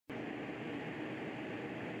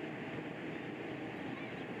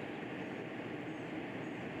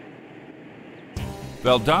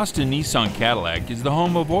Valdosta Nissan Cadillac is the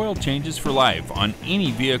home of oil changes for life on any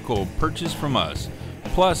vehicle purchased from us,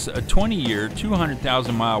 plus a 20-year,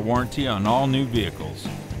 200,000-mile warranty on all new vehicles.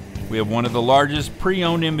 We have one of the largest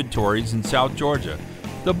pre-owned inventories in South Georgia,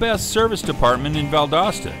 the best service department in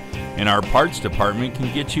Valdosta, and our parts department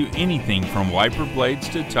can get you anything from wiper blades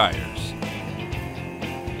to tires.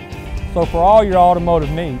 So for all your automotive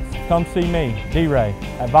needs, come see me, D-Ray,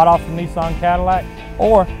 at Valdosta Nissan Cadillac,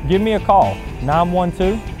 or give me a call,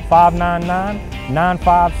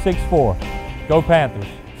 912-599-9564. Go Panthers!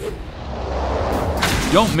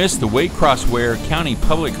 Don't miss the Waycross Ware County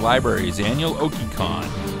Public Library's annual OkieCon,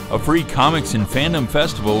 a free comics and fandom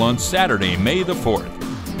festival on Saturday, May the 4th.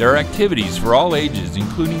 There are activities for all ages,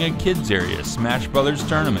 including a kids area, Smash Brothers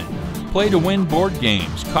tournament, play to win board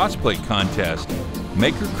games, cosplay contest,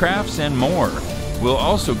 maker crafts, and more. We'll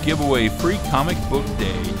also give away free Comic Book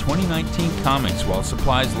Day 2019 comics while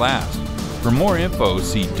supplies last. For more info,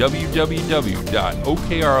 see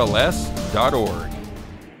www.okrls.org.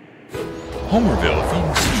 Homerville Feed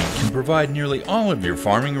and Seed can provide nearly all of your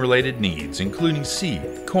farming-related needs, including seed,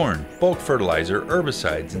 corn, bulk fertilizer,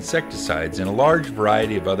 herbicides, insecticides, and a large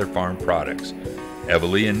variety of other farm products.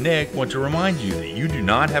 Evalie and Nick want to remind you that you do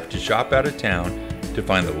not have to shop out of town to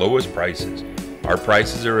find the lowest prices. Our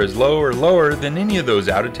prices are as low or lower than any of those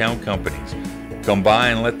out-of-town companies. Come by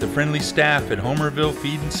and let the friendly staff at Homerville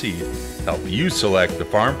Feed and Seed help you select the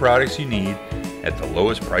farm products you need at the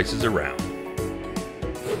lowest prices around.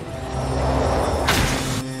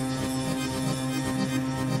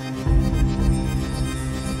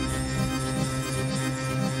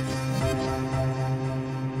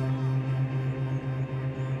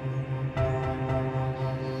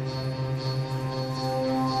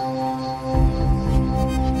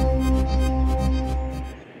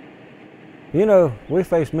 You know, we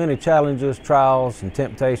face many challenges, trials, and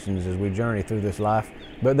temptations as we journey through this life,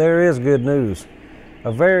 but there is good news.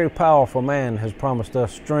 A very powerful man has promised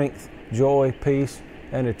us strength, joy, peace,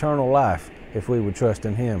 and eternal life if we would trust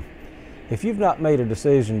in Him. If you've not made a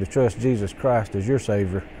decision to trust Jesus Christ as your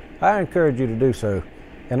Savior, I encourage you to do so,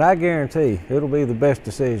 and I guarantee it'll be the best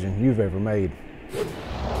decision you've ever made.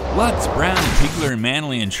 Lutz, Brown, Pigler, and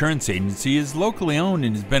Manley Insurance Agency is locally owned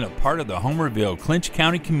and has been a part of the Homerville, Clinch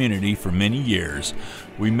County community for many years.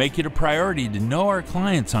 We make it a priority to know our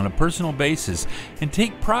clients on a personal basis and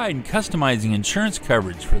take pride in customizing insurance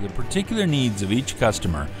coverage for the particular needs of each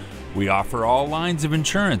customer. We offer all lines of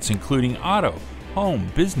insurance, including auto,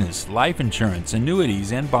 home, business, life insurance,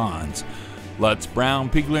 annuities, and bonds. Lutz, Brown,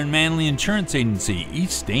 Pigler, and Manley Insurance Agency,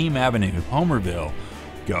 East Dame Avenue, Homerville.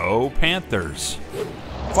 Go Panthers!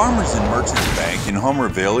 Farmers and Merchants Bank in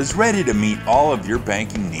Homerville is ready to meet all of your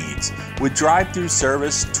banking needs. With drive-through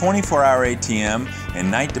service, 24-hour ATM, and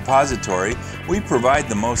night depository, we provide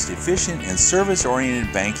the most efficient and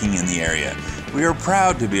service-oriented banking in the area. We are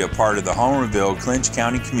proud to be a part of the Homerville Clinch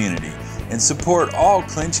County community and support all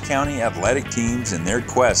Clinch County athletic teams in their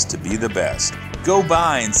quest to be the best. Go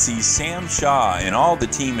by and see Sam Shaw and all the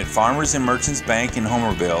team at Farmers and Merchants Bank in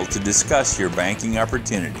Homerville to discuss your banking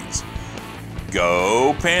opportunities.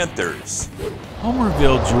 Go Panthers!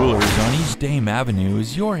 Homerville Jewelers on East Dame Avenue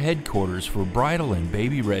is your headquarters for bridal and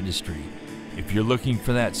baby registry. If you're looking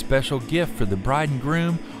for that special gift for the bride and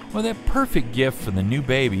groom or that perfect gift for the new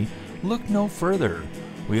baby, look no further.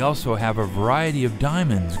 We also have a variety of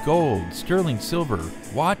diamonds, gold, sterling silver,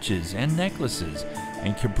 watches, and necklaces,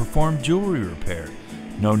 and can perform jewelry repair.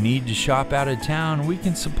 No need to shop out of town. We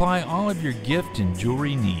can supply all of your gift and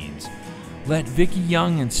jewelry needs. Let Vicki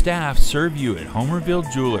Young and staff serve you at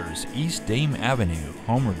Homerville Jewelers, East Dame Avenue,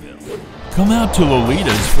 Homerville. Come out to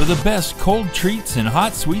Lolita's for the best cold treats and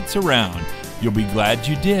hot sweets around. You'll be glad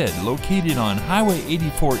you did. Located on Highway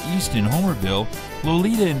 84 East in Homerville,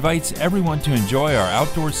 Lolita invites everyone to enjoy our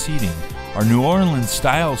outdoor seating, our New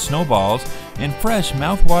Orleans-style snowballs, and fresh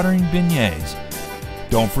mouth-watering beignets.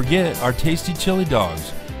 Don't forget our tasty chili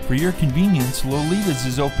dogs. For your convenience, Lolita's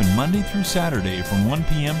is open Monday through Saturday from 1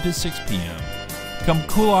 p.m. to 6 p.m. Come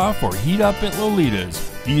cool off or heat up at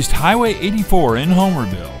Lolita's, East Highway 84 in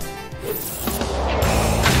Homerville.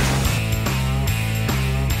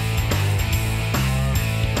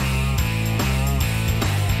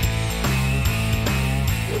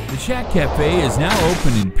 The Shack Cafe is now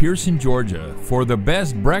open in Pearson, Georgia. For the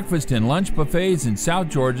best breakfast and lunch buffets in South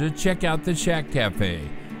Georgia, check out the Shack Cafe.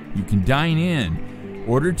 You can dine in,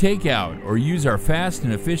 order takeout, or use our fast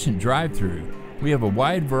and efficient drive-thru. We have a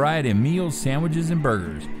wide variety of meals, sandwiches, and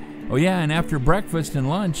burgers. Oh yeah, and after breakfast and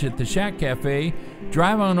lunch at the Shack Cafe,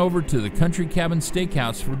 drive on over to the Country Cabin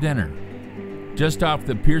Steakhouse for dinner. Just off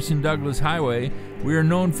the Pearson-Douglas Highway, we are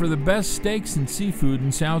known for the best steaks and seafood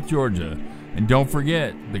in South Georgia. And don't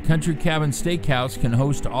forget, the Country Cabin Steakhouse can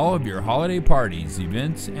host all of your holiday parties,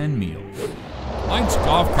 events, and meals. Mike's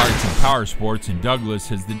Golf Carts and Power Sports in Douglas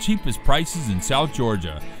has the cheapest prices in South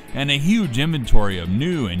Georgia and a huge inventory of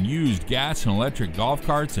new and used gas and electric golf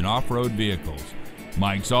carts and off-road vehicles.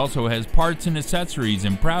 Mike's also has parts and accessories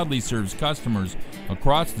and proudly serves customers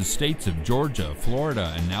across the states of Georgia,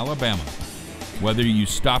 Florida, and Alabama. Whether you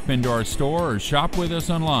stop into our store or shop with us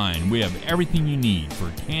online, we have everything you need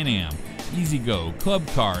for Can-Am, E-Z-GO, Club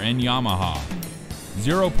Car, and Yamaha.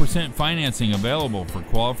 0% financing available for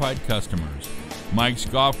qualified customers. Mike's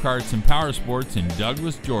Golf Carts and Power Sports in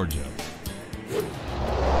Douglas, Georgia.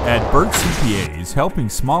 At Burt CPAs, helping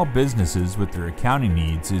small businesses with their accounting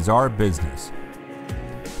needs is our business.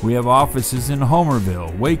 We have offices in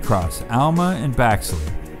Homerville, Waycross, Alma, and Baxley.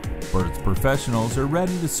 Burt's professionals are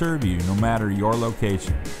ready to serve you no matter your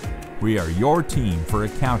location. We are your team for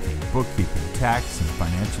accounting, bookkeeping, tax, and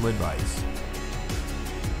financial advice.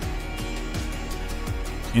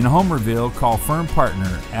 In Homerville, call firm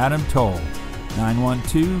partner Adam Toll,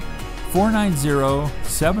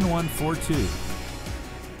 912-490-7142.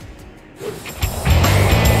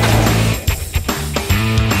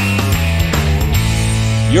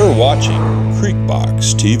 You're watching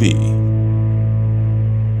Creekbox TV.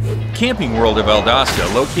 Camping World of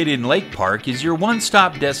Valdosta, located in Lake Park, is your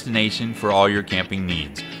one-stop destination for all your camping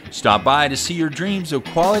needs. Stop by to see your dreams of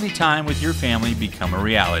quality time with your family become a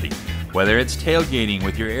reality. Whether it's tailgating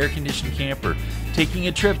with your air-conditioned camper, taking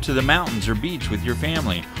a trip to the mountains or beach with your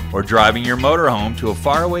family, or driving your motorhome to a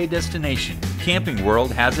faraway destination, Camping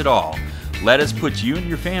World has it all. Let us put you and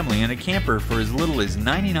your family in a camper for as little as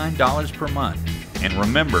 $99 per month. And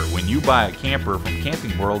remember, when you buy a camper from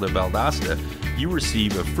Camping World of Valdosta, you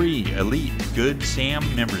receive a free Elite Good Sam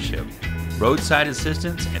membership, roadside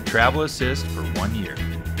assistance, and travel assist for 1 year.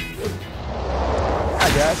 Hi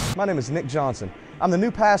guys, my name is Nick Johnson. I'm the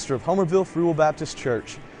new pastor of Homerville Free Will Baptist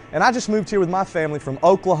Church, and I just moved here with my family from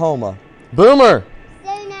Oklahoma. Boomer!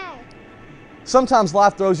 Sometimes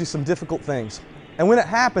life throws you some difficult things, and when it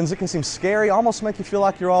happens, it can seem scary, almost make you feel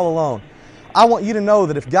like you're all alone. I want you to know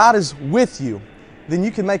that if God is with you, then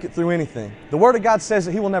you can make it through anything. The Word of God says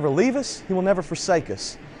that He will never leave us, He will never forsake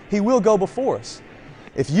us. He will go before us.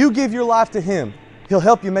 If you give your life to Him, He'll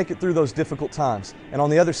help you make it through those difficult times, and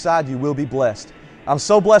on the other side, you will be blessed. I'm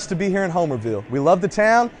so blessed to be here in Homerville. We love the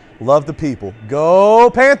town, love the people.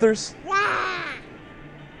 Go Panthers!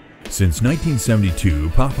 Since 1972,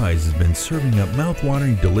 Popeyes has been serving up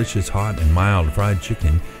mouth-watering, delicious, hot, and mild fried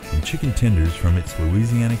chicken and chicken tenders from its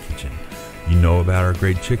Louisiana kitchen. You know about our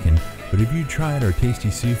great chicken, but have you tried our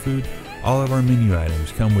tasty seafood? All of our menu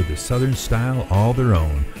items come with a Southern style all their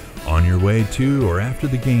own. On your way to or after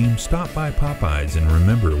the game, stop by Popeyes, and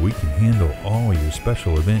remember, we can handle all your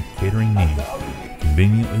special event catering needs.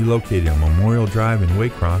 Conveniently located on Memorial Drive in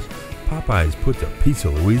Waycross, Popeyes puts a piece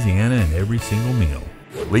of Louisiana in every single meal.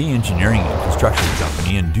 Lee Engineering and Construction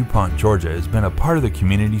Company in DuPont, Georgia has been a part of the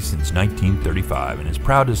community since 1935 and is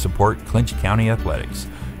proud to support Clinch County athletics.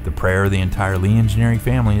 The prayer of the entire Lee Engineering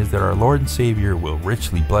family is that our Lord and Savior will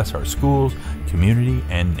richly bless our schools, community,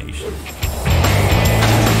 and nation.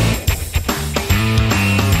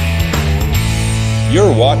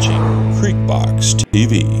 You're watching Creekbox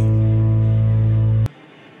TV.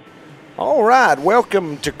 All right,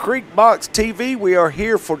 welcome to Creekbox TV. We are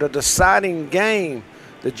here for the deciding game,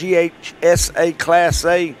 the GHSA Class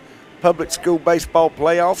A Public School Baseball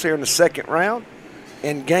Playoffs here in the second round.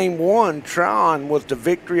 In Game 1, Trion was the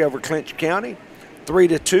victory over Clinch County,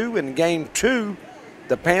 3-2. In Game 2,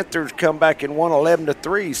 the Panthers come back and won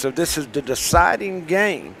 11-3. So this is the deciding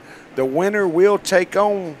game. The winner will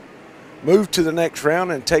move to the next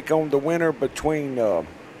round and take on the winner between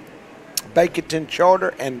Baconton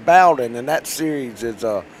Charter and Bowden, and that series is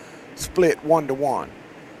split 1-1.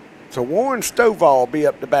 So Warren Stovall will be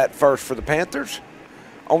up to bat first for the Panthers.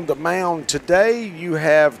 On the mound today, you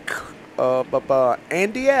have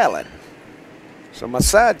Andy Allen. So my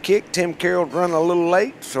sidekick, Tim Carroll's running a little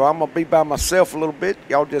late, so I'm going to be by myself a little bit.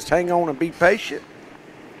 Y'all just hang on and be patient.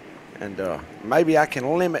 And maybe I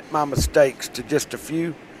can limit my mistakes to just a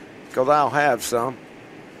few, because I'll have some.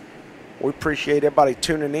 We appreciate everybody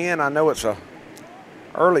tuning in. I know it's a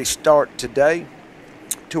early start today,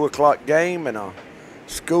 2 o'clock game, and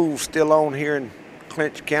school's still on here in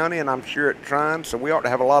Clinch County, and I'm sure at Trion, so we ought to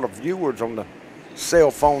have a lot of viewers on the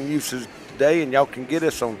cell phone uses today, and y'all can get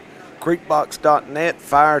us on creekbox.net,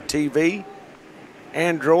 Fire TV,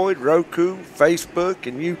 Android, Roku, Facebook,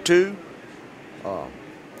 and YouTube.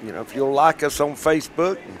 If you'll like us on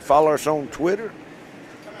Facebook and follow us on Twitter,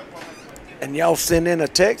 and y'all send in a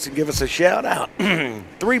text and give us a shout out.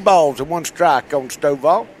 3 balls and 1 strike on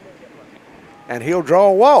Stovall. And he'll draw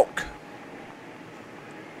a walk.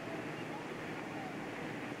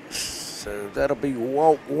 So that'll be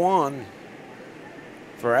walk 1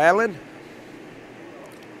 for Allen.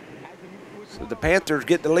 So the Panthers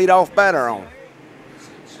get the leadoff batter on.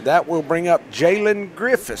 That will bring up Jalen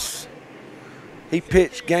Griffiths. He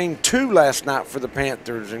pitched game 2 last night for the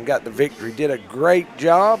Panthers and got the victory. Did a great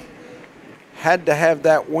job. Had to have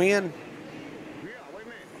that win.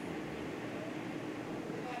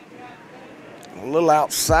 A little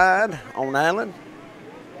outside on Allen.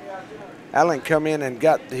 Allen come in and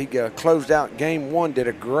closed out game 1. Did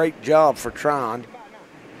a great job for Trion.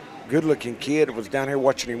 Good-looking kid. Was down here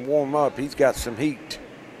watching him warm up. He's got some heat.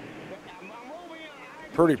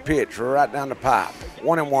 Pretty pitch right down the pipe.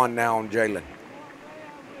 1-1 now on Jalen.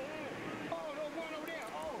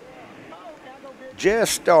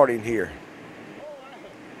 Just starting here.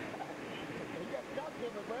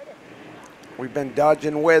 We've been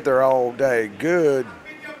dodging weather all day. Good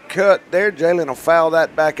cut there. Jalen will foul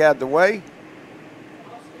that back out of the way.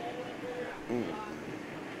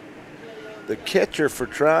 The catcher for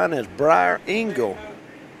Trion is Briar Engel.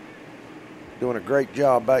 Doing a great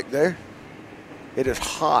job back there. It is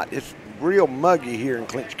hot. It's real muggy here in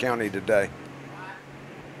Clinch County today.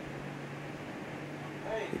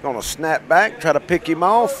 He's going to snap back, try to pick him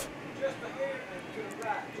off.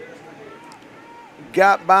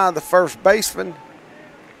 Got by the first baseman,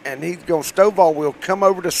 and he's going to, Stovall will come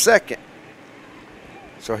over to second.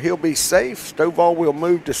 So he'll be safe. Stovall will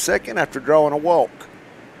move to second after drawing a walk.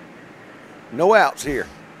 No outs here.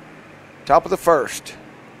 Top of the first.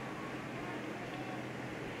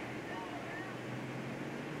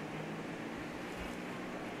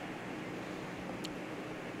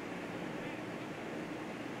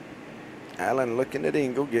 Allen looking at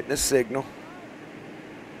Engel, getting a signal.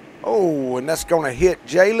 Oh, and that's going to hit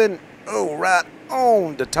Jalen. Oh, right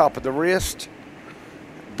on the top of the wrist.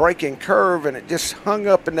 Breaking curve, and it just hung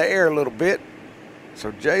up in the air a little bit.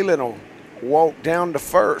 So Jalen will walk down to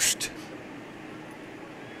first.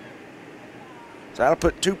 So that'll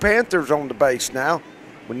put 2 Panthers on the base now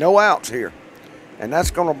with no outs here. And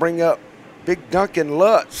that's going to bring up Big Duncan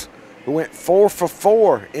Lutz, who went 4 for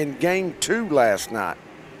 4 in game 2 last night.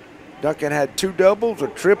 Duncan had 2 doubles, a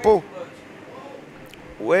triple.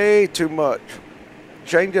 Way too much.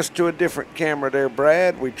 Change us to a different camera there,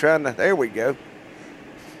 Brad. We trying to, there we go.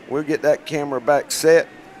 We'll get that camera back set.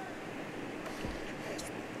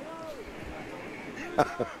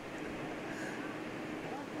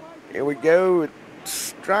 Here we go.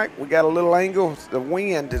 Strike. We got a little angle. The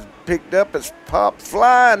wind is picked up. It's popped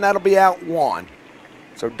fly, and that'll be out 1.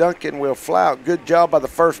 So Duncan will fly out. Good job by the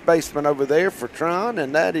first baseman over there for Trion,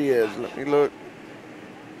 and that is, let me look.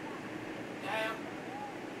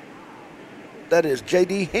 That is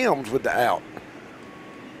J.D. Helms with the out.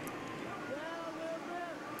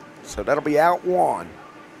 So that'll be out 1.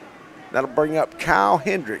 That'll bring up Kyle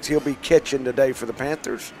Hendricks. He'll be catching today for the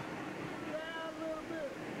Panthers.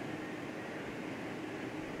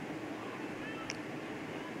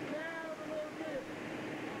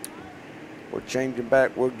 We're changing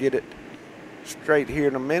back. We'll get it straight here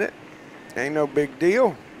in a minute. Ain't no big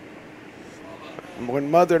deal. When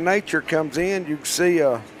Mother Nature comes in, you can see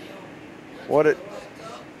what it.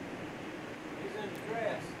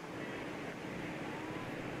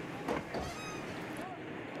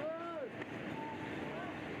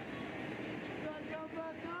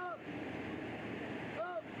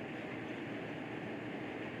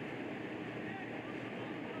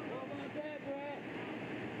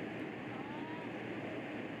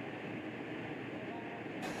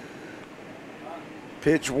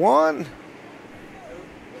 Pitch 1.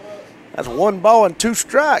 That's 1 ball and 2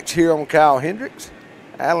 strikes here on Kyle Hendricks.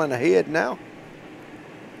 Allen ahead now.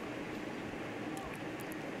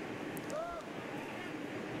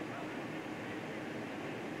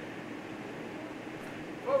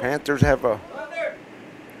 Panthers have a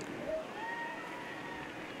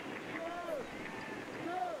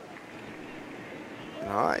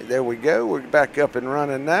all right, there we go. We're back up and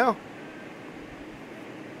running now.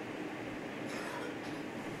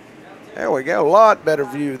 There we go, a lot better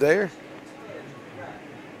view there.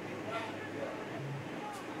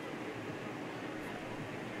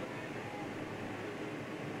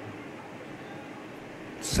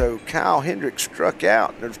 So Kyle Hendricks struck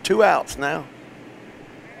out. There's 2 outs now.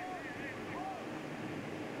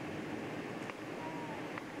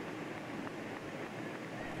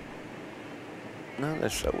 No,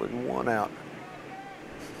 there's so in 1 out.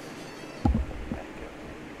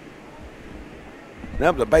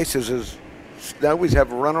 Now the bases is, now we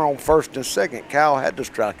have a runner on first and second. Kyle had to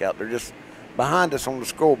strike out. They're just behind us on the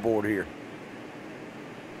scoreboard here.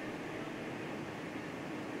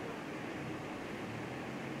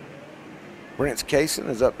 Brent's Cason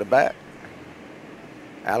is up to bat.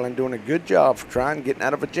 Allen doing a good job for trying, getting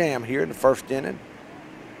out of a jam here in the first inning.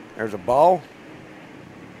 There's a ball.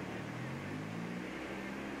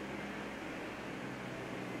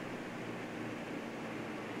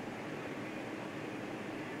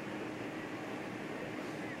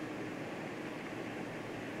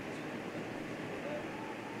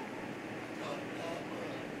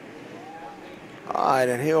 All right,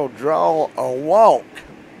 and he'll draw a walk,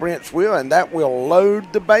 Brent's will, and that will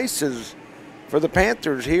load the bases for the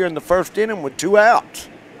Panthers here in the first inning with 2 outs.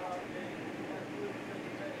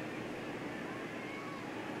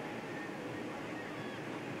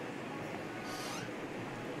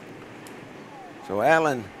 So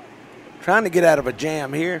Allen trying to get out of a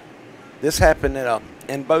jam here. This happened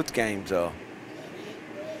in both games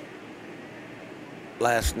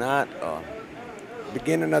last night.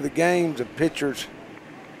 Beginning of the games, the pitchers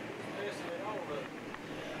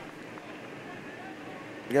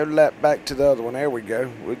go to that back to the other one. There we go.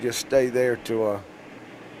 We'll just stay there to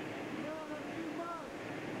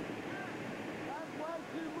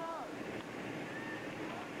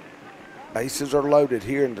bases are loaded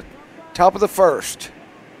here in the top of the first.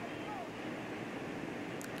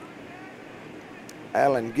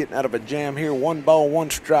 Allen getting out of a jam here. 1 ball, 1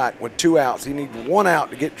 strike with 2 outs. He needs 1 out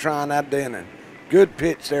to get Trion out of the inning. Good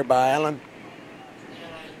pitch there by Allen.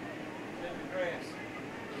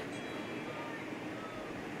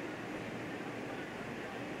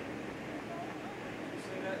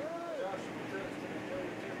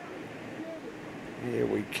 Here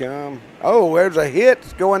we come. Oh, there's a hit.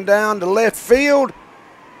 It's going down to left field.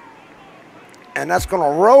 And that's going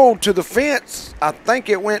to roll to the fence. I think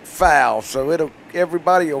it went foul, so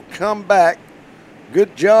everybody will come back.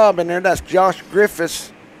 Good job in there. That's Josh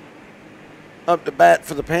Griffiths up to bat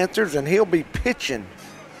for the Panthers, and he'll be pitching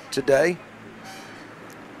today.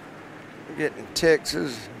 We're getting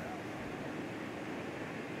Texas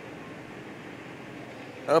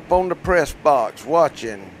up on the press box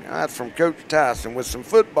watching. That's from Coach Tyson with some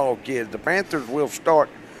football kids. The Panthers will start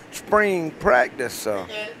spring practice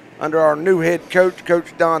under our new head coach,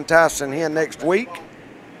 Coach Don Tyson, here next week.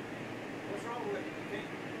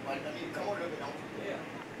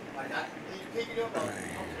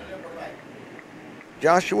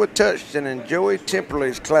 Joshua Touchton and Joey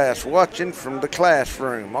Temperley's class watching from the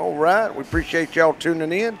classroom. All right, we appreciate y'all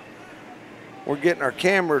tuning in. We're getting our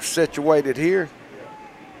cameras situated here.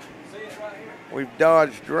 We've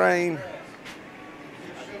dodged rain.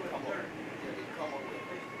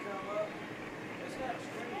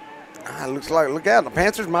 Looks like, look out, the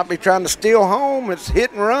Panthers might be trying to steal home. It's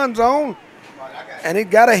hit and run zone. And he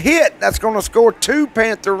got a hit. That's going to score 2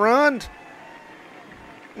 Panther runs.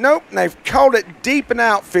 Nope, and they've caught it deep in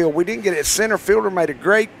outfield. We didn't get it. Center fielder made a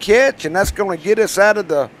great catch, and that's going to get us out of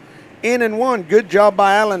the inning 1. Good job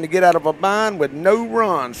by Allen to get out of a bind with no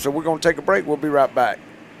runs. So we're going to take a break. We'll be right back.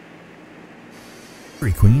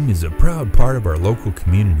 Dairy Queen is a proud part of our local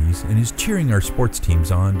communities and is cheering our sports teams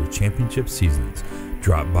on to championship seasons.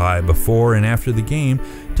 Drop by before and after the game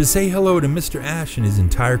to say hello to Mr. Ash and his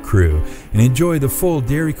entire crew and enjoy the full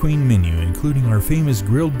Dairy Queen menu, including our famous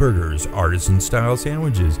grilled burgers, artisan-style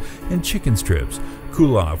sandwiches, and chicken strips.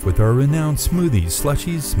 Cool off with our renowned smoothies,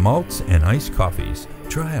 slushies, malts, and iced coffees.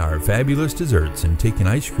 Try our fabulous desserts and take an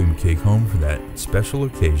ice cream cake home for that special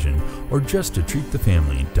occasion, or just to treat the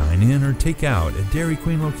family. Dine in or take out at Dairy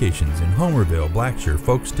Queen locations in Homerville, Blackshear,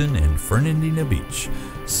 Folkestone, and Fernandina Beach.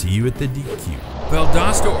 See you at the DQ.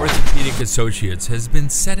 Valdosta Orthopedic Associates has been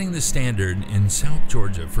setting the standard in South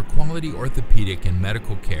Georgia for quality orthopedic and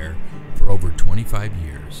medical care for over 25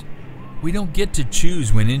 years. We don't get to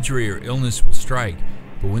choose when injury or illness will strike,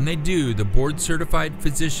 but when they do, the board-certified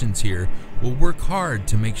physicians here will work hard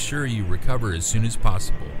to make sure you recover as soon as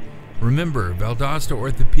possible. Remember, Valdosta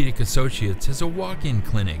Orthopedic Associates has a walk-in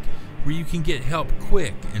clinic where you can get help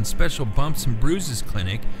quick, and special bumps and bruises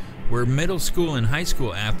clinic where middle school and high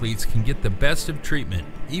school athletes can get the best of treatment,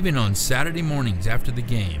 even on Saturday mornings after the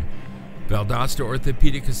game. Valdosta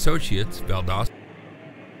Orthopedic Associates, Valdosta.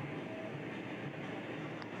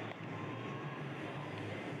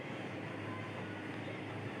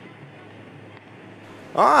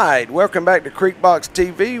 All right, welcome back to Creekbox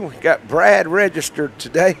TV. We got Brad registered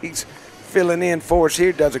today. He's filling in for us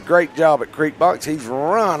here. Does a great job at Creekbox. He's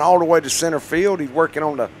run all the way to center field. He's working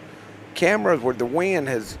on the cameras where the wind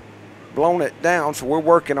has blown it down, so we're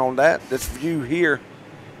working on that. This view here,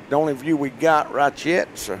 the only view we got right yet.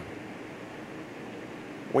 So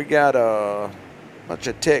we got a bunch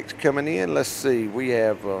of text coming in. Let's see. We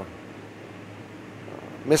have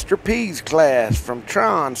Mr. P's class from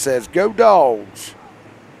Trion says, "Go Dogs."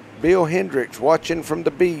 Bill Hendricks watching from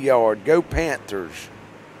the B yard. Go Panthers.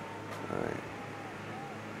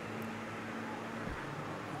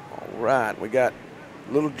 All right, we got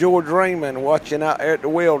little George Raymond watching out there at the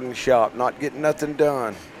welding shop, not getting nothing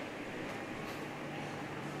done.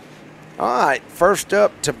 All right, first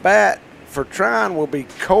up to bat for Trion will be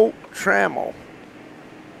Colt Trammell.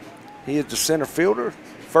 He is the center fielder.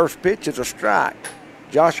 First pitch is a strike.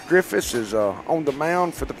 Josh Griffiths is on the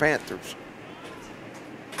mound for the Panthers.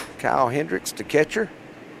 Kyle Hendricks, the catcher.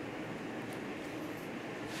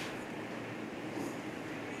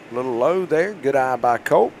 A little low there. Good eye by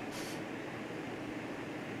Colt.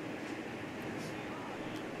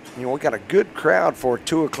 You know, we got a good crowd for a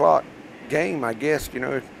 2 o'clock game, I guess. You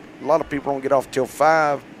know, a lot of people don't get off till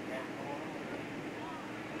 5.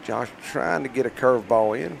 Josh trying to get a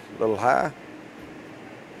curveball in, a little high.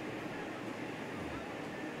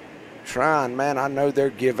 Trion, man, I know their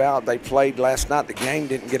give out. They played last night. The game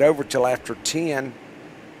didn't get over till after 10.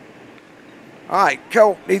 All right,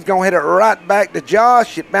 Colt, he's going to hit it right back to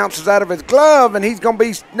Josh. It bounces out of his glove, and he's going to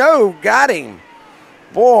be, no, got him.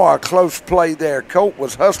 Boy, close play there. Colt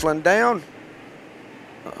was hustling down.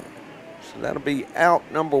 So that'll be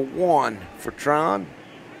out number 1 for Trion.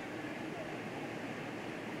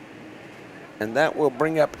 And that will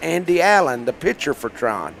bring up Andy Allen, the pitcher for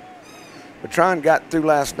Trion. But Trion got through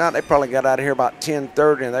last night. They probably got out of here about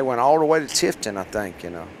 10:30, and they went all the way to Tifton, I think, you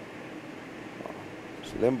know.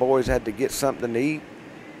 So them boys had to get something to eat.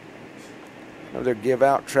 I know their give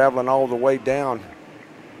out traveling all the way down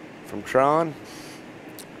from Trion.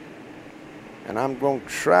 And I'm going to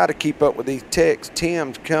try to keep up with these texts.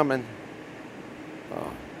 Tim's coming.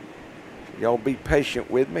 Y'all be patient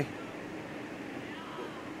with me.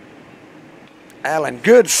 Allen,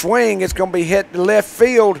 good swing. It's going to be hit to left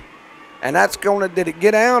field. And that's going to, did it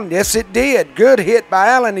get down? Yes, it did. Good hit by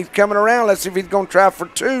Allen. He's coming around. Let's see if he's going to try for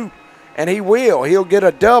 2. And he will. He'll get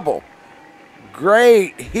a double.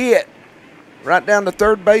 Great hit right down the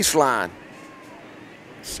third baseline.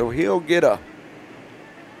 So he'll get a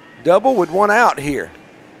double with 1 out here.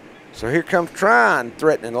 So here comes Trion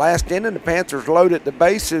threatening. Last inning, the Panthers loaded the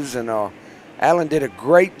bases, and Allen did a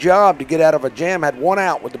great job to get out of a jam. Had 1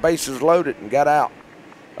 out with the bases loaded and got out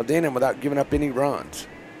of the inning without giving up any runs.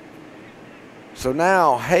 So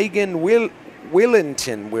now Hagan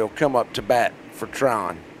Willington will come up to bat for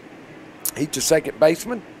Trion. He's the second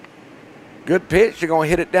baseman. Good pitch. They're going to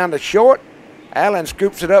hit it down to short. Allen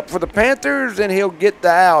scoops it up for the Panthers, and he'll get the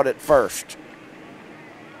out at first.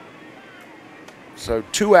 So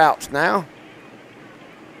 2 outs now.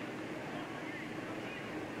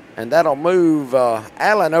 And that'll move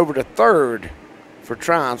Allen over to third for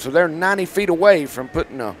Trion. So they're 90 feet away from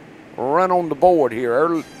putting a run on the board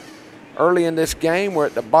here. Early in this game, we're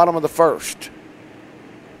at the bottom of the first.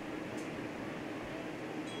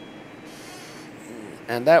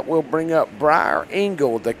 And that will bring up Briar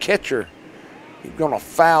Engel, the catcher. He's going to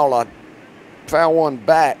foul one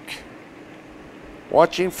back.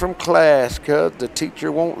 Watching from class, because the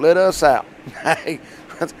teacher won't let us out.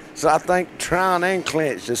 So I think Trion and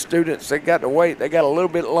Clinch, the students, they got to wait. They got a little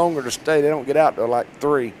bit longer to stay. They don't get out till like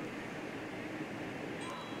 3.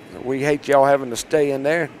 We hate y'all having to stay in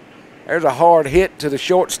there. There's a hard hit to the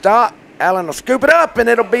shortstop. Allen will scoop it up, and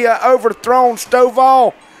it'll be an overthrown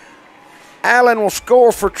Stovall. Allen will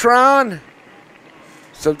score for Trion.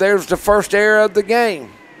 So there's the first error of the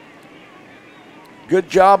game. Good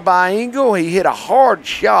job by Engel. He hit a hard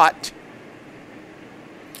shot.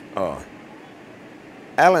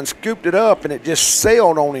 Allen scooped it up, and it just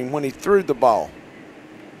sailed on him when he threw the ball.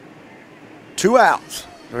 2 outs.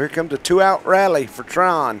 So here comes the 2-out rally for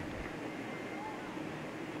Trion.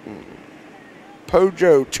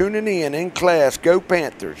 Pojo tuning in class. Go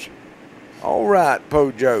Panthers. All right,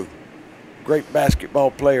 Pojo. Great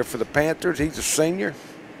basketball player for the Panthers. He's a senior.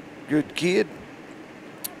 Good kid.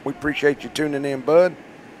 We appreciate you tuning in, bud.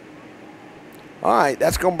 All right,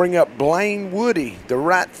 that's going to bring up Blaine Woody, the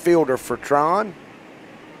right fielder for Trion.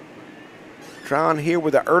 Trion here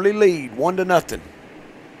with an early lead, 1-0.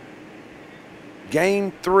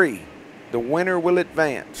 Game 3. The winner will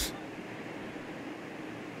advance.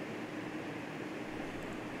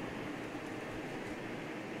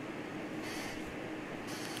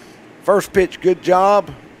 First pitch, good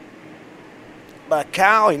job by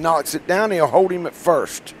Kyle. He knocks it down. He'll hold him at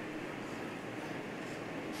first.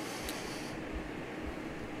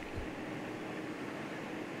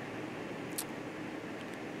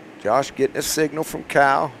 Josh getting a signal from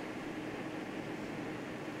Kyle.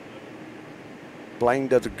 Blaine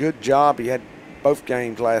does a good job. He had both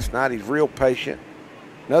games last night. He's real patient.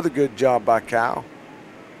 Another good job by Kyle.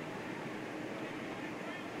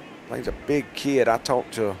 Blaine's a big kid. I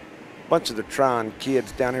talked to bunch of the Trion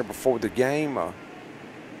kids down here before the game.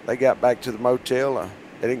 They got back to the motel.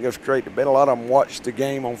 They didn't go straight to bed. A lot of them watched the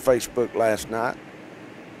game on Facebook last night.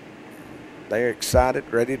 They're excited,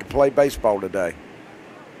 ready to play baseball today.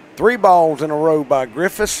 3 balls in a row by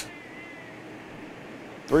Griffiths.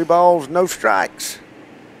 3 balls, no strikes.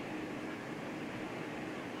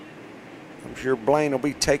 I'm sure Blaine will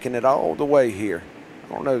be taking it all the way here.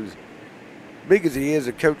 I don't know, as big as he is,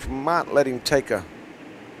 the coach might let him take a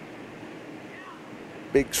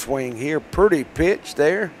big swing here. Pretty pitch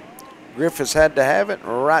there. Griffiths had to have it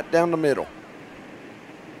right down the middle.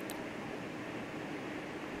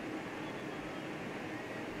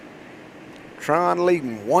 Trion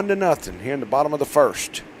leading 1-0 here in the bottom of the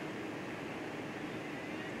first.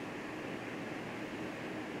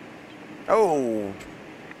 Oh,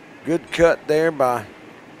 good cut there by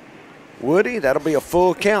Woody. That'll be a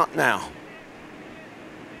full count now.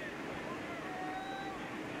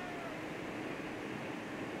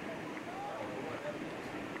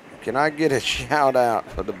 Can I get a shout out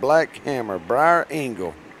for the Black Hammer, Briar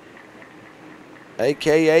Engel,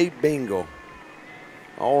 a.k.a. Bingle.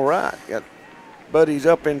 All right, got buddies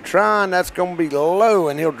up in Trion. That's going to be low,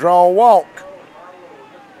 and he'll draw a walk.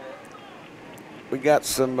 We got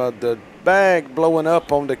some of the bag blowing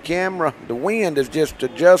up on the camera. The wind is just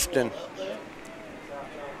adjusting.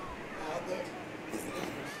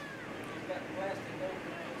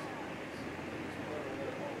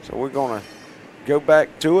 So we're going to go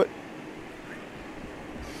back to it.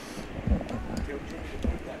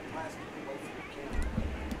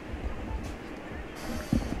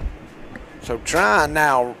 So Trion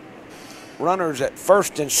now runners at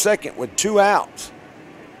first and second with 2 outs.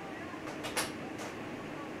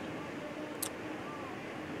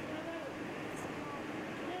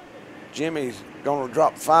 Jimmy's going to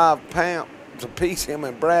drop 5 pounds apiece. Him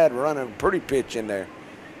and Brad running a pretty pitch in there.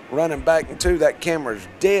 Running back into that camera's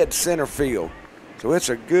dead center field. So it's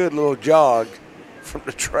a good little jog from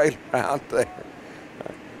the trailer out there.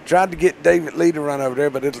 Tried to get David Lee to run over there,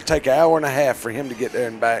 but it'll take an hour and a half for him to get there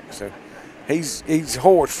and back. So he's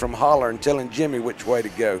hoarse from hollering, telling Jimmy which way to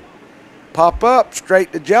go. Pop up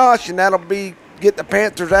straight to Josh, and that'll be get the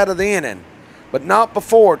Panthers out of the inning. But not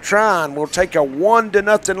before Trion will take a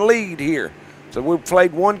 1-0 lead here. So we've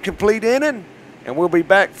played 1 complete inning, and we'll be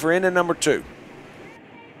back for inning number 2.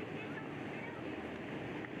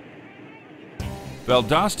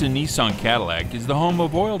 Valdosta Nissan Cadillac is the home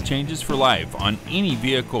of oil changes for life on any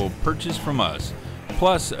vehicle purchased from us,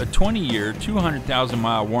 plus a 20-year,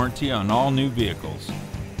 200,000-mile warranty on all new vehicles.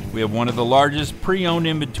 We have one of the largest pre-owned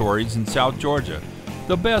inventories in South Georgia,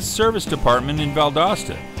 the best service department in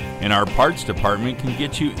Valdosta, and our parts department can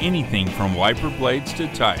get you anything from wiper blades to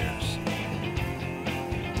tires.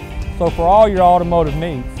 So for all your automotive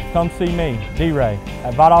needs, come see me, D-Ray,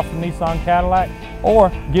 at Valdosta Nissan Cadillac,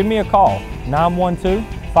 or give me a call,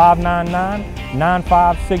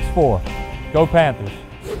 912-599-9564. Go Panthers.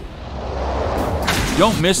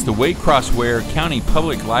 Don't miss the Waycross Ware County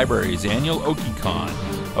Public Library's annual OkieCon,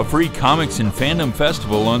 a free comics and fandom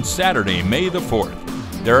festival on Saturday, May the 4th.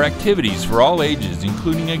 There are activities for all ages,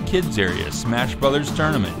 including a kids area, Smash Brothers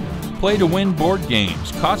tournament, play to win board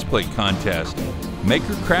games, cosplay contest,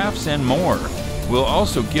 maker crafts, and more. We'll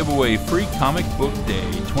also give away free Comic Book Day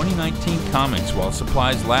 2019 comics while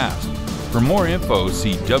supplies last. For more info,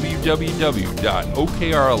 see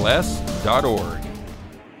www.okrls.org.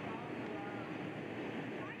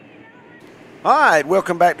 All right,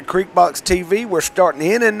 welcome back to Creekbox TV. We're starting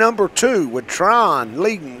inning number 2 with Trion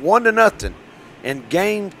leading 1-0 in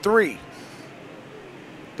Game 3.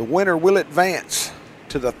 The winner will advance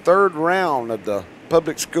to the 3rd round of the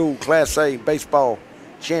Public School Class A Baseball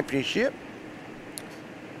Championship.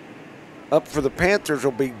 Up for the Panthers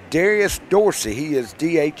will be Darius Dorsey. He is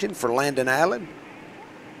DHing for Landon Allen.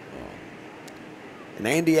 And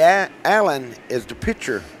Andy Allen is the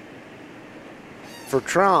pitcher for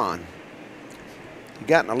Trion. He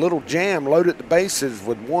got in a little jam, loaded the bases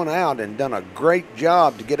with 1 out, and done a great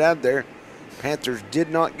job to get out of there. Panthers did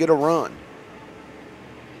not get a run.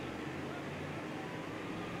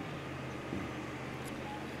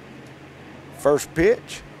 First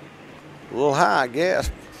pitch, a little high, I guess.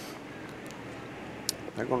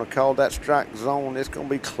 They're going to call that strike zone. It's going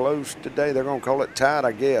to be close today. They're going to call it tied,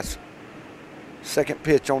 I guess. Second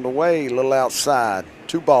pitch on the way, a little outside.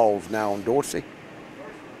 2 balls now on Dorsey.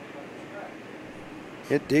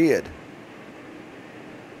 It did.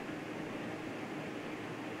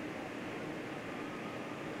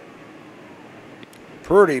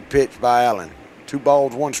 Pretty pitch by Allen. 2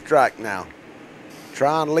 balls, 1 strike now.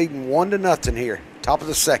 Trion leading 1-0 here. Top of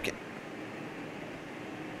the second.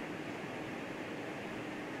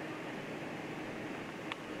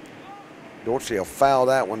 Dorsey will foul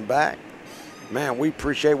that one back. Man, we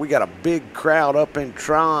appreciate it. We got a big crowd up in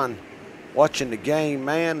Trion watching the game,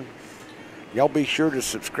 man. Y'all be sure to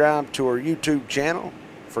subscribe to our YouTube channel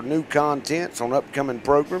for new contents on upcoming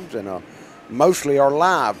programs and mostly our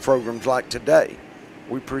live programs like today.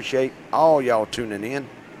 We appreciate all y'all tuning in.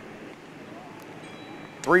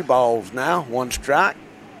 3 balls now, 1 strike.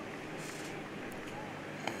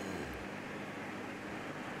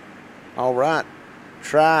 All right,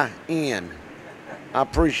 try in. I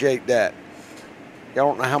appreciate that. Y'all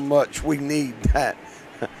don't know how much we need that.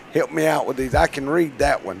 Help me out with these. I can read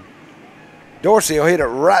that one. Dorsey will hit it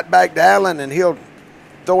right back to Allen, and he'll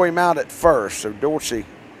throw him out at first. So Dorsey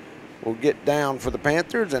will get down for the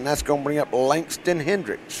Panthers, and that's going to bring up Langston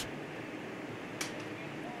Hendricks.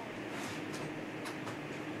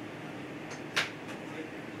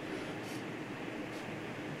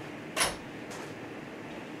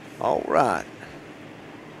 All right.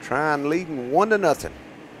 Trion leading 1-0.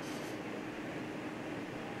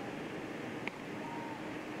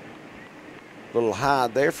 Little high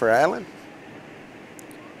there for Allen.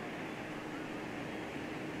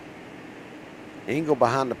 Engel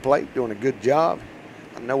behind the plate doing a good job.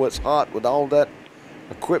 I know it's hot with all that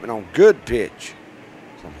equipment on. Good pitch.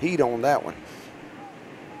 Some heat on that one.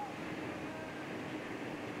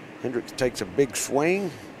 Hendricks takes a big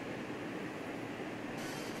swing.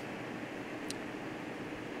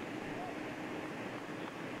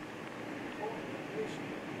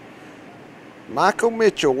 Michael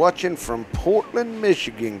Mitchell watching from Portland,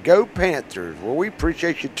 Michigan. Go Panthers. Well, we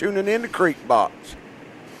appreciate you tuning in to Creek Box.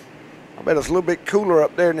 I bet it's a little bit cooler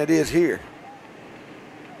up there than it is here.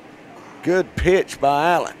 Good pitch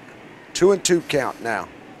by Allen. 2-2 count now.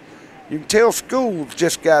 You can tell schools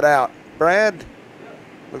just got out. Brad,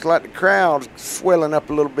 looks like the crowd's swelling up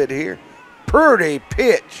a little bit here. Pretty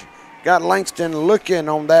pitch. Got Langston looking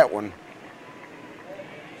on that one.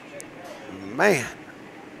 Man.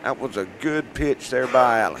 That was a good pitch there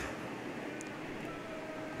by Allen.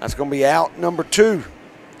 That's going to be out number 2.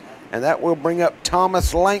 And that will bring up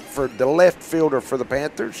Thomas Langford, the left fielder for the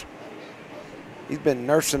Panthers. He's been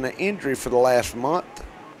nursing an injury for the last month.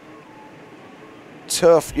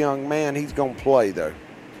 Tough young man. He's going to play, though.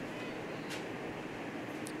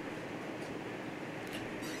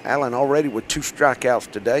 Allen already with 2 strikeouts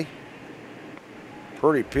today.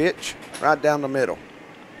 Pretty pitch right down the middle.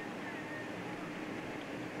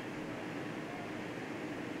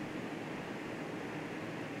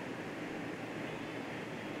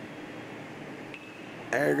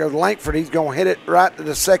 There goes Langford. He's going to hit it right to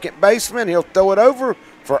the second baseman. He'll throw it over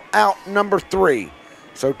for out number 3.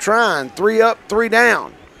 So Trion 3 up, 3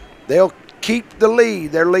 down. They'll keep the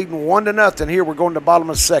lead. They're leading 1-0. Here we're going to the bottom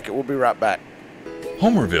of the second. We'll be right back.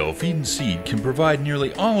 Homerville Feed and Seed can provide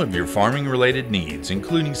nearly all of your farming-related needs,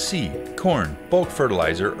 including seed, corn, bulk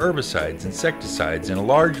fertilizer, herbicides, insecticides, and a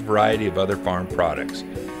large variety of other farm products.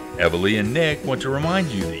 Evalie and Nick want to remind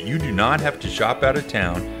you that you do not have to shop out of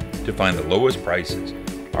town to find the lowest prices.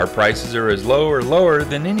 Our prices are as low or lower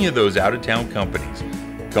than any of those out-of-town companies.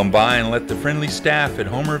 Come by and let the friendly staff at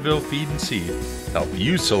Homerville Feed and Seed help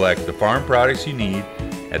you select the farm products you need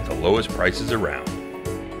at the lowest prices around.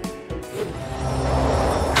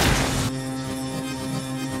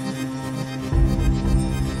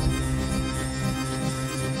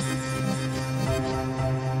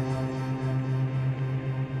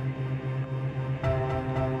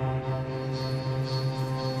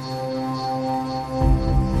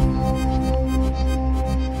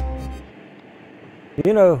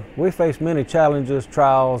 You know, we face many challenges,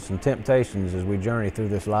 trials, and temptations as we journey through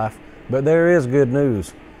this life, but there is good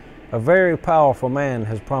news. A very powerful man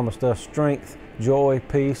has promised us strength, joy,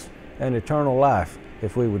 peace, and eternal life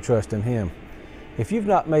if we would trust in Him. If you've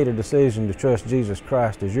not made a decision to trust Jesus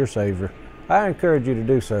Christ as your Savior, I encourage you to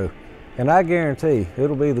do so, and I guarantee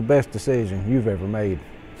it'll be the best decision you've ever made.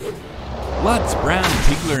 Lutz, Brown,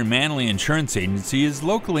 Pigler & Manley Insurance Agency is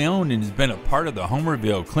locally owned and has been a part of the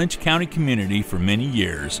Homerville, Clinch County community for many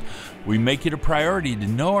years. We make it a priority to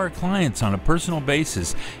know our clients on a personal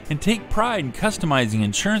basis and take pride in customizing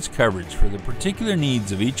insurance coverage for the particular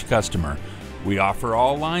needs of each customer. We offer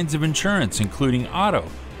all lines of insurance, including auto,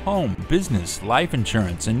 home, business, life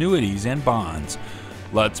insurance, annuities, and bonds.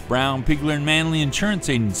 Lutz, Brown, Pigler & Manley Insurance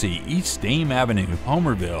Agency, East Dame Avenue,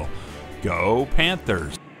 Homerville. Go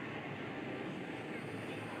Panthers!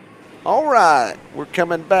 All right, we're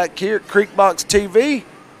coming back here at Creek Box TV.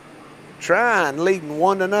 Trion leading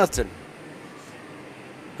 1-0.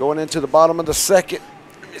 Going into the bottom of the second.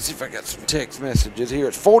 Let me see if I got some text messages here.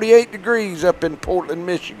 It's 48 degrees up in Portland,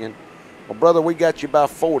 Michigan. Well, brother, we got you about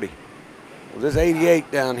 40. Well, there's 88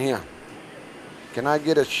 down here. Can I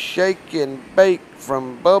get a shake and bake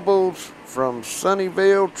from Bubbles from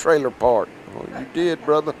Sunnyvale Trailer Park? Oh, you did,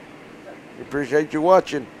 brother. We appreciate you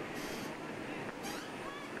watching.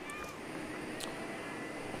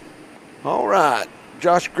 All right.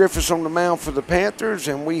 Josh Griffiths on the mound for the Panthers,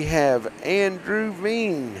 and we have Andrew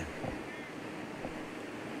Veen.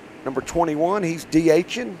 Number 21, he's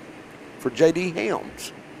DHing for J.D.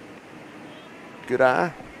 Helms. Good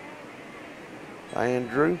eye by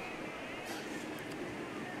Andrew.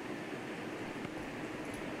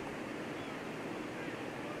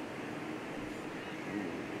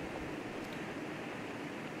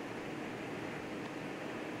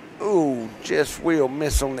 Ooh, just will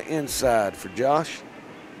miss on the inside for Josh.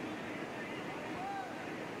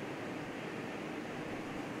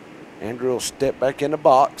 Andrew will step back in the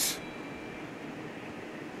box.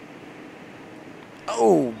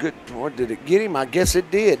 Oh, good. What, did it get him? I guess it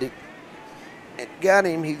did. It got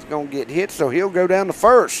him. He's going to get hit, so he'll go down to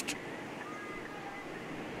first.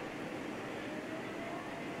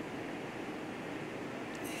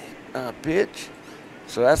 Pitch.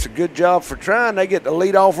 So that's a good job for Trion. They get the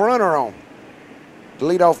leadoff runner on. The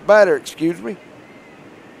leadoff batter, excuse me.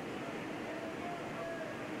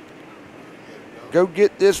 Go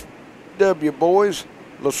get this W, boys.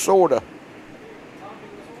 Lasorda.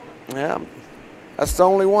 Yeah, that's the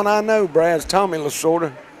only one I know, Brad. It's Tommy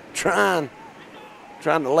Lasorda. Trying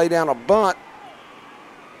to lay down a bunt.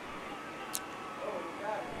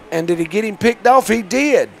 And did he get him picked off? He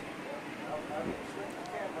did.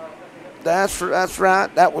 That's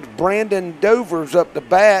right. That was Brandon Dover's up the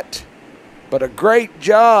bat. But a great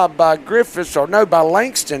job by Griffiths, or no, by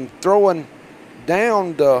Langston, throwing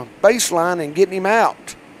down the baseline and getting him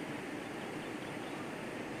out.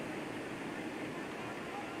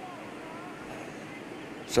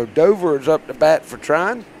 So Dover is up the bat for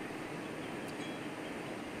Trion.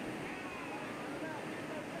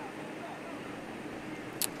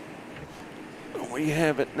 We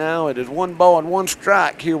have it now. It is 1 ball and 1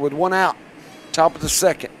 strike here with 1 out. Top of the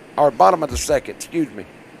second, or bottom of the second, excuse me.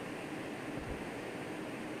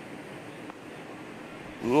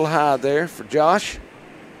 A little high there for Josh.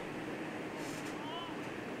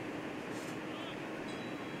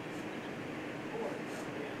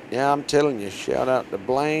 Yeah, I'm telling you, shout out to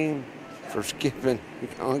Blaine for skipping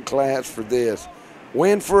on class for this.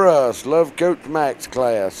 Win for us. Love Coach Mack's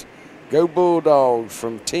class. Go Bulldogs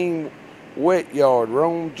from Team Wet Yard,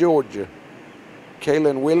 Rome, Georgia.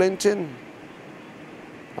 Kaylin Willington.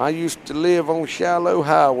 I used to live on Shiloh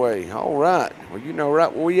Highway. All right. Well, you know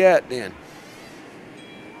right where we at then.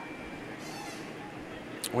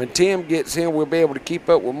 When Tim gets in, we'll be able to keep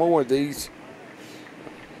up with more of these.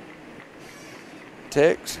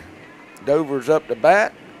 Tex. Dover's up the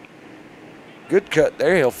bat. Good cut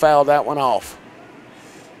there. He'll foul that one off.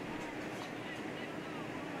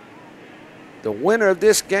 The winner of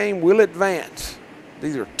this game will advance.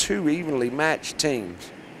 These are 2 evenly matched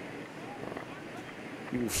teams.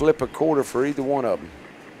 You can flip a quarter for either one of them.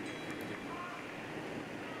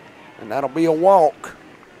 And that'll be a walk.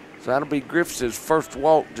 So that'll be Griffiths' first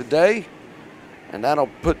walk today. And that'll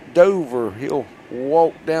put Dover, he'll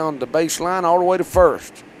walk down the baseline all the way to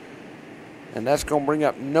first. And that's going to bring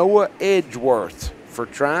up Noah Edgeworth for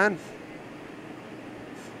Trion.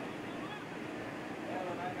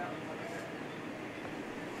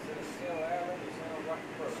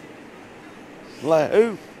 Like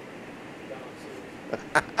who?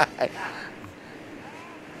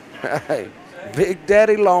 Hey, Big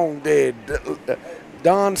Daddy Long Dead.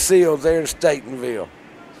 Don Seals there in Statenville.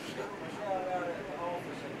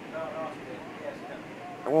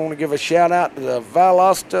 I want to give a shout out to the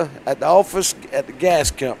Valdosta at the office at the gas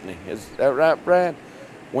company. Is that right, Brad?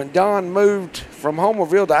 When Don moved from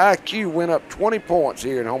Homerville, the IQ went up 20 points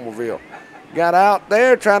here in Homerville. Got out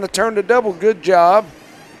there trying to turn the double. Good job.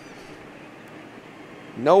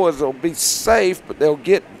 Noah's will be safe, but they'll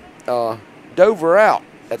get Dover out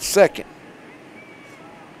at second.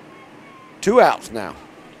 2 outs now.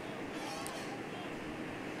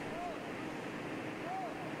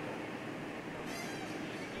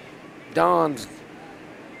 Don's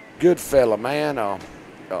good fella, man.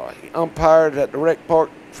 He umpired at the rec park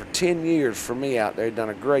for 10 years for me out there. He done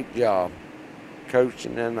a great job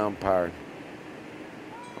coaching and umpiring.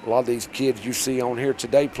 A lot of these kids you see on here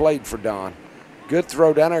today played for Don. Good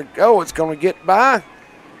throw down there. Oh, it's going to get by.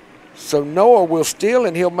 So Noah will steal,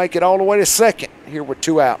 and he'll make it all the way to second here with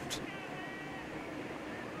 2 outs.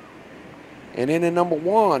 And then in number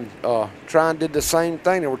 1, Trion did the same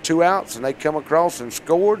thing. There were 2 outs, and they come across and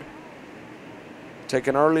scored. Take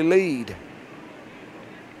an early lead.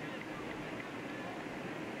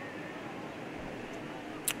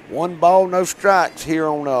 1 ball, no strikes here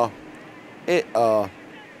on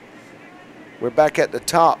we're back at the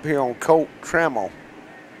top here on Colt Trammell.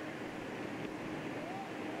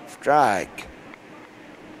 Strike.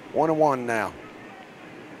 1-1 now.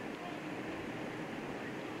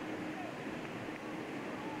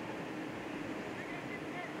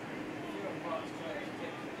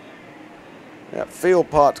 That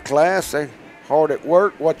Philpott's class, they hard at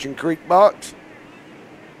work watching Creek Box.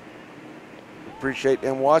 Appreciate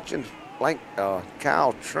them watching.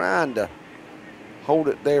 Kyle trying to hold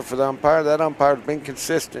it there for the umpire. That umpire's been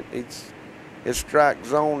consistent. His strike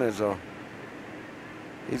zone is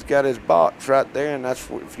he's got his box right there, and that's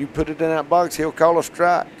if you put it in that box, he'll call a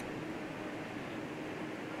strike.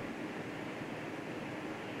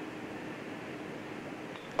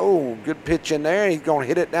 Oh, good pitch in there. He's going to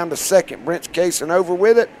hit it down to second. Brent's casing over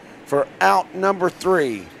with it for out number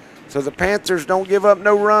 3. So the Panthers don't give up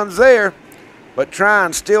no runs there, but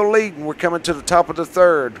Trion still leading. We're coming to the top of the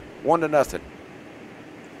third, 1-0.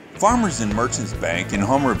 Farmers and Merchants Bank in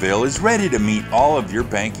Homerville is ready to meet all of your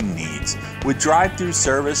banking needs. With drive-through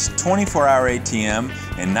service, 24-hour ATM,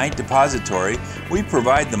 and night depository, we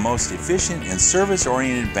provide the most efficient and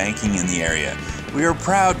service-oriented banking in the area. We are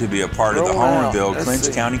proud to be a part of the Homerville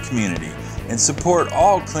Clinch County community and support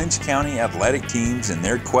all Clinch County athletic teams in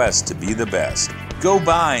their quest to be the best. Go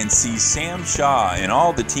by and see Sam Shaw and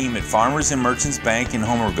all the team at Farmers and Merchants Bank in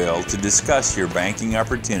Homerville to discuss your banking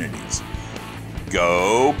opportunities.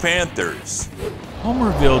 Go Panthers!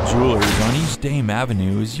 Homerville Jewelers on East Dame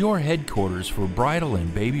Avenue is your headquarters for bridal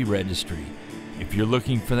and baby registry. If you're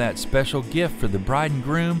looking for that special gift for the bride and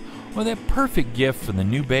groom or that perfect gift for the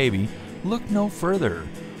new baby, look no further.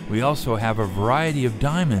 We also have a variety of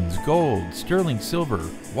diamonds, gold, sterling silver,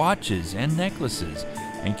 watches, and necklaces,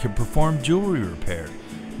 and can perform jewelry repair.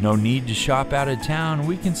 No need to shop out of town.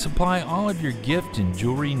 We can supply all of your gift and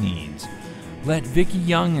jewelry needs. Let Vicki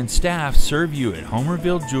Young and staff serve you at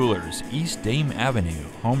Homerville Jewelers, East Dame Avenue,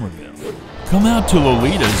 Homerville. Come out to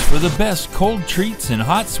Lolita's for the best cold treats and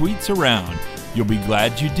hot sweets around. You'll be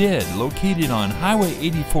glad you did. Located on Highway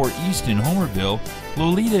 84 East in Homerville,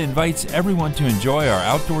 Lolita invites everyone to enjoy our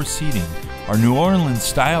outdoor seating, our New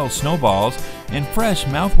Orleans-style snowballs, and fresh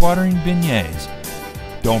mouth-watering beignets.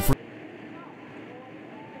 Don't forget.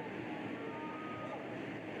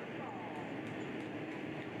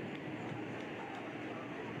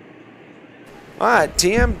 All right,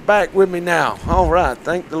 Tim, back with me now. All right,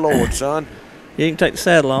 thank the Lord, son. You can take the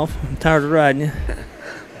saddle off. I'm tired of riding you.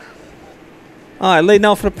 All right, leading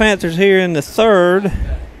off for the Panthers here in the third,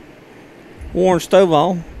 Warren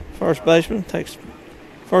Stovall, first baseman, takes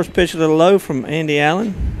first pitch a little low from Andy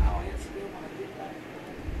Allen.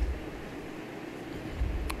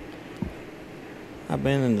 I've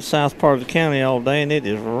been in the south part of the county all day, and it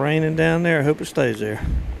is raining down there. I hope it stays there.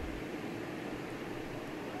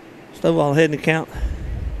 Stovall heading the count.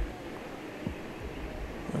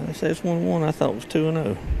 It says 1-1. I thought it was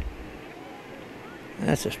 2-0.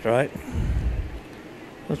 That's a strike.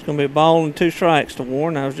 It's going to be a ball and 2 strikes to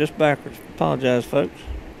Warren. I was just backwards. Apologize, folks.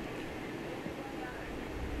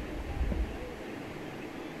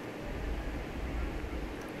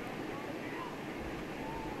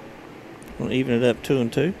 Going to even it up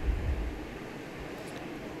 2-2.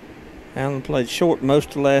 Allen played short most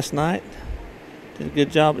of last night. Did a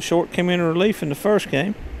good job at short. Came in relief in the first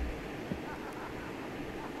game.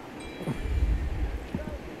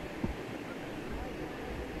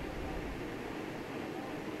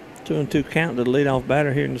 Two and 2 count to the leadoff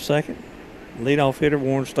batter here in the second. Leadoff hitter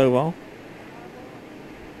Warren Stovall.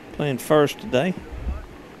 Playing first today.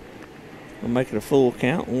 We'll make it a full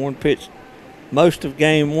count. Warren pitched most of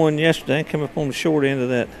game 1 yesterday. Came up on the short end of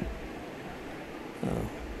that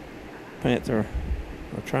Panther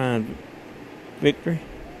Trion victory.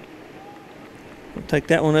 We'll take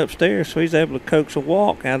that one upstairs, so he's able to coax a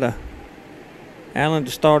walk out of Allen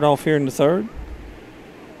to start off here in the third.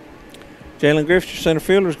 Jalen Griffith, center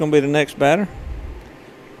fielder, is going to be the next batter.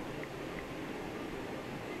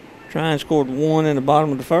 Trion scored 1 in the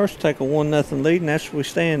bottom of the first, take a 1-0 lead, and that's where we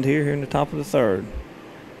stand here in the top of the third.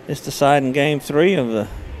 It's deciding game 3 of the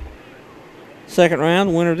second round.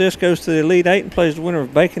 The winner of this goes to the Elite 8 and plays the winner of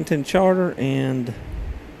Baconton Charter and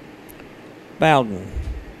Bowden.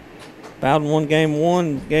 Bowden won game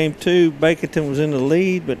 1. Game 2, Baconton was in the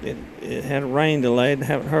lead, but it had a rain delay. I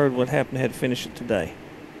haven't heard what happened. They had to finish it today.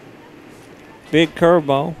 Big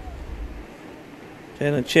curveball.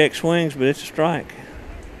 Jalen check swings, but it's a strike.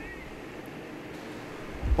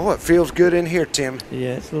 Oh, it feels good in here, Tim.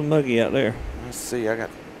 Yeah, it's a little muggy out there. Let's see. I got.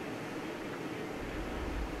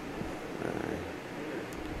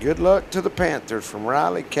 Good luck to the Panthers from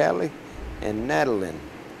Riley, Callie, and Natalie.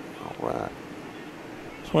 Right.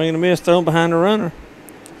 Swing and a miss, thrown behind the runner.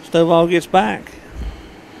 Stovall gets back.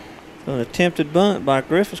 An attempted bunt by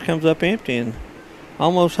Griffiths comes up empty and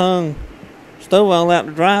almost hung Stovall out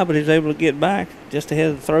to dry, but he's able to get back just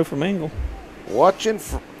ahead of the throw from Engel. Watching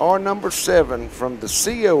for our number 7 from the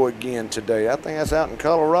CO again today. I think that's out in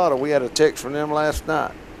Colorado. We had a text from them last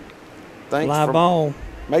night. Thanks Fly for ball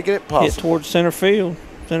making it possible. hit towards center field.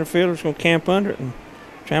 Center fielder's going to camp under it, and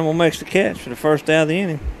Trammell makes the catch for the first out of the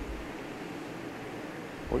inning.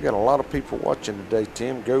 We got a lot of people watching today,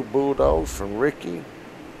 Tim. Go Bulldogs from Ricky,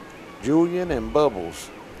 Julian, and Bubbles.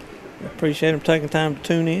 Appreciate them taking time to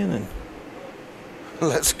tune in. And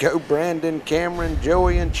let's go Brandon, Cameron,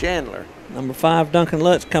 Joey, and Chandler. Number 5, Duncan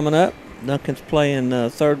Lutz coming up. Duncan's playing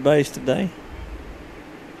third base today.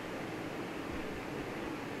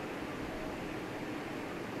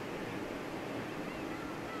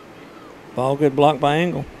 Ball good blocked by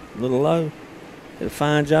Engel. A little low. Did a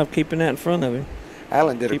fine job keeping that in front of him.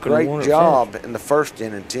 Allen did a great job in the first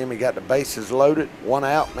inning, Tim. He got the bases loaded, 1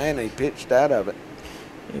 out, man, and he pitched out of it.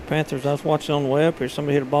 The Panthers, I was watching on the way up here,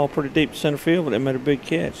 somebody hit a ball pretty deep to center field, but they made a big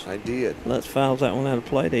catch. They did. Lutz fouls that one out of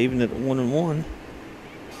play. They even at 1-1.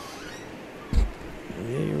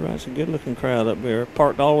 Yeah, you're right. It's a good-looking crowd up there.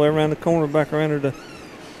 Parked all the way around the corner, back around there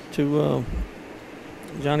to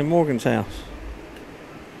Johnny Morgan's house.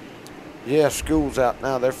 Yeah, school's out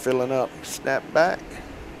now. They're filling up. Snap back.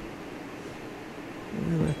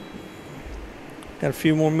 Yeah, got a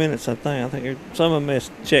few more minutes, I think. I think some of them has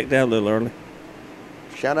checked out a little early.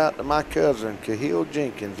 Shout out to my cousin, Cahill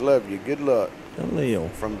Jenkins. Love you. Good luck. Leo.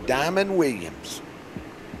 From Diamond Williams.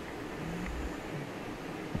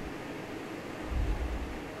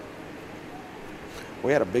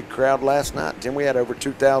 We had a big crowd last night, Tim. We had over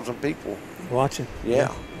 2,000 people watching.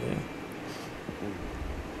 Yeah.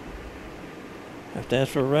 Have to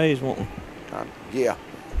ask for a raise, won't we? Yeah.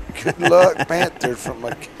 Good luck, Panthers, from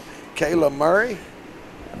Kayla Murray.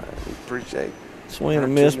 We appreciate it. Swing and a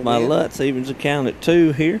miss by Lutz. Evens the count at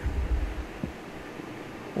 2 here.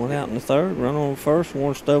 1 out in the third. Run on first.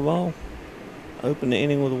 Warren Stovall. Open the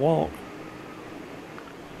inning with a walk.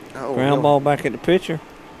 Ground ball back at the pitcher.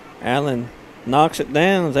 Allen knocks it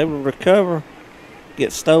down. Is able to recover. Get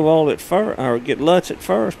Stovall at first, or get Lutz at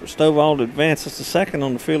first, but Stovall advances to second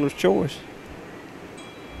on the fielder's choice.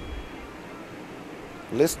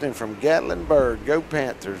 Listening from Gatlinburg, go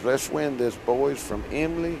Panthers. Let's win this, boys. From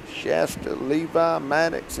Emily, Shasta, Levi,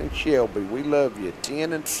 Maddox, and Shelby. We love you.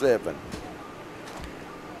 10-7.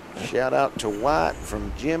 Shout out to White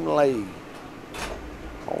from Jim Lee.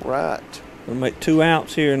 All right. We'll make 2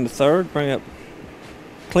 outs here in the third. Bring up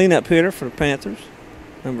cleanup hitter for the Panthers.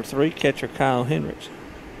 Number 3, catcher Kyle Hendricks.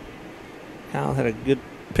 Kyle had a good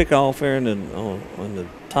pick-off there in the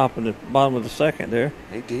top and the bottom of the second there.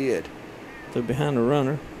 He did. They're behind the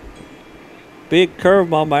runner. Big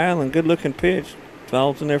curveball by Allen. Good-looking pitch.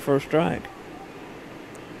 Falls in there for a strike.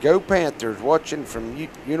 Go Panthers. Watching from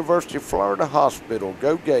University of Florida Hospital.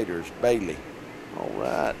 Go Gators. Bailey. All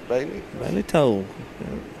right, Bailey. Bailey Toll.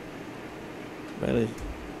 Bailey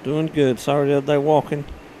doing good. Sorry the other day walking.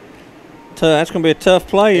 That's going to be a tough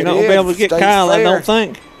play. You're not going to be able to get Kyle, I don't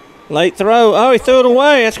think. Late throw. Oh, he threw it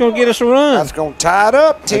away. That's going to get us a run. That's going to tie it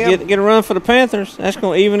up, Tim. Get a run for the Panthers. That's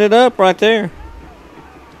going to even it up right there.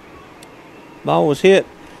 Ball was hit.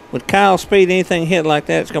 With Kyle's speed, anything hit like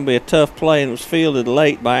that, it's going to be a tough play, and it was fielded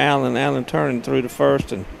late by Allen. Allen turning through the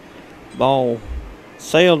first, and ball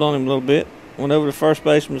sailed on him a little bit. Went over the first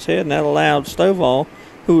baseman's head, and that allowed Stovall,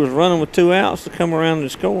 who was running with 2 outs, to come around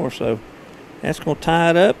and score. So that's going to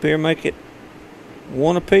tie it up here, make it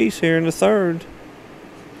 1 apiece here in the third.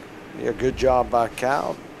 Yeah, good job by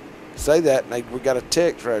Kyle. Say that, and we got a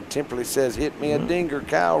text right. Templey says, hit me a dinger,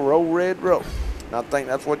 Kyle, roll red, roll. And I think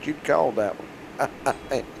that's what you'd call that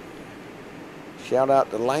one. Shout out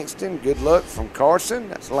to Langston. Good luck from Carson.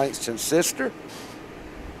 That's Langston's sister.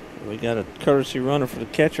 We got a courtesy runner for the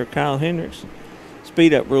catcher, Kyle Hendricks.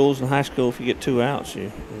 Speed up rules in high school. If you get 2 outs,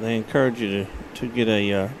 they encourage you to get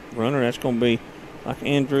a runner. That's going to be like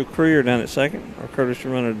Andrew Creer down at second, our courtesy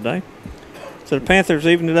runner today. So the Panthers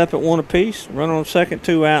evened it up at 1 apiece. Runner on second,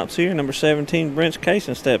 2 outs here. Number 17, Brent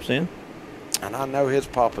Kaysen steps in. And I know his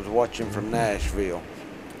papa's watching from Nashville.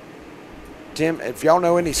 Tim, if y'all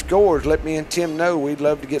know any scores, let me and Tim know. We'd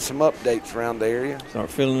love to get some updates around the area. Start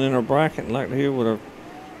filling in our bracket. I'd like to hear what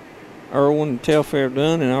Irwin and Telfair have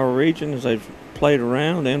done in our region as they've played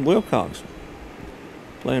around, and Wilcox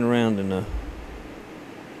playing around in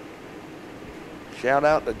Shout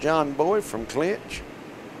out to John Boy from Clinch.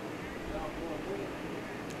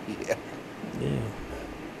 Yeah.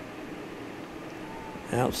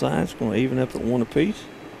 Outside, it's going to even up at 1 apiece.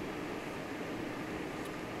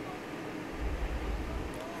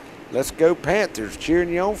 Let's go Panthers, cheering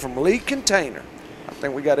you on from Lee Container. I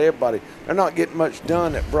think we got everybody. They're not getting much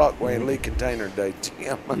done at Brockway and Lee Container Day,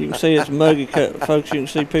 Tim. You can see it's muggy, folks. You can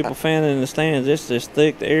see people fanning in the stands. It's just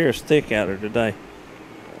thick. The air is thick out there today.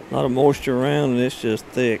 A lot of moisture around, and it's just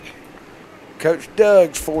thick. Coach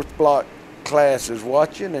Doug's 4th block class is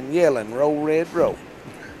watching and yelling, "Roll, Red, roll."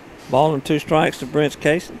 Ball and 2 strikes to Brent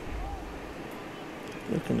Casey.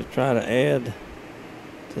 Looking to try to add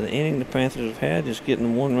to the inning the Panthers have had, just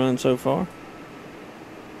getting 1 run so far.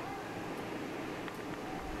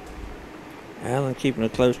 Allen keeping a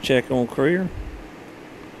close check on Creer.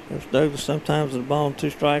 Coach Douglas sometimes with the ball and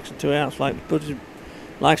 2 strikes and 2 outs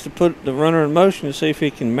likes to put the runner in motion to see if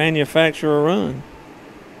he can manufacture a run.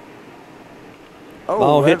 Oh,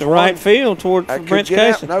 ball hit the right field toward Brent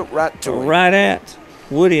Casey. No, right to him. Right at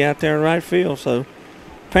Woody out there in right field. So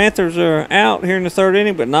Panthers are out here in the 3rd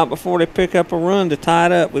inning, but not before they pick up a run to tie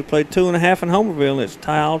it up. We played 2.5 in Homerville, and it's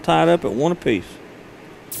all tied up at 1 apiece.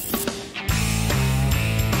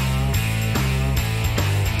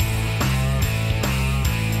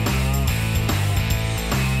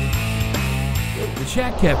 The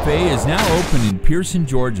Shack Cafe is now open in Pearson,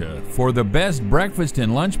 Georgia. For the best breakfast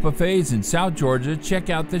and lunch buffets in South Georgia, check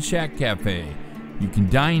out the Shack Cafe. You can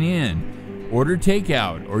dine in, order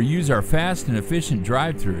takeout, or use our fast and efficient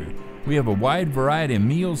drive-thru. We have a wide variety of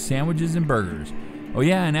meals, sandwiches, and burgers. Oh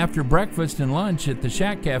yeah, and after breakfast and lunch at the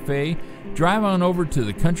Shack Cafe, drive on over to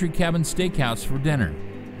the Country Cabin Steakhouse for dinner.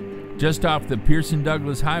 Just off the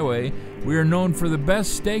Pearson-Douglas Highway, we are known for the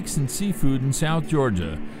best steaks and seafood in South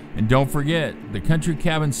Georgia. And don't forget, the Country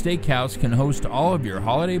Cabin Steakhouse can host all of your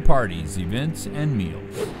holiday parties, events, and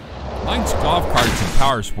meals. Mike's Golf Carts and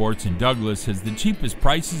Power Sports in Douglas has the cheapest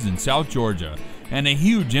prices in South Georgia and a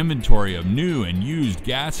huge inventory of new and used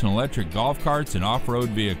gas and electric golf carts and off-road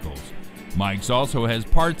vehicles. Mike's also has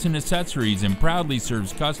parts and accessories and proudly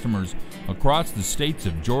serves customers across the states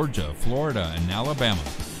of Georgia, Florida, and Alabama.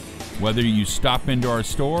 Whether you stop into our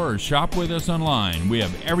store or shop with us online, we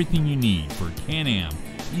have everything you need for Can-Am,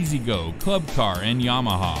 E-Z-GO, Club Car, and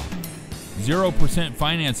Yamaha. 0%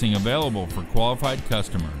 financing available for qualified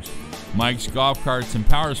customers. Mike's Golf Carts and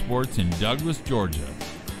Power Sports in Douglas, Georgia.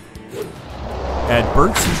 At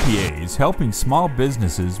Burt CPAs, helping small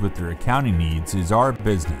businesses with their accounting needs is our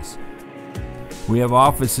business. We have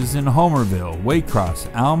offices in Homerville, Waycross,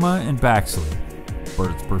 Alma, and Baxley.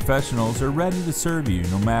 Burt's professionals are ready to serve you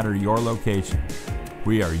no matter your location.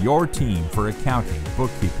 We are your team for accounting,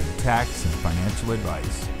 bookkeeping, tax, and financial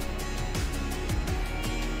advice.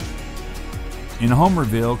 In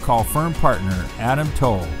Homerville, call firm partner Adam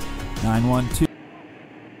Toll, 912.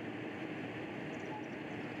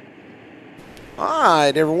 All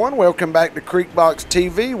right, everyone, welcome back to Creekbox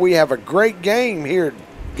TV. We have a great game here.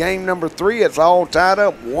 Game number 3, it's all tied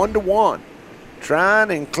up 1-1. Trion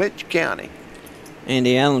and Clinch County.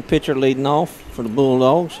 Andy Allen, pitcher, leading off for the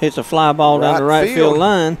Bulldogs. Hits a fly ball down the right field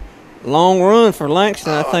line. Long run for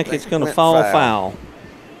Langston. I think it's going to fall foul.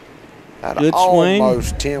 Good swing.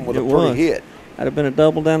 Almost 10 with a pretty hit. That'd have been a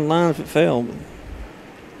double down the line if it fell. But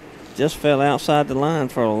just fell outside the line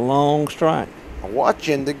for a long strike.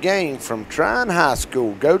 Watching the game from Trion High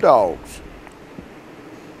School. Go Dogs.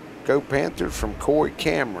 Go Panthers from Corey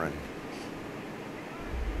Cameron.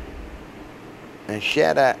 And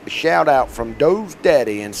shout out from Doe's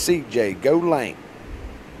Daddy and CJ. Go Lane.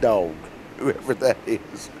 Dog. Whoever that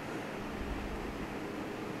is.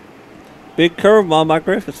 Big curveball by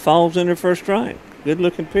Griffiths. Falls in there for a strike. Good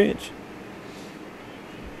looking pitch.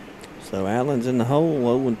 So Allen's in the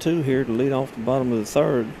hole. 0-2 here to lead off the bottom of the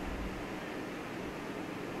 3rd.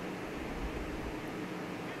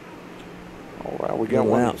 All right, we got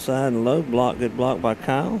one outside and low block. Good block by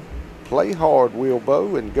Kyle. Play hard,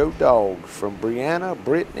 Wilbo, and go Dogs from Brianna,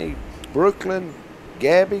 Brittany, Brooklyn,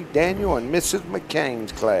 Gabby, Daniel, and Mrs.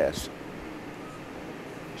 McCain's class.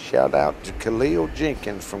 Shout out to Khalil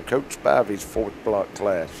Jenkins from Coach Spivey's 4th block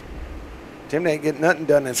class. Tim ain't getting nothing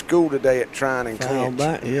done in school today at Trion and Clinch.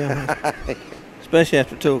 Back, yeah. Especially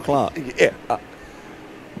after 2 o'clock. Yeah.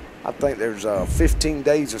 I think there's 15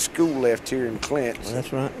 days of school left here in Clinch. Well,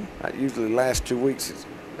 that's right. Usually the last 2 weeks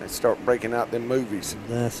they start breaking out them movies.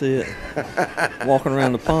 That's it. Walking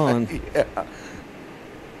around the pond. Yeah.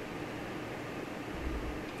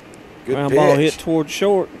 Good ground pitch. Ball hit towards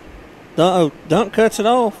short. Dunk cuts it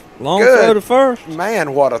off. Long throw to first.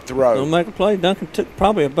 Man, what a throw. Don't make a play. Duncan took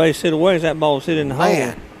probably a base hit away as that ball was hit in the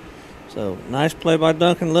hole. So nice play by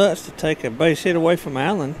Duncan Lutz to take a base hit away from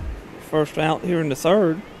Allen. First out here in the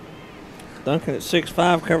 3rd. Duncan at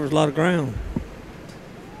 6'5" covers a lot of ground.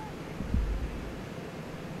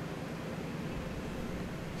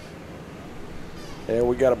 Yeah,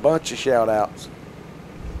 we got a bunch of shout-outs.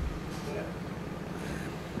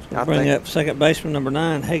 We'll bring up second baseman number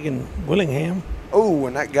 9, Hagan Willingham. Oh,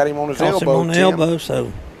 and that got him on his elbow. Him on the elbow,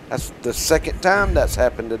 so that's the second time that's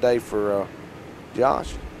happened today for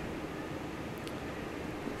Josh.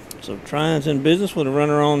 So Trion's in business with a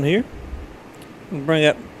runner on here. We'll bring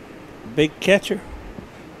up big catcher,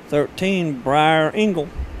 13, Briar Engel.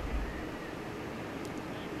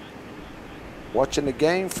 Watching the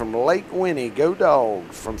game from Lake Winnie, go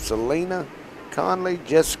Dogs, from Selena Conley,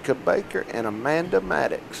 Jessica Baker, and Amanda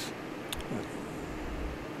Maddox.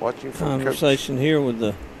 Watching from conversation here with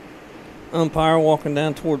the umpire walking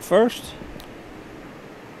down toward first.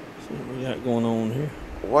 See what we got going on here.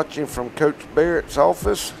 Watching from Coach Barrett's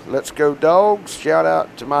office, let's go Dogs. Shout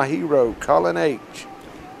out to my hero, Colin H.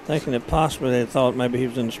 Thinking that possibly they thought maybe he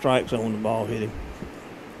was in the strike zone when the ball hit him.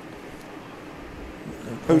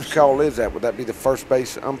 Whose call is that? Would that be the first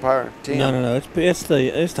base umpire, Tim? No. It's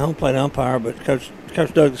the home plate umpire, but Coach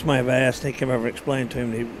Douglas may have asked. He came over and explained to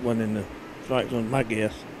him that he wasn't in the strike zone, my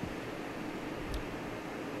guess.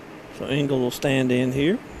 So Engel will stand in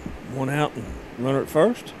here. One out and runner at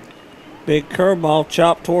first. Big curveball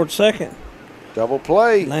chopped toward second. Double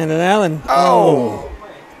play. Landon Allen. Oh!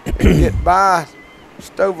 He'll get by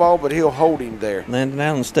Stovall, but he'll hold him there. Landon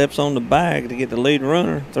Allen steps on the bag to get the lead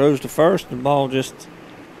runner. Throws to first. The ball just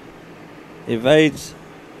evades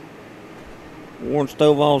Warren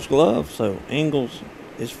Stovall's glove. So Engels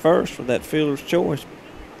is first with that fielder's choice.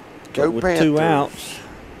 Go with Panthers. 2 outs.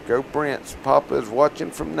 Go Prince. Papa is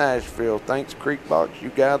watching from Nashville. Thanks, Creekbox. You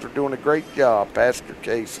guys are doing a great job, Pastor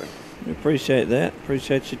Casey. We appreciate that.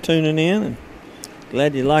 Appreciate you tuning in, and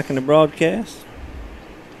glad you're liking the broadcast.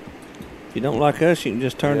 If you don't like us, you can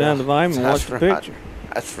just turn down the volume and watch the picture.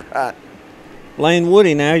 That's right. Lane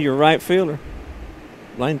Woody now, your right fielder.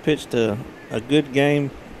 Lane pitched a good game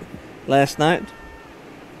last night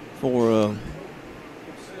for a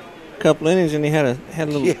couple innings, and he had a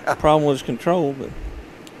little problem with his control, but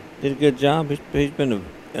did a good job. He's been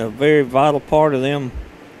a very vital part of them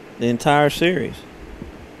the entire series.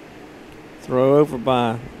 Throw over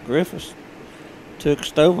by Griffiths. Took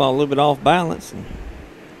Stovall a little bit off balance, and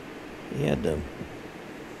he had to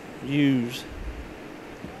use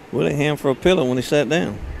Willingham for a pillow when he sat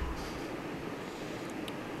down.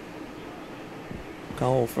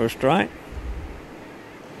 Call for a strike.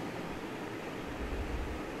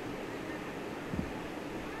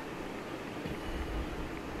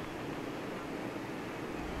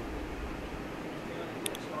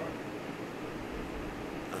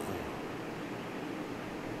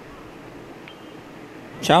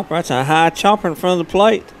 Chopper, that's a high chopper in front of the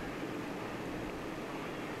plate.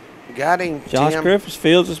 Got him, Josh Tim. Griffiths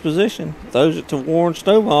fields his position, throws it to Warren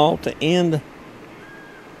Stovall to end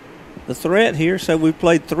the threat here. So we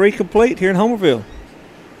played 3 complete here in Homerville.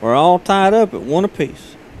 We're all tied up at 1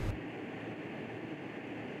 apiece.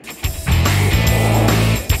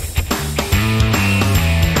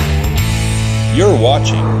 You're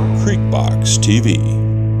watching Creekbox TV.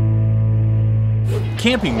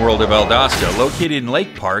 Camping World of Valdosta, located in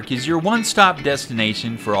Lake Park, is your one-stop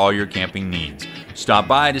destination for all your camping needs. Stop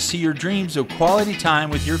by to see your dreams of quality time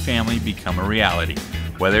with your family become a reality.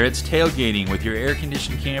 Whether it's tailgating with your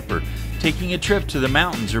air-conditioned camper, taking a trip to the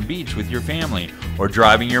mountains or beach with your family, or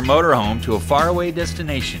driving your motorhome to a faraway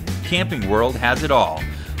destination, Camping World has it all.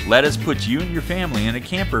 Let us put you and your family in a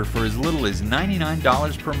camper for as little as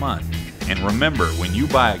 $99 per month. And remember, when you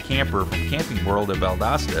buy a camper from Camping World of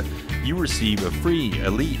Valdosta, you receive a free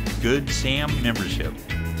Elite Good Sam membership,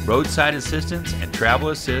 roadside assistance, and travel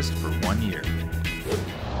assist for 1 year.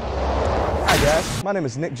 Hi guys, my name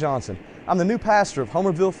is Nick Johnson. I'm the new pastor of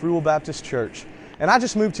Homerville Free Will Baptist Church, and I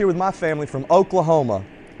just moved here with my family from Oklahoma.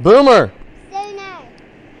 Boomer! Say no.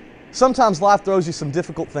 Sometimes life throws you some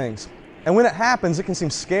difficult things, and when it happens, it can seem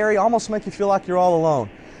scary, almost make you feel like you're all alone.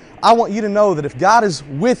 I want you to know that if God is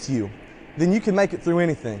with you, then you can make it through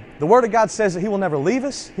anything. The Word of God says that He will never leave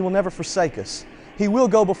us, He will never forsake us. He will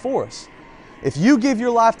go before us. If you give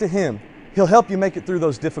your life to Him, He'll help you make it through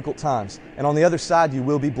those difficult times. And on the other side, you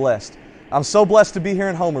will be blessed. I'm so blessed to be here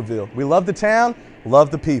in Homerville. We love the town,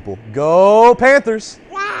 love the people. Go Panthers!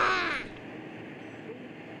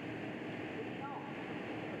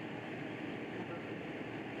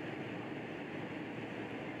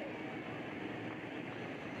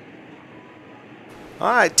 All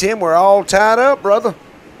right, Tim, we're all tied up, brother.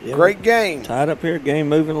 Yeah, great game. Tied up here, game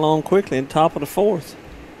moving along quickly in top of the 4th.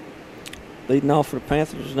 Leading off for the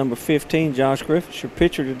Panthers is number 15, Josh Griffiths, your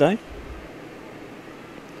pitcher today.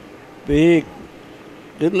 Big,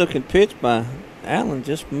 good-looking pitch by Allen.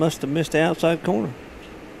 Just must have missed the outside corner.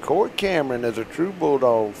 Corey Cameron is a true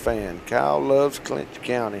Bulldog fan. Kyle loves Clinch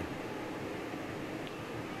County.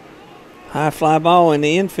 High fly ball in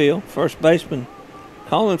the infield. First baseman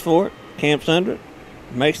calling for it. Camps under it.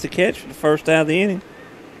 Makes the catch for the first out of the inning.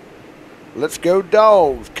 Let's go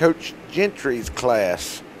Dogs. Coach Gentry's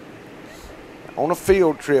class on a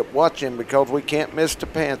field trip watching because we can't miss the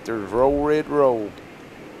Panthers. Roll, Red, roll.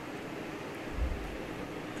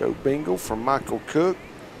 Go Bingle from Michael Cook.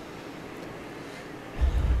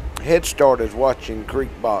 Head Start is watching Creek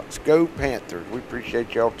Box. Go Panthers. We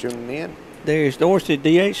appreciate y'all tuning in. Darius Dorsey,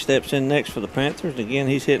 DH, steps in next for the Panthers. Again,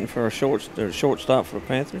 he's hitting for a shortstop for the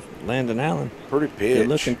Panthers. Landon Allen. Pretty pitch.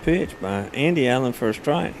 Good-looking pitch by Andy Allen for a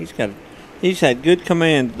strike. He's had good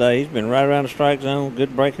command today. He's been right around the strike zone.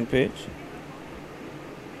 Good breaking pitch.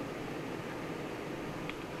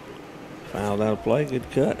 Fouled out of play. Good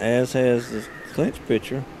cut, as has the Clinch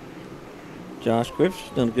pitcher. Josh Griffith's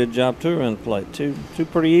done a good job, too, around the plate. Two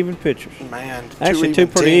pretty even pitchers. Man, actually, two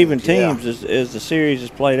pretty even teams as the series is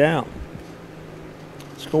played out.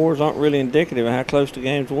 Scores aren't really indicative of how close the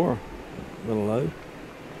games were. A little low.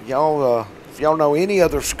 Y'all, if y'all know any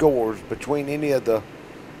other scores between any of the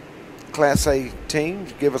Class A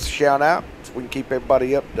teams, give us a shout out so we can keep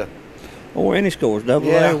everybody up to. Or any scores,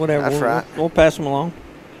 AA, whatever. That's right. We'll pass them along.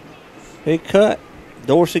 Big cut.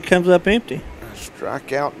 Dorsey comes up empty.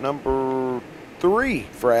 Strikeout number 3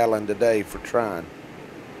 for Allen today for Trion.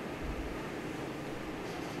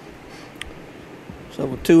 So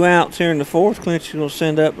with 2 outs here in the fourth, Clinch is going to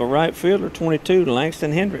send up a right fielder, 22, to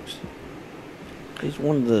Langston Hendricks. He's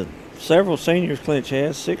one of the several seniors Clinch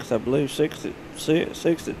has, 6, I believe, 6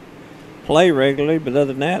 that play regularly. But other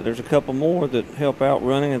than that, there's a couple more that help out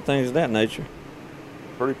running and things of that nature.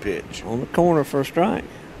 Pretty pitch. On the corner for a strike.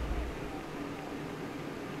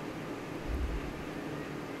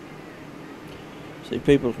 See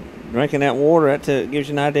people drinking that water. That gives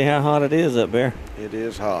you an idea how hot it is up there. It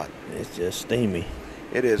is hot. It's just steamy.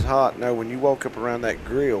 It is hot. No, when you walk up around that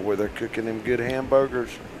grill where they're cooking them good hamburgers,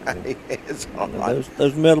 it's hot.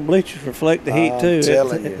 Those metal bleachers reflect the heat, too. I'm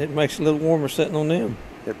telling you. It makes it a little warmer sitting on them.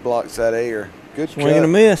 It blocks that air. Good Swing and a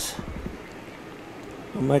miss.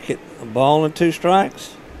 We'll make it a ball and 2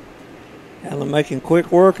 strikes. Allen making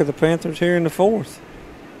quick work of the Panthers here in the fourth.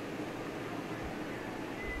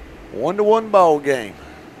 1-1 ball game.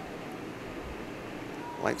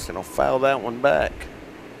 Langston will foul that one back.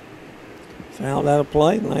 Fouled out of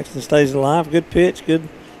play. Langston stays alive. Good pitch. Good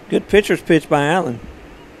pitcher's pitch by Allen.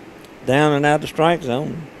 Down and out the strike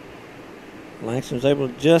zone. Langston's able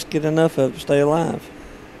to just get enough of it to stay alive.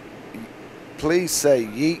 Please say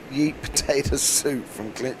yeet, yeet potato soup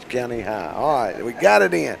from Clinch County High. All right, we got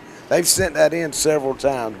it in. They've sent that in several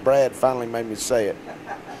times. Brad finally made me say it.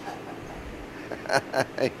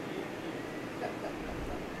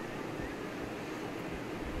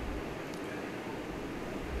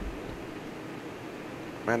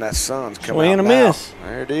 Man, that sun's coming Swing out and a now. miss.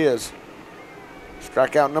 There it is.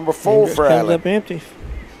 Strikeout number 4 for comes Allen. Up empty.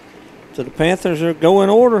 So the Panthers are go in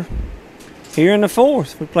order here in the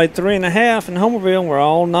fourth. We played 3.5 in Homerville, and we're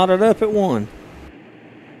all knotted up at 1.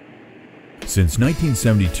 Since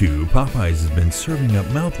 1972, Popeyes has been serving up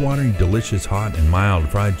mouth-watering, delicious, hot and mild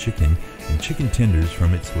fried chicken and chicken tenders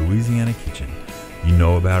from its Louisiana kitchen. You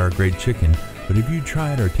know about our great chicken, but have you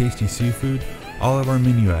tried our tasty seafood? All of our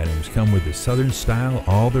menu items come with a Southern style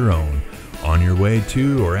all their own. On your way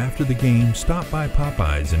to or after the game, stop by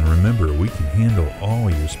Popeyes and remember we can handle all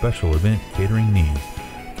your special event catering needs.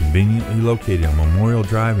 Conveniently located on Memorial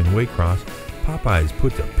Drive in Waycross, Popeyes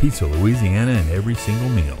puts a piece of Louisiana in every single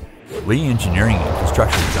meal. Lee Engineering and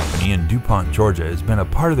Construction Company in DuPont, Georgia has been a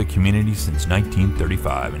part of the community since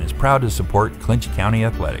 1935 and is proud to support Clinch County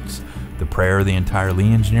athletics. The prayer of the entire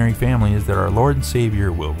Lee Engineering family is that our Lord and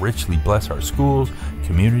Savior will richly bless our schools,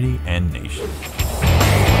 community, and nation.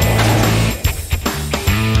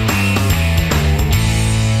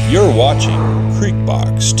 You're watching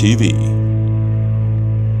Creekbox TV.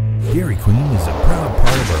 Dairy Queen is a proud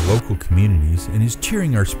part of our local communities and is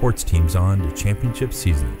cheering our sports teams on to championship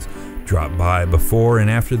seasons. Drop by before and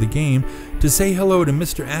after the game to say hello to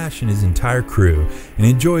Mr. Ash and his entire crew and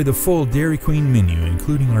enjoy the full Dairy Queen menu,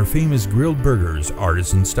 including our famous grilled burgers,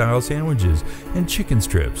 artisan-style sandwiches, and chicken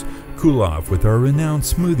strips. Cool off with our renowned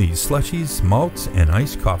smoothies, slushies, malts, and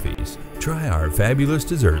iced coffees. Try our fabulous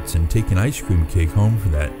desserts and take an ice cream cake home for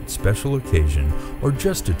that special occasion, or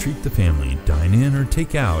just to treat the family. Dine in or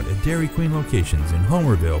take out at Dairy Queen locations in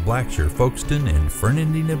Homerville, Blackshear, Folkestone, and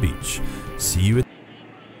Fernandina Beach. See you at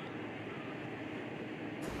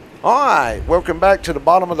All right, welcome back to the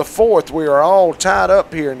bottom of the fourth. We are all tied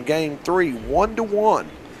up here in game 3, 1-1.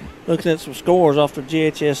 Looking at some scores off the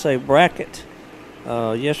GHSA bracket.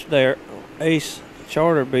 Yesterday, Ace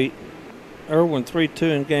Charter beat Irwin 3-2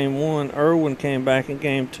 in game 1. Irwin came back in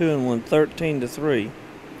game 2 and won 13-3.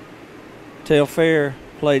 Telfair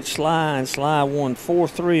played Sly, and Sly won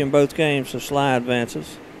 4-3 in both games, so Sly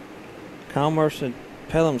advances. Commerce and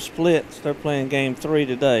Pelham split. They're playing game 3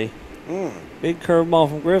 today. Big curveball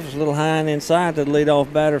from Griffiths, a little high and inside to the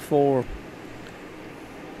leadoff batter for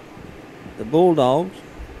the Bulldogs.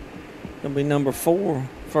 Going to be number 4,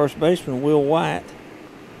 first baseman Will White.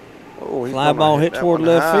 Oh, Fly ball hit toward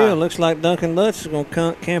left field. Looks like Duncan Lutz is going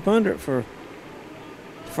to camp under it for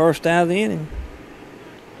the first out of the inning.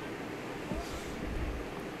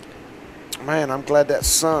 Man, I'm glad that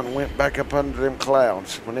sun went back up under them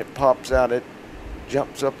clouds. When it pops out, it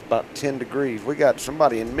jumps up about 10 degrees. We got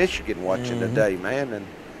somebody in Michigan watching today, man, and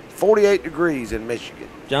 48 degrees in Michigan.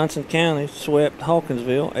 Johnson County swept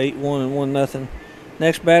Hawkinsville 8-1 and 1-0.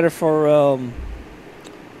 Next batter for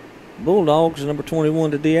Bulldogs is number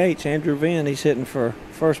 21 to DH, Andrew Venn. He's hitting for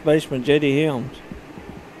first baseman J.D. Helms.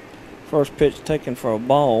 First pitch taken for a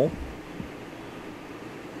ball.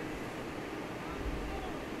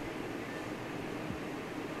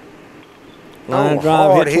 Line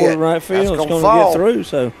drive hit toward right field. It's going to get through,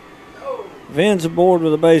 so Venn's aboard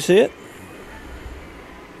with a base hit.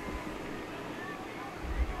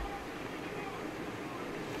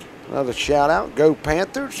 Another shout out. Go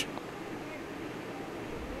Panthers.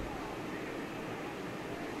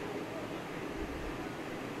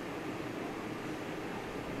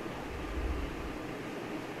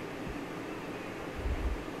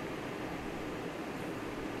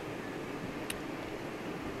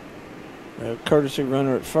 A courtesy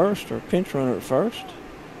runner at first, or pinch runner at first.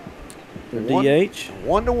 For DH.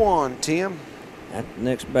 1-1, Tim. That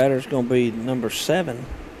next batter is going to be number 7,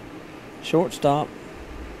 shortstop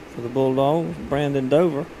for the Bulldogs, Brandon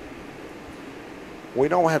Dover. We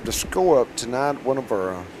don't have the score up tonight. One of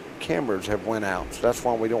our cameras have went out, so that's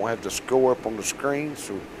why we don't have the score up on the screen.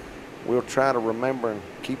 So we'll try to remember and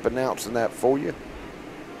keep announcing that for you.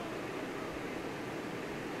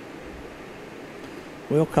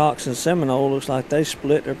 Wilcox and Seminole looks like they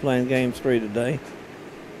split. They're playing game 3 today.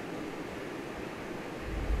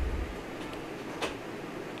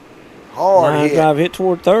 Hard hit. Drive hit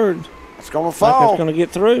toward third. It's going to fall. It's going to get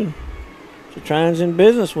through. So Trion's in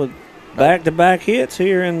business with back-to-back hits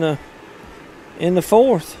here in the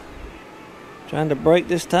fourth. Trying to break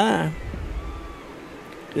this tie.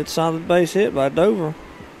 Good solid base hit by Dover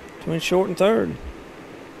between short and third.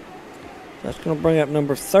 That's going to bring up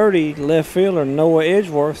number 30, left fielder Noah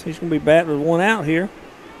Edgeworth. He's going to be batting with 1 out here.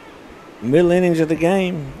 Middle innings of the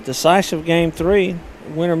game. Decisive game 3. The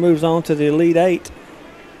winner moves on to the Elite 8.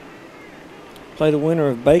 Play the winner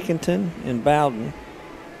of Baconton and Bowden.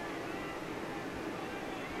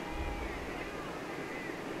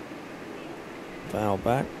 Foul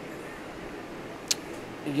back.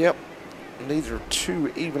 Yep. These are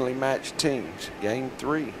 2 evenly matched teams. Game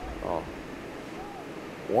 3.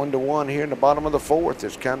 1-1 here in the bottom of the 4th.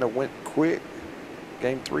 It's kind of went quick.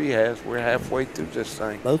 Game 3 has. We're halfway through this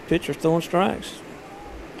thing. Both pitchers throwing strikes.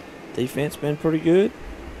 Defense been pretty good.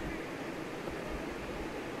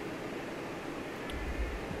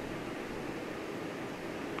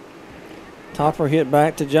 Topper hit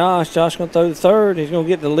back to Josh. Josh going to throw the third. He's going to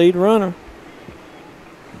get the lead runner.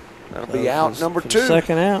 That'll be out number 2.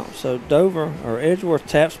 Second out. So Dover or Edgeworth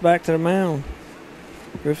taps back to the mound.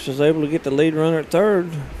 Griffiths is able to get the lead runner at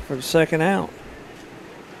third for the second out.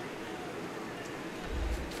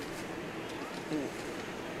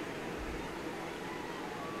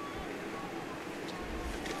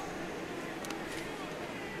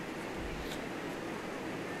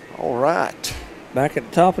 All right. Back at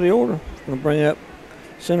the top of the order. Going to bring up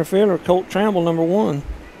center fielder Colt Tramble, number 1.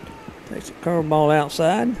 Takes a curveball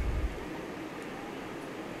outside.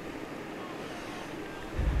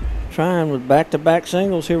 Trion with back-to-back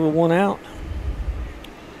singles here with 1 out.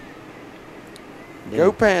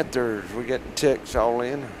 Go Panthers. We're getting ticks all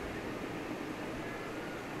in.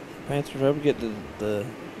 Panthers able to get the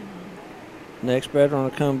next batter on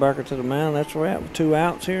a comebacker to the mound. That's where we're at with 2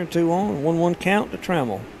 outs here and 2 on. 1-1 count to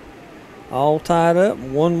Trammell. All tied up.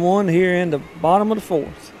 1-1 here in the bottom of the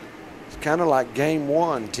 4th. It's kind of like game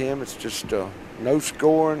 1, Tim. It's just no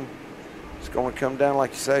scoring. It's going to come down,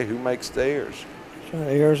 like you say, who makes the errors.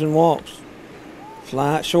 Errors and walks.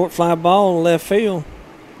 Short fly ball in left field.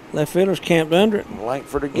 Left fielder's camped under it.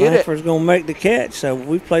 Langford to get it. Langford's going to make the catch. So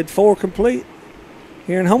we've played 4 complete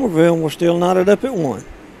here in Homerville, and we're still knotted up at 1.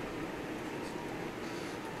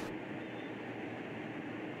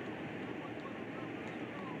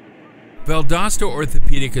 Valdosta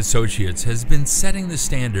Orthopedic Associates has been setting the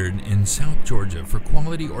standard in South Georgia for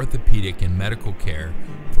quality orthopedic and medical care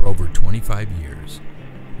for over 25 years.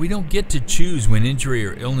 We don't get to choose when injury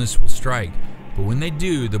or illness will strike, but when they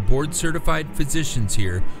do, the board-certified physicians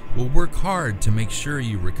here will work hard to make sure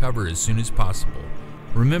you recover as soon as possible.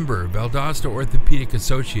 Remember, Valdosta Orthopedic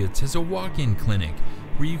Associates has a walk-in clinic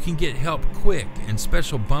where you can get help quick, and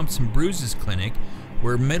special bumps and bruises clinic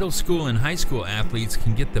where middle school and high school athletes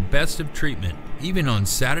can get the best of treatment, even on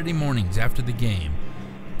Saturday mornings after the game.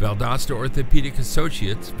 Valdosta Orthopedic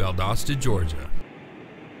Associates, Valdosta, Georgia.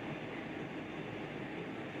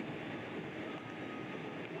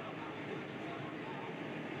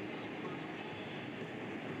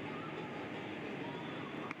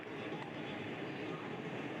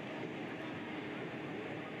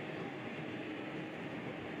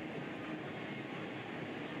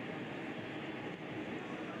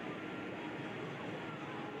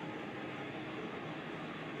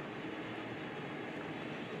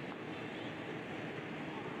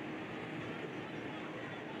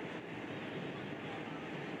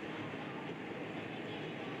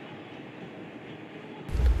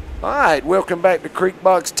 All right, welcome back to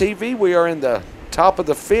Creekbox TV. We are in the top of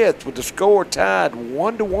the fifth with the score tied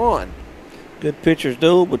 1-1. Good pitcher's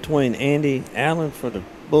duel between Andy Allen for the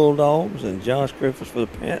Bulldogs and Josh Griffiths for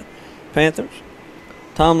the Panthers.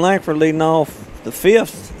 Tom Langford leading off the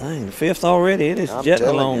fifth. Dang, the fifth already. It is jetting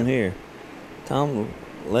along here. Tom,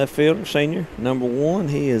 left fielder, senior, number 1.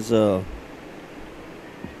 He is a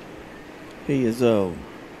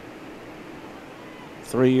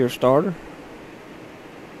 3-year starter.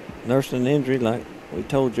 Nursing an injury, like we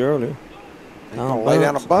told you earlier. He's going to lay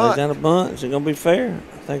down a bunt. Lay down a bunt. Is it going to be fair?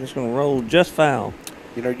 I think it's going to roll just foul.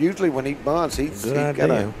 You know, usually when he bunts, he's got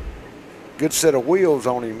a good set of wheels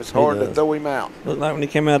on him. It's hard to throw him out. Looked like when he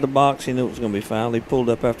came out of the box, he knew it was going to be foul. He pulled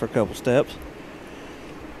up after a couple steps.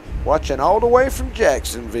 Watching all the way from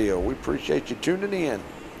Jacksonville. We appreciate you tuning in.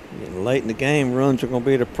 Getting late in the game, runs are going to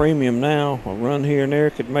be at a premium now. A run here and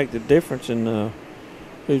there could make the difference in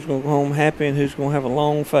who's going to go home happy and who's going to have a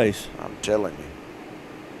long face. I'm telling you.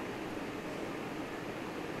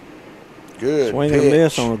 Good swing pitch. and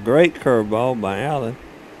miss on a great curveball by Allen.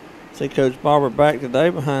 See Coach Barber back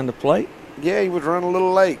today behind the plate. Yeah, he was running a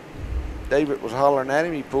little late. David was hollering at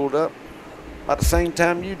him. He pulled up about the same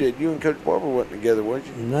time you did. You and Coach Barber wasn't together, was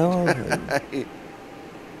you? No.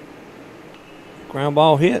 Ground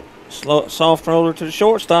ball hit. Soft roller to the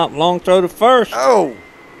shortstop. Long throw to first. Oh.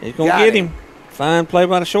 He's going to get him. Fine play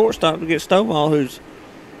by the shortstop to get Stovall, who's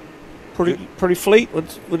pretty fleet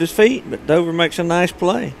with his feet, but Dover makes a nice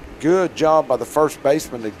play. Good job by the first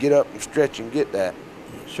baseman to get up and stretch and get that.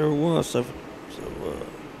 Sure was. So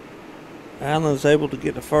Allen's able to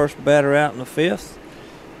get the first batter out in the fifth.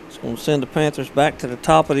 It's going to send the Panthers back to the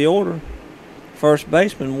top of the order. First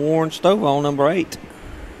baseman Warren Stovall, number 8.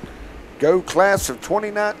 Go class of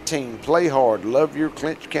 2019. Play hard. Love your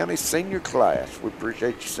Clinch County senior class. We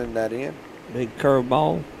appreciate you sending that in. Big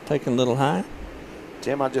curveball, taking a little high.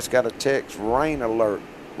 Tim, I just got a text. Rain alert.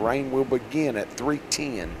 Rain will begin at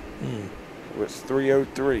 3:10. It's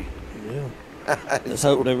 3:03. Yeah. Let's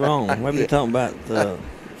hope they're wrong. Maybe they're talking about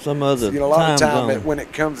some other a lot of time time when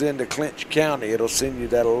it comes into Clinch County, it'll send you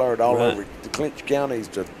that alert all over. The Clinch County is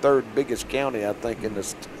the 3rd biggest county, I think, in the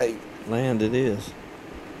state. Land it is.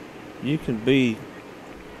 You can be.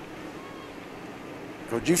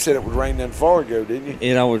 Because you said it would rain in Fargo, didn't you?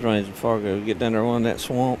 It always rains in Fargo. You get down there on that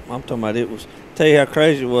swamp. I'm talking about it was. Tell you how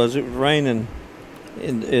crazy it was. It was raining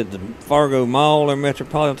at the Fargo Mall or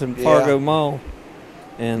Metropolitan Fargo Mall,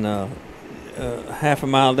 and half a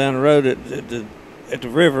mile down the road at the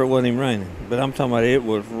river, it wasn't even raining. But I'm talking about it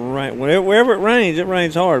was rain. Wherever it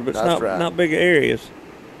rains hard, but it's not big areas.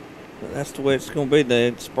 But that's the way it's going to be.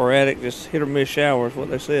 It's sporadic, just hit or miss showers. What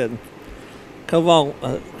they said.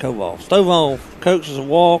 Stovall coaches a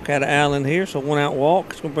walk out of Allen here, so 1-out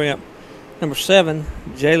walk. It's going to bring up number 7,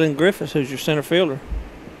 Jalen Griffiths, who's your center fielder.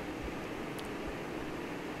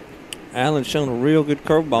 Allen's shown a real good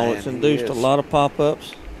curveball. It's induced a lot of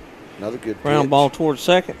pop-ups. Another good ground ball towards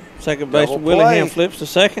second. Second baseman Willingham flips to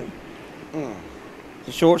second.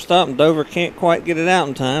 The shortstop, and Dover can't quite get it out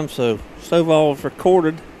in time, so Stovall is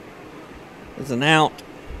recorded as an out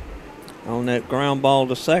on that ground ball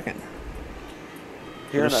to second.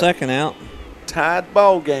 Here the second out. Tied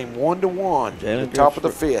ball game, 1-1. At the top of the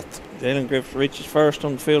 5th. Jalen Griffiths reaches first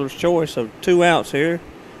on the fielder's choice, so 2 outs here.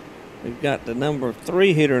 We've got the number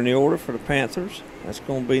 3 hitter in the order for the Panthers. That's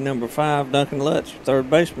going to be number 5, Duncan Lutz, third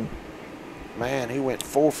baseman. Man, he went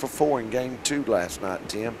 4 for 4 in game 2 last night,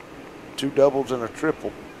 Tim. 2 doubles and a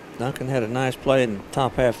triple. Duncan had a nice play in the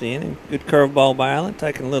top half of the inning. Good curveball by Allen,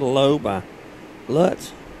 taken a little low by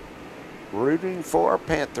Lutz. Rooting for our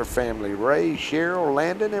Panther family, Ray, Cheryl,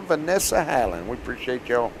 Landon, and Vanessa Hallen. We appreciate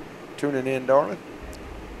y'all tuning in, darling.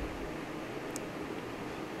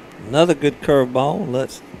 Another good curveball.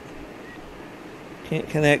 Lutz can't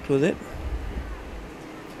connect with it.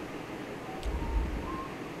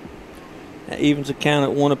 That evens the count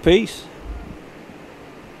at 1 apiece.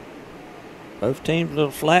 Both teams a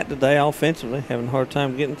little flat today offensively, having a hard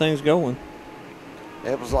time getting things going.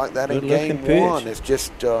 It was like that Good in game pitch. 1. It's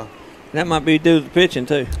just that might be due to the pitching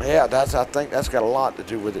too. yeah, I think that's got a lot to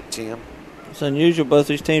do with it, Tim. It's unusual. Both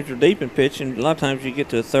these teams are deep in pitching. A lot of times you get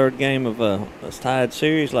to a third game of a tied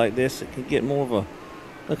series like this, it can get more of a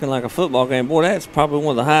looking like a football game. Boy, that's probably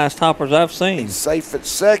one of the highest hoppers I've seen. He's safe at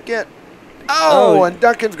second. Oh, and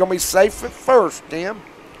Duncan's going to be safe at first, Tim.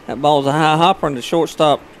 That ball's a high hopper, and the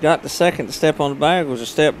shortstop got the second to step on the bag. Was a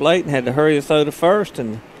step late and had to hurry to throw to first.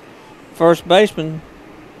 And first baseman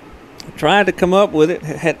tried to come up with it.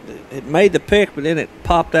 It made the pick, but then it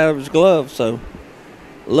popped out of his glove. So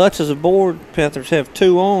Lutz is aboard. Panthers have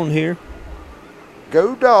 2 on here.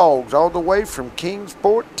 Go Dogs all the way from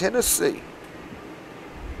Kingsport, Tennessee.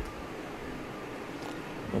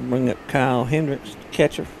 We'll bring up Kyle Hendricks,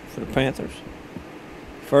 catcher for the Panthers.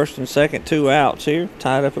 First and second, 2 outs here.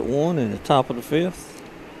 Tied up at 1 in the top of the 5th.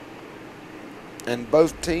 And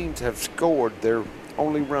both teams have scored their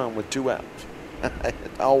only run with 2 outs. It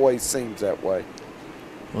always seems that way.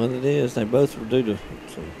 Well, it is. They both were due to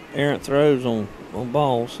some errant throws on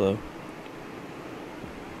balls, so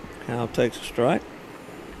Kyle takes a strike.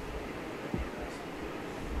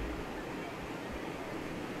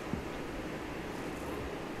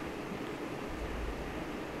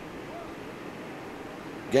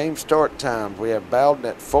 Game start times. We have Bowden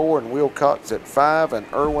at 4 and Wilcox at 5 and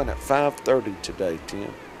Irwin at 5:30 today,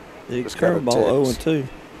 Tim. The Just got a curveball text. 0-2.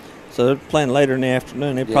 So they're playing later in the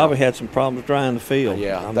afternoon. They probably had some problems drying the field.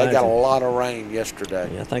 Yeah, I they got a imagine. lot of rain yesterday.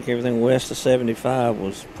 Yeah, I think everything west of 75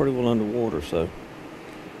 was pretty well underwater, so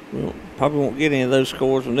we probably won't get any of those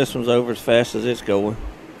scores when this one's over as fast as it's going.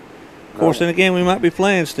 Of course, then again, we might be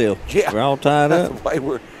playing still. Yeah, we're all tied that's up. the way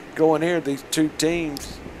we're going here. These 2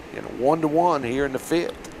 teams, 1-1 here in the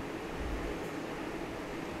 5th.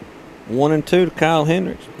 1-2 to Kyle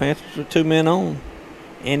Hendricks. Panthers are 2 men on.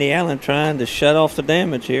 Andy Allen trying to shut off the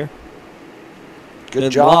damage here.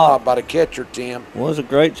 Good job block. by the catcher, Tim. Was a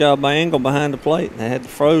great job by Engel behind the plate. They had to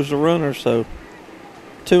froze the runner, so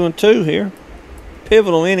 2-2 here.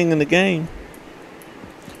 Pivotal inning in the game.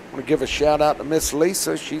 I want to give a shout out to Miss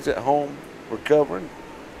Lisa. She's at home recovering.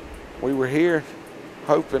 We were here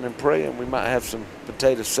hoping and praying we might have some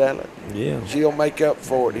potato salad. Yeah. She'll make up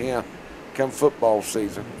for it, come football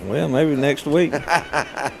season. Well, maybe next week.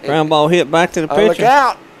 Ground ball hit back to the pitcher. Look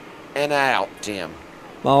out and out, Tim.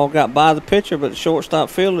 Ball got by the pitcher, but the shortstop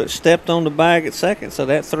fielder stepped on the bag at second, so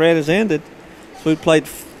that threat is ended. So we played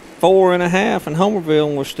 4.5 in Homerville,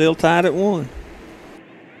 and we're still tied at 1.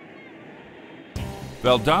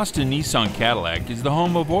 Valdosta Nissan Cadillac is the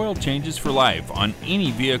home of oil changes for life on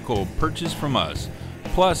any vehicle purchased from us,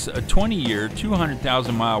 plus a 20-year,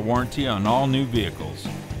 200,000-mile warranty on all new vehicles.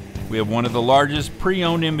 We have one of the largest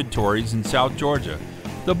pre-owned inventories in South Georgia,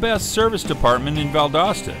 the best service department in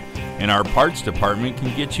Valdosta, and our parts department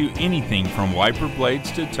can get you anything from wiper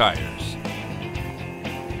blades to tires.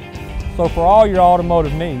 So for all your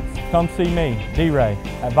automotive needs, come see me, D-Ray,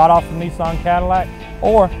 at Valdosta Nissan Cadillac,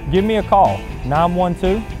 or give me a call,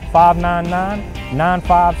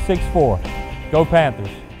 912-599-9564. Go Panthers.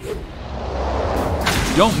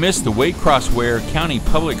 Don't miss the Waycross Ware County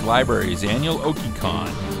Public Library's annual OkieCon,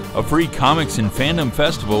 a free comics and fandom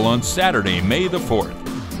festival on Saturday, May the 4th.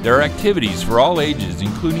 There are activities for all ages,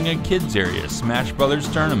 including a kids area, Smash Brothers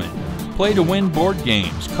tournament, play to win board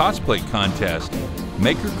games, cosplay contest,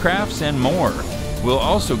 maker crafts, and more. We'll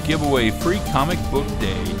also give away free Comic Book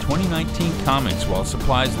Day 2019 comics while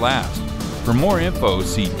supplies last. For more info,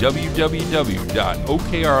 see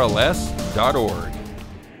www.okrls.org.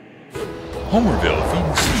 Homerville Feed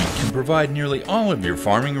and Seed can provide nearly all of your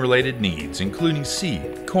farming-related needs, including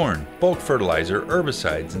seed, corn, bulk fertilizer,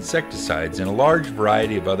 herbicides, insecticides, and a large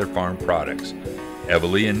variety of other farm products.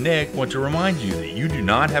 Evalie and Nick want to remind you that you do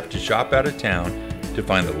not have to shop out of town to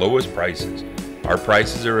find the lowest prices. Our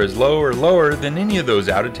prices are as low or lower than any of those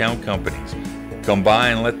out-of-town companies. Come by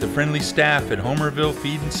and let the friendly staff at Homerville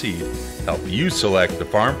Feed and Seed help you select the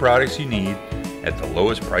farm products you need at the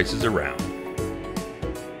lowest prices around.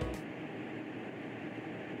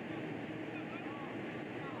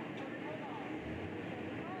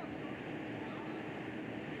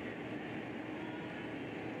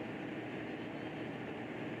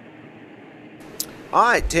 All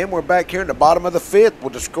right, Tim, we're back here in the bottom of the 5th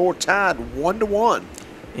with the score tied 1-1.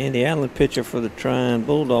 Andy Allen, pitcher for the Trion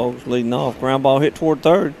Bulldogs, leading off. Ground ball hit toward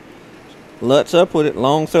third. Lutz up with it.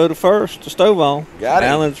 Long throw to first to Stovall. Got it.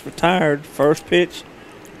 Allen's retired. First pitch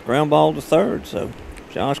ground ball to third. So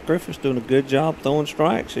Josh Griffith's doing a good job throwing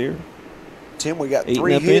strikes here. Tim, we got Eating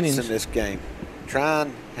 3 up hits innings. in this game.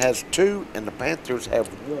 Trion has 2, and the Panthers have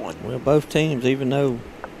 1. Well, both teams, even though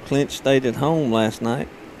Clinch stayed at home last night,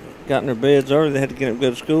 got in their beds early, they had to get up and go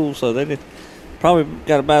to school, so they probably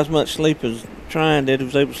got about as much sleep as Trion did.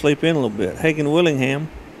 Was able to sleep in a little bit. Hagen Willingham,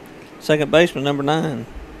 second baseman, number 9.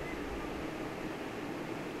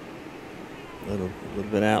 A little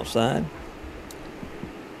bit outside.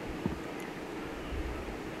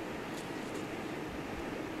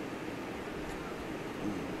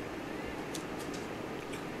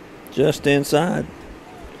 Just inside,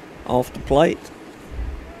 off the plate.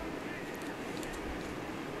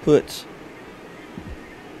 Puts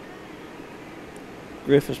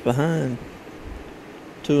Griffiths behind.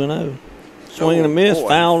 2-0. Swing and a miss, boy.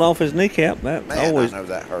 fouled off his kneecap. That Man, always I know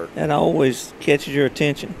that hurt. that always catches your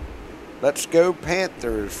attention. Let's go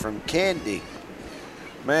Panthers from Candy.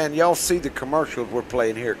 Man, y'all see the commercials we're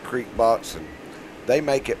playing here at Creek Box, and they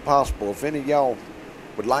make it possible. If any of y'all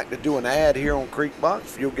would like to do an ad here on Creek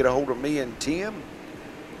Box, if you'll get a hold of me and Tim,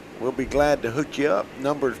 we'll be glad to hook you up.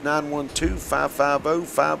 Number's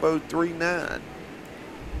 912-550-5039.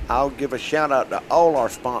 I'll give a shout out to all our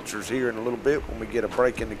sponsors here in a little bit when we get a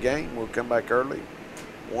break in the game. We'll come back early.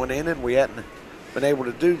 1 inning, we hadn't been able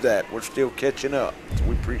to do that. We're still catching up. So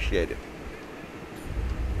we appreciate it.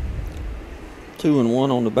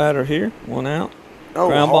 2-1 on the batter here. 1 out. Oh,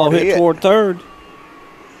 Ground ball hard hit toward third.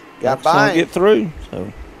 Got Buck's gonna by. get through.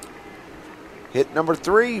 So Hit number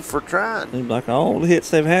 3 for Trion. seems like all the hits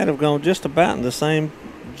they've had have gone just about in the same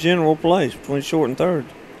general place between short and third.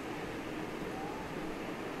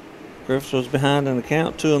 Griffiths was behind in the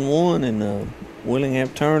count, 2-1, and Willingham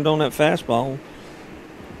turned on that fastball.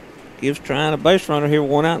 Gives Trion a base runner here,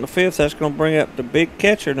 1 out in the 5th. That's going to bring up the big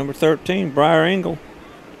catcher, number 13, Briar Engel.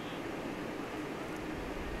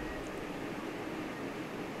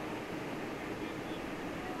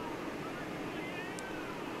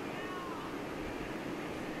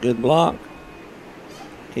 Good block.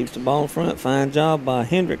 Keeps the ball in front. Fine job by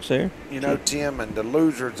Hendricks there. You know, Tim, and the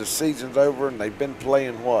losers, the season's over, and they've been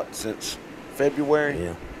playing, what, since February?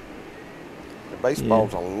 Yeah. The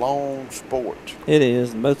baseball's a long sport. It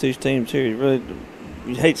is. Both these teams here,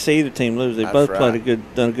 you hate to see either team lose. They That's both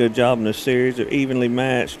right. done a good job in this series. They're evenly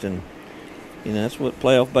matched, and that's what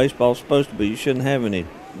playoff baseball is supposed to be. You shouldn't have any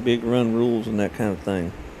big run rules and that kind of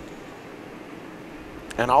thing.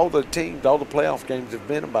 And all the teams, all the playoff games have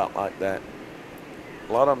been about like that.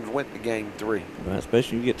 A lot of them went to game 3. Right,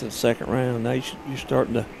 especially you get to the second round. Now you're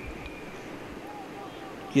starting to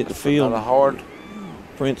get the feel. Another hard.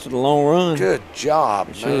 Prince of the long run. Good job,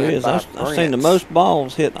 It sure man. is. by I've seen the Prince. most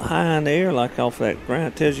balls hit high in the air, like off that ground.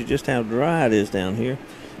 It tells you just how dry it is down here.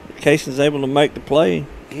 Cason's able to make the play.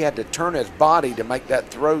 He had to turn his body to make that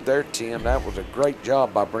throw there, Tim. That was a great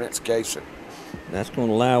job by Brent Cason. That's going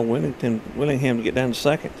to allow Willingham to get down to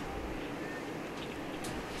second.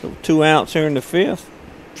 So 2 outs here in the 5th.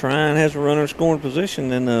 Trion has a runner in scoring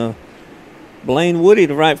position, and Blaine Woody,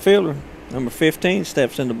 the right fielder, number 15,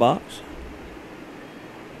 steps in the box.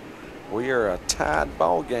 We are a tied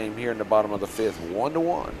ball game here in the bottom of the 5th,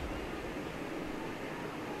 1-1.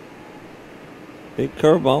 Big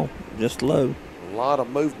curveball, just low. A lot of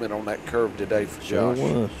movement on that curve today for Sure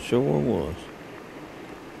Josh. was.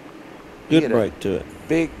 He Good hit a break to it.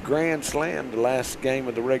 Big grand slam the last game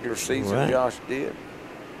of the regular season, Right. Josh did.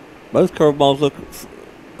 Both curveballs look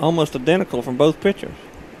almost identical from both pitchers.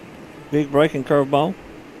 Big breaking curveball,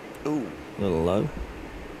 Ooh, a little low.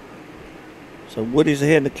 So Woody's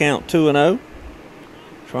ahead in the count, 2-0.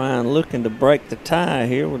 Trying looking to break the tie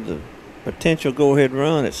here with the potential go-ahead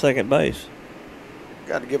run at second base.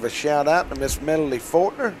 got to give a shout out to Miss Melody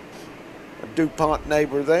Fortner, a DuPont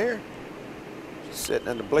neighbor there. She's sitting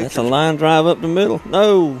in the bleachers. That's a line drive up the middle.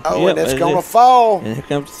 No. Oh, Yep, and it's as going to if- fall. And here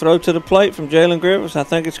comes the throw to the plate from Jalen Griffiths. I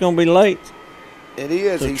think it's going to be late. It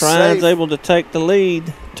is. So He's Trion's safe. able to take the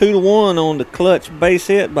lead, 2-1 on the clutch base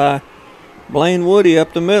hit by Blaine Woody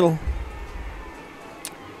up the middle.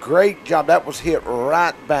 Great job. That was hit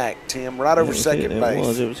right back, Tim, right over second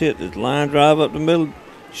base. It was hit. The line drive up the middle,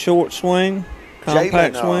 short swing,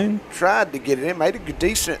 compact Jalen, swing. tried to get it in, made a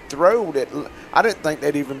decent throw. That I didn't think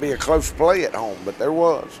that'd even be a close play at home, but there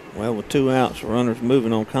was. Well, with 2 outs, runners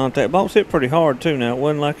moving on contact. Ball's hit pretty hard, too, now. It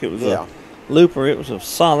wasn't like it was Yeah. a looper. It was a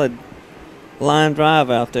solid line drive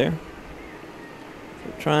out there.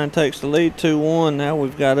 So Tryon takes the lead, 2-1. Now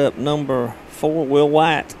we've got up number 4, Will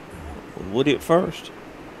White, with Woody at first.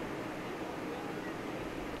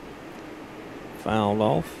 Fouled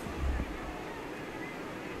off.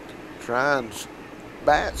 Trion's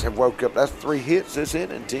bats have woke up. That's 3 hits this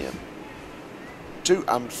inning, Tim. two.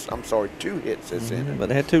 I'm sorry, 2 hits this inning. But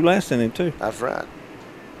they had 2 last inning too. That's right.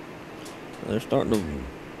 They're starting to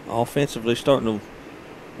offensively starting to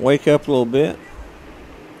wake up a little bit.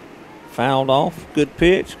 Fouled off. Good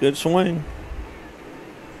pitch. Good swing.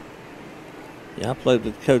 Yeah, I played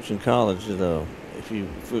with the coach in college. If it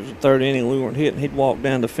was the 3rd inning we weren't hitting, he'd walk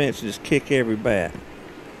down the fence and just kick every bat.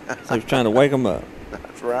 So he was trying to wake them up.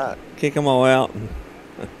 That's right. Kick them all out.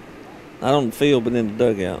 Not on the field, but in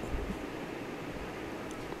the dugout.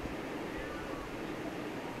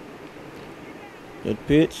 Good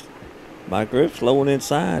pitch by Griffiths, low and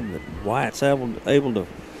inside. But Wyatt's able to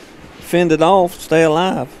fend it off, stay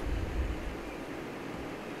alive.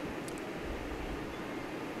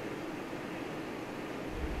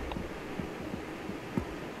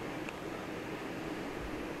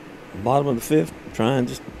 Bottom of the 5th, Trion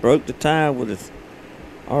just broke the tie with his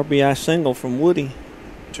RBI single from Woody.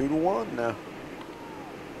 2-1 now.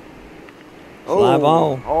 Fly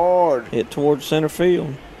ball. Hard. Hit towards center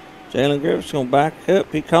field. Jalen Griffith's going to back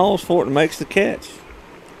up. He calls for it and makes the catch.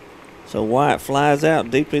 So Wyatt flies out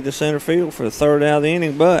deeply to center field for the 3rd out of the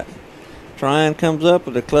inning, but Trion comes up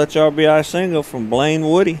with a clutch RBI single from Blaine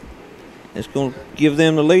Woody. It's going to give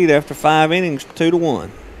them the lead after 5 innings, 2-1.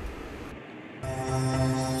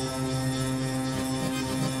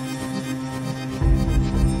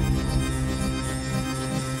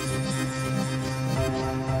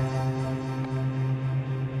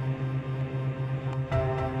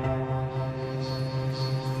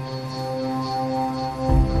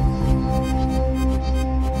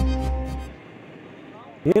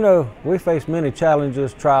 You know, we face many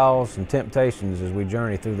challenges, trials, and temptations as we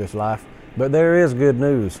journey through this life, but there is good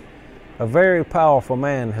news. A very powerful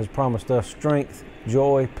man has promised us strength,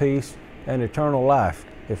 joy, peace, and eternal life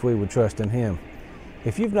if we would trust in Him.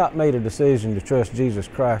 If you've not made a decision to trust Jesus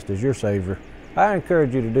Christ as your Savior, I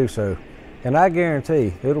encourage you to do so, and I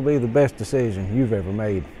guarantee it'll be the best decision you've ever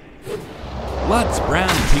made. Lutz, Brown,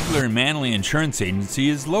 Pigler, and Manley Insurance Agency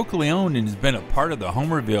is locally owned and has been a part of the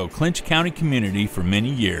Homerville, Clinch County community for many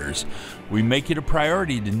years. We make it a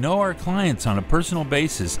priority to know our clients on a personal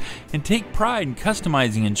basis and take pride in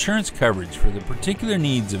customizing insurance coverage for the particular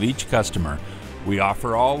needs of each customer. We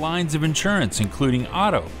offer all lines of insurance, including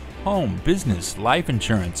auto, home, business, life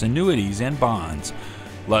insurance, annuities, and bonds.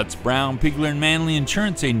 Lutz, Brown, Pigler, and Manley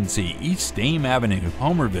Insurance Agency, East Dame Avenue,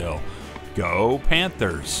 Homerville. Go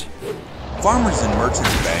Panthers! Farmers and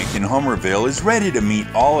Merchants Bank in Homerville is ready to meet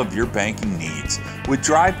all of your banking needs. With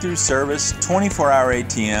drive-through service, 24-hour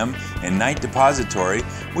ATM, and night depository,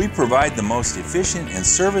 we provide the most efficient and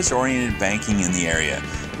service-oriented banking in the area.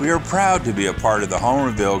 We are proud to be a part of the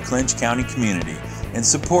Homerville Clinch County community and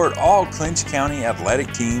support all Clinch County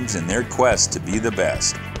athletic teams in their quest to be the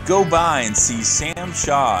best. Go by and see Sam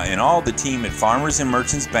Shaw and all the team at Farmers and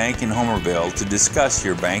Merchants Bank in Homerville to discuss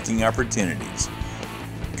your banking opportunities.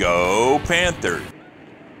 Go Panthers!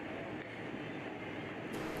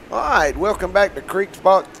 All right, welcome back to Creek's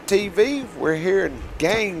Box TV. We're here in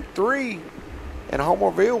Game 3 in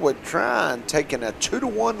Homerville with Trion taking a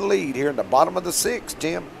 2-1 lead here in the bottom of the 6th,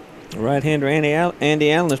 Tim. Right-hander Andy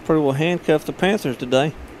Allen has pretty well handcuffed the Panthers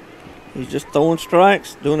today. He's just throwing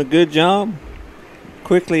strikes, doing a good job.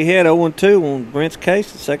 Quickly hit 0-2 on Brent's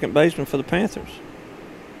Case, the second baseman for the Panthers.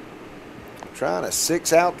 Trying to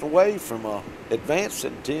 6 outs away from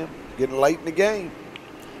advancing, Tim. Getting late in the game.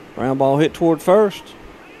 Ground ball hit toward first.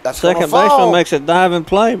 That's second baseman makes a diving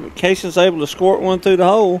play, but Cason's able to squirt one through the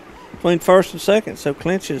hole between first and second. So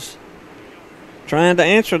Clinch is trying to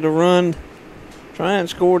answer the run. Trion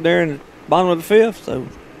scored there in the bottom of the 5th. So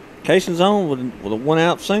Cason's on with a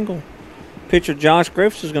 1-out single. Pitcher Josh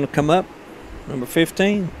Griffiths is going to come up, number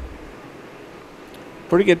 15.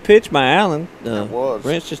 Pretty good pitch by Allen.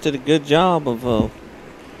 Brent just did a good job of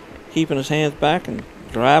keeping his hands back and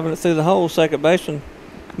driving it through the hole. Second baseman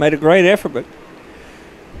made a great effort, but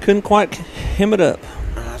couldn't quite hem it up.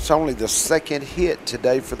 It's only the 2nd hit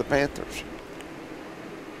today for the Panthers.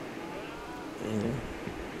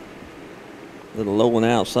 A little low one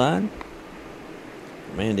outside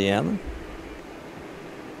from Andy Allen.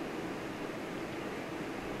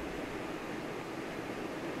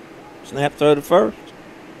 Snap throw to first.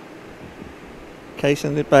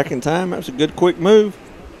 Casing it back in time. That was a good quick move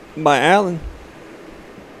by Allen.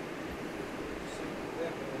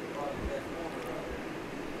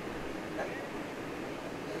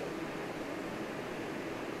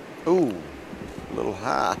 Ooh, a little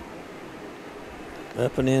high.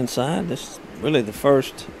 Up and inside. This is really the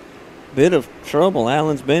first bit of trouble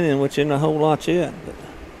Allen's been in, which isn't a whole lot yet. But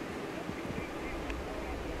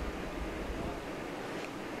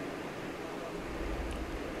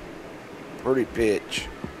pretty pitch.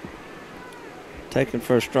 taken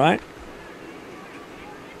for a strike.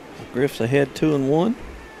 Griff's ahead 2-1.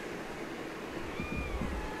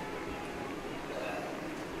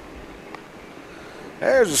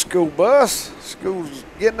 There's a school bus. School's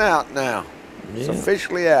getting out now. It's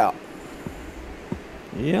officially out.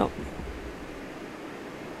 Yep.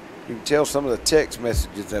 You can tell some of the text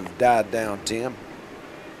messages have died down, Tim.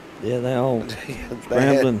 Yeah, they all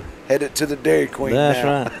they headed to the Dairy Queen That's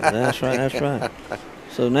now. right. That's right. That's right.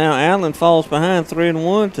 So now Allen falls behind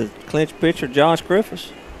 3-1 to clinch pitcher Josh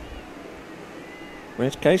Griffiths.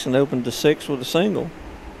 Rich Kaysen opened the 6th with a single.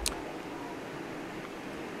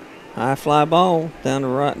 High fly ball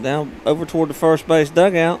down over toward the first base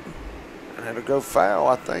dugout. Had to go foul,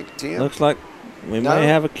 I think, Tim. Looks like we may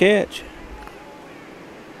have a catch.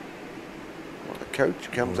 Well, the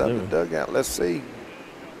coach comes out of the dugout. Let's see.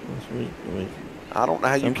 I don't know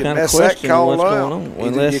how you can mess that call up.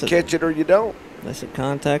 Either you catch it or you don't. Unless it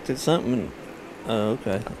contacted something. Oh,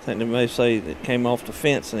 okay. I think they may say it came off the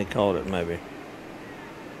fence and he called it maybe.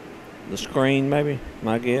 The screen, maybe,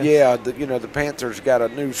 my guess. Yeah, the Panthers got a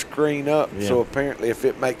new screen up, so apparently if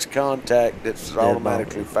it makes contact, it's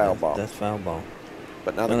automatically foul ball. That's foul ball.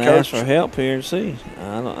 But now the coach ask for help here and see.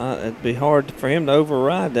 It'd be hard for him to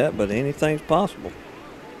override that, but anything's possible.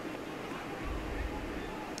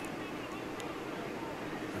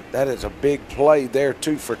 That is a big play there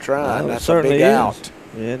too for Trion. That's a big out.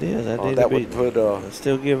 Yeah, it is. That would put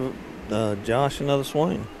still give Josh another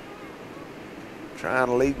swing.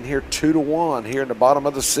 Trion leading here 2-1 here in the bottom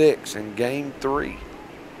of the 6th in Game 3.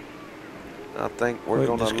 I think we're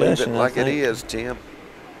going to leave it like it is, Tim.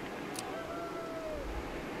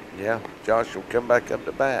 Yeah, Josh will come back up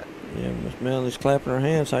to bat. Yeah, Miss Melody's clapping her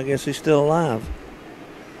hands. So I guess he's still alive.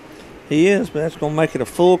 He is, but that's going to make it a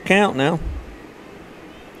full count now.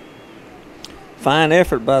 Fine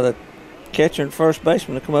effort by the catcher and first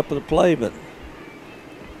baseman to come up with a play, but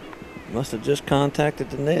must have just contacted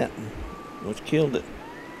the net, which killed it.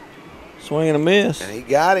 Swing and a miss. And he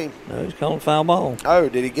got him. No, he's calling foul ball. Oh,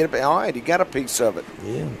 did he get it? All right, he got a piece of it.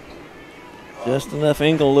 Yeah. Just enough.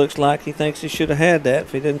 Engel looks like he thinks he should have had that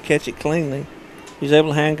if he didn't catch it cleanly. If he's able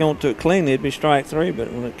to hang on to it cleanly, it'd be strike 3,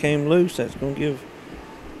 but when it came loose, that's going to give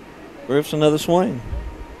Griffiths another swing.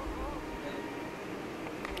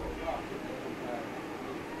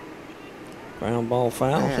 Ground ball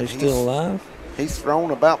foul. He's still alive. He's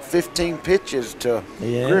thrown about 15 pitches to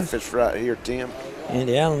Griffiths right here, Tim.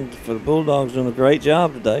 Andy Allen for the Bulldogs doing a great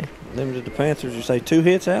job today. Limited the Panthers. You say 2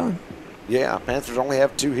 hits, Allen? Yeah, Panthers only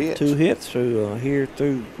have 2 hits. 2 hits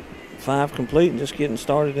through 5 complete and just getting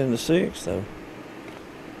started in the 6th. So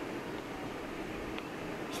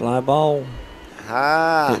fly ball.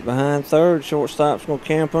 High. Hit behind third. Shortstop's going to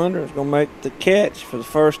camp under. It's going to make the catch for the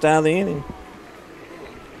first out of the inning.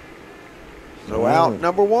 So out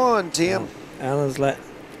number 1, Tim. Allen's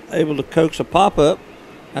able to coax a pop-up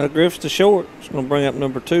out of Griffiths to short. It's going to bring up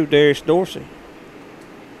number 2, Darius Dorsey.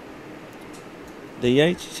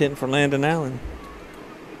 DH, he's hitting for Landon Allen.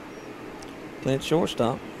 Clinch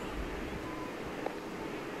shortstop.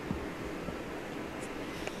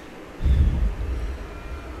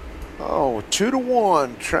 Oh,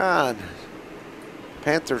 2-1, Trion.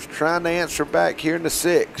 Panthers trying to answer back here in the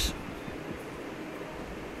 6th.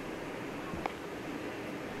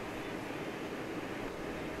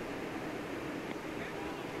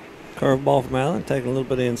 Curveball from Allen, taking a little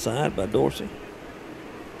bit inside by Dorsey.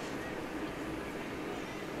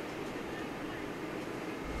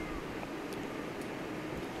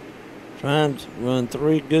 Trying to run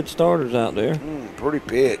 3 good starters out there. Pretty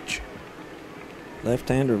pitch.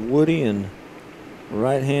 Left-hander Woody and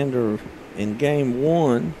right-hander in Game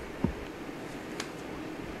 1.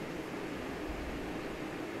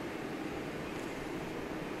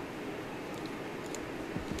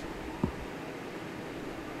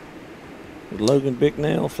 Logan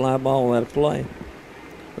Bicknell, fly ball out of play.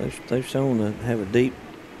 They've shown to have a deep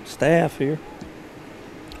staff here.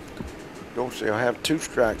 Dorsey will have 2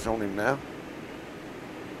 strikes on him now.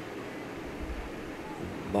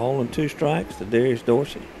 Ball and 2 strikes to Darius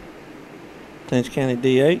Dorsey. Clinch County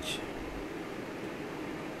DH.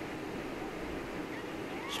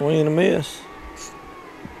 Swing and a miss.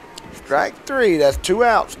 Strike 3. That's 2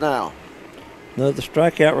 outs now. Another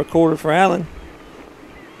strikeout recorded for Allen.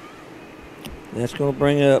 That's going to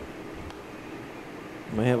bring up,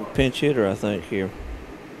 may have a pinch hitter, I think, here.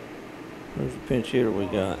 Where's the pinch hitter we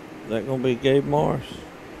got? Is that going to be Gabe Morris?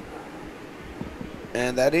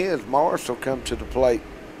 And that is. Morris will come to the plate.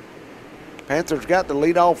 Panthers got the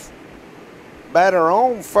leadoff batter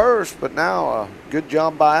on first, but now a good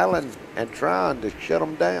job by Allen and trying to shut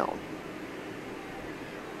them down.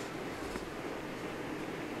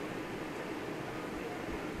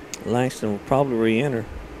 Langston will probably re-enter.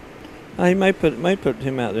 He may put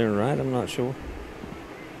him out there in right. I'm not sure.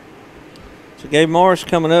 So Gabe Morris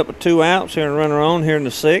coming up with 2 outs here and runner on here in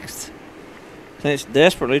the 6th. Clinch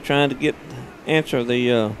desperately trying to answer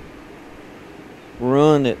the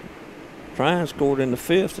run that Trion scored in the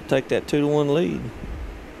 5th to take that 2-1 lead.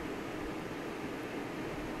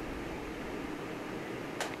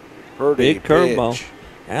 Big curveball.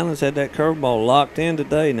 Allen's had that curveball locked in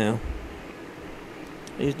today now.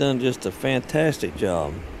 He's done just a fantastic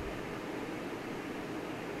job.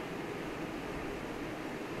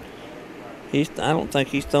 I don't think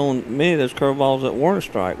he's thrown many of those curveballs that weren't a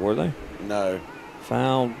strike, were they? No.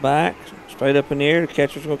 Fouled back, straight up in the air. The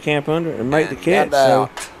catcher's going to camp under it and make the catch.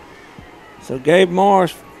 So Gabe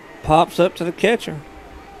Morris pops up to the catcher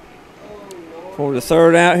for the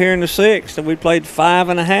 3rd out here in the 6th. And we played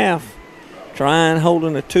 5.5. Trion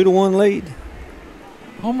holding a 2-1 lead.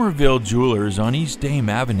 Homerville Jewelers on East Dame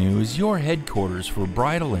Avenue is your headquarters for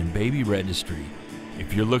bridal and baby registry.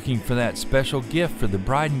 If you're looking for that special gift for the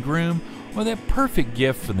bride and groom or that perfect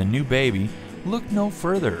gift for the new baby, look no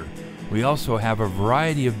further. We also have a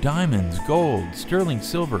variety of diamonds, gold, sterling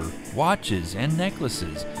silver, watches, and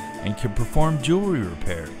necklaces, and can perform jewelry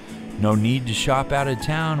repair. No need to shop out of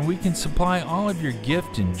town. We can supply all of your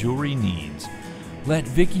gift and jewelry needs. Let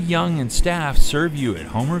Vicki Young and staff serve you at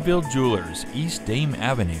Homerville Jewelers, East Dame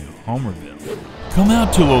Avenue, Homerville. Come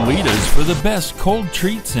out to Lolita's for the best cold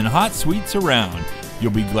treats and hot sweets around.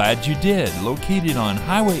 You'll be glad you did. Located on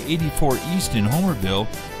Highway 84 East in Homerville,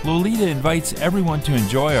 Lolita invites everyone to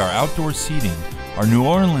enjoy our outdoor seating, our New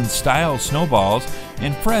Orleans-style snowballs,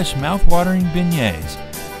 and fresh mouth-watering beignets.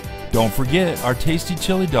 Don't forget our tasty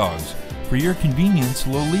chili dogs. For your convenience,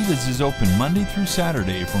 Lolita's is open Monday through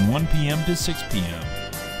Saturday from 1 p.m. to 6 p.m.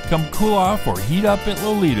 Come cool off or heat up at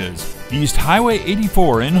Lolita's, East Highway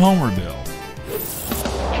 84 in Homerville.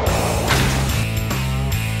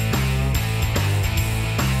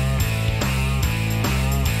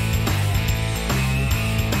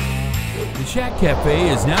 The Shack Cafe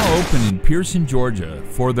is now open in Pearson, Georgia.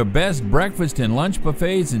 For the best breakfast and lunch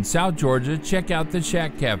buffets in South Georgia, check out the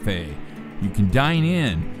Shack Cafe. You can dine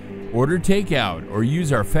in, order takeout, or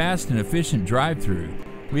use our fast and efficient drive-thru.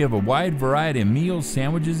 We have a wide variety of meals,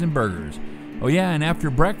 sandwiches, and burgers. Oh yeah, and after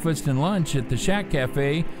breakfast and lunch at the Shack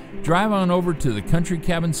Cafe, drive on over to the Country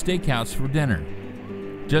Cabin Steakhouse for dinner.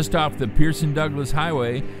 Just off the Pearson-Douglas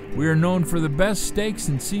Highway, we are known for the best steaks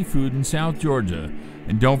and seafood in South Georgia.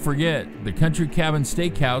 And don't forget, the Country Cabin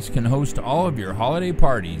Steakhouse can host all of your holiday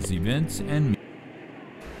parties, events, and meetings.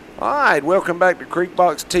 All right, welcome back to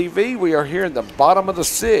Creekbox TV. We are here in the bottom of the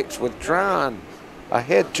 6th with Trion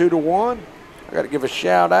ahead 2-1. I got to give a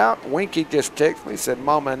shout out. Winky just texted me, said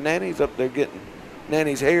Mama and Nanny's up there getting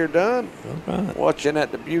Nanny's hair done. All right. Watching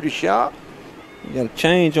at the beauty shop. You got a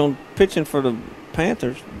change on pitching for the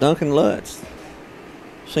Panthers. Duncan Lutz,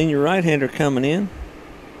 senior right-hander, coming in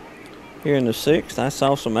here in the 6th. I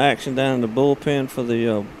saw some action down in the bullpen for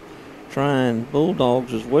the Trion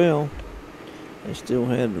Bulldogs as well. They still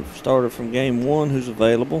had a starter from game 1 who's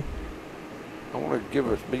available. I want to give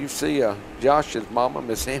us, you see Josh's mama,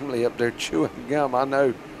 Miss Emily, up there chewing gum. I know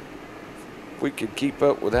if we could keep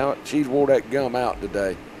up with how she's wore that gum out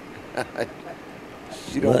today.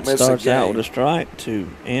 She don't Lutz miss a starts game. out with a strike to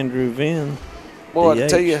Andrew Venn. Boy, I DH.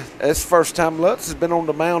 tell you, that's the first time Lutz has been on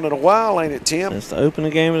the mound in a while, ain't it, Tim? That's the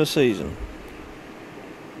opening game of the season.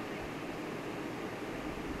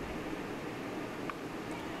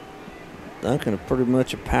 Duncan is pretty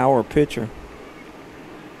much a power pitcher.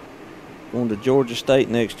 Going to Georgia State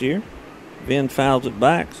next year. Venn fouls it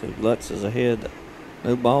back, so Lutz is ahead.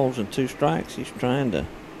 No balls and 2 strikes. He's trying to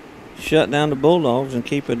shut down the Bulldogs and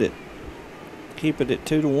keep it at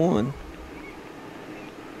 2-1.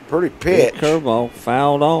 Pretty pitch. Big curveball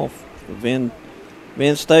fouled off. Venn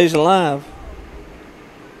stays alive.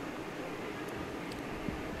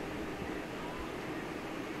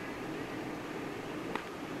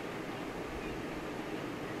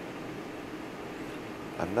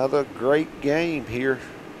 Another great game here.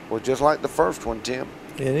 Well, just like the first one, Tim.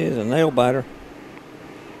 It is a nail biter.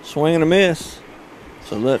 Swing and a miss.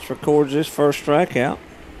 So Lutz records his first strikeout.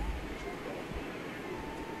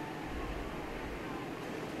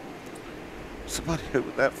 Somebody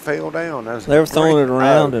that fell down. That was They were throwing it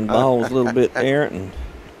around and ball ball was a little bit errant, and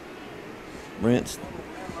Brent's,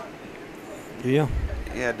 yeah.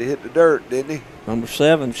 He had to hit the dirt, didn't he? Number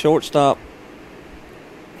 7, shortstop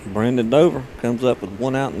Brandon Dover comes up with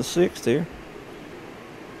 1 out in the 6th here,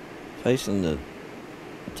 facing the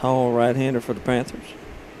tall right-hander for the Panthers.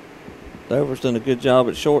 Dover's done a good job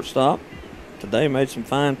at shortstop. Today made some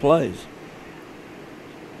fine plays.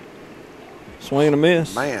 Swing and a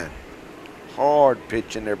miss. Man, hard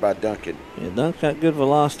pitching there by Duncan. Yeah, Dunk's got good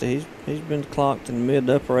velocity. He's been clocked in the mid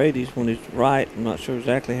to upper 80s when he's right. I'm not sure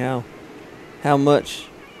exactly how much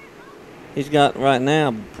he's got right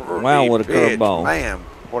now. Wow, what a curveball. Man,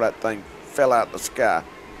 boy, that thing fell out the sky.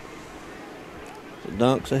 So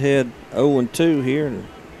Dunk's ahead 0-2 here and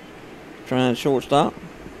trying shortstop.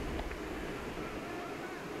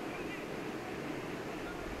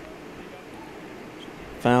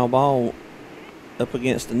 Foul ball up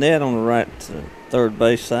against the net on the right third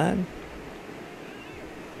base side.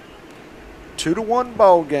 2-1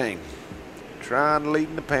 ball game. Trion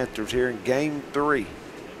leading the Panthers here in game 3.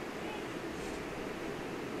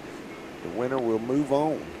 The winner will move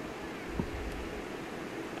on.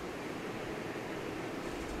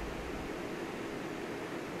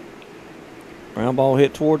 Ground ball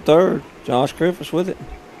hit toward third. Josh Griffiths with it.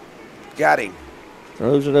 Got him.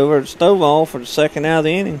 Throws it over to Stovall for the second out of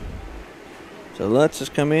the inning. So Lutz has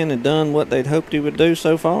come in and done what they'd hoped he would do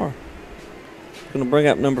so far. Going to bring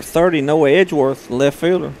up number 30, Noah Edgeworth, the left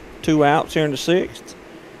fielder. 2 outs here in the 6th.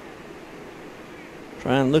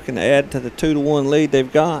 Trying looking to add to the 2-1 lead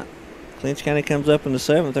they've got. Clinch County comes up in the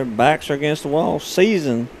 7th. Their backs are against the wall.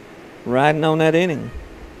 Season riding on that inning.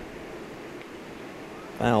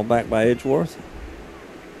 Foul back by Edgeworth.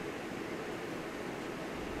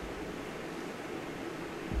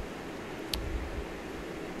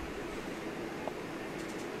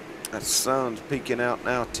 That sun's peeking out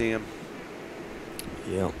now, Tim.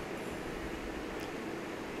 Yep.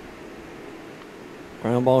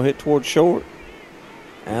 Ground ball hit toward short.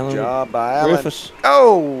 Allen Job by Allen. Griffiths.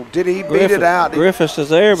 Oh, did he beat it out? Griffiths is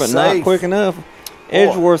there, but not Safe. quick enough.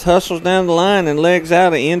 Edgeworth hustles down the line and legs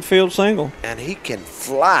out an infield single. And he can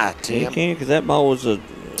fly, Tim. He can, because that ball was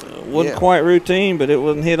wasn't quite routine, but it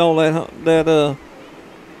wasn't hit all that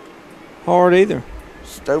hard either.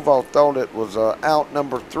 Stovall thought it was out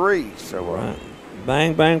number 3. So right.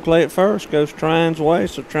 Bang, bang play at first. Goes Trion's way,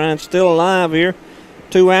 so Trion's still alive here.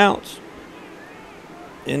 2 outs.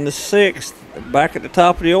 In the 6th, back at the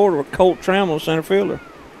top of the order with Colt Trammell, center fielder.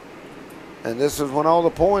 And this is when all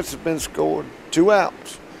the points have been scored. 2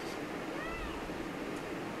 outs.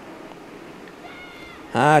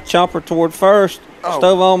 High chopper toward first. Oh.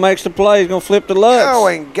 Stovall makes the play. He's going to flip the Lutz. Oh,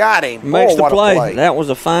 and got him. Makes the what a play. That was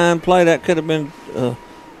a fine play. That could have been a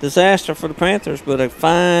disaster for the Panthers, but a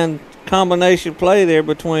fine combination play there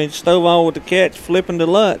between Stovall with the catch, flipping the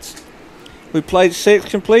Lutz. We played 6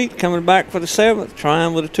 complete, coming back for the 7th,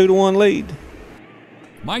 trying with a 2-1 lead.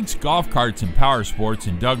 Mike's Golf Carts and Power Sports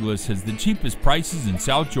in Douglas has the cheapest prices in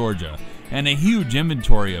South Georgia and a huge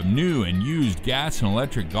inventory of new and used gas and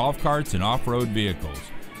electric golf carts and off-road vehicles.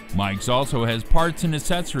 Mike's also has parts and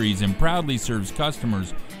accessories and proudly serves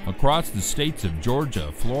customers across the states of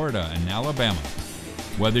Georgia, Florida, and Alabama.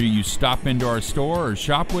 Whether you stop into our store or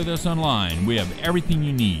shop with us online, we have everything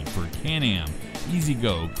you need for Can-Am,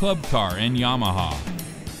 E-Z-GO, Club Car, and Yamaha.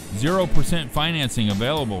 0% financing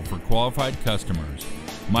available for qualified customers.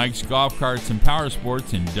 Mike's Golf Carts and Power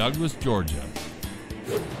Sports in Douglas, Georgia.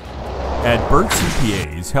 At Burt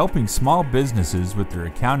CPAs, helping small businesses with their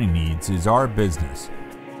accounting needs is our business.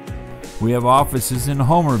 We have offices in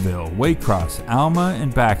Homerville, Waycross, Alma,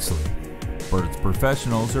 and Baxley. Burt's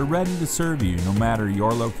professionals are ready to serve you no matter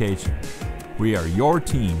your location. We are your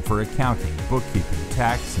team for accounting, bookkeeping,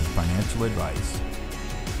 tax, and financial advice.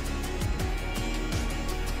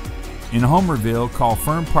 In Homerville, call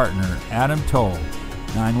firm partner Adam Toll,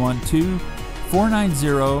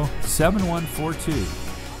 912-490-7142.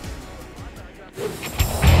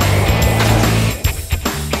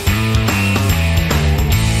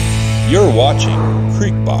 You're watching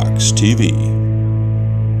Creekbox TV.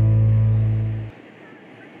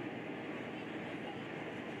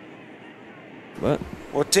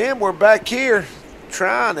 Well, Tim, we're back here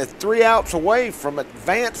trying at 3 outs away from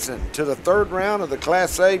advancing to the 3rd round of the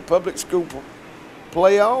Class A public school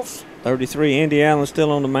playoffs. 33, Andy Allen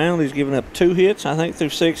still on the mound. He's given up 2 hits, I think, through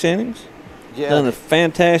 6 innings. Yeah, done a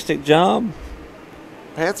fantastic job.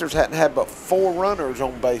 Panthers hadn't had but 4 runners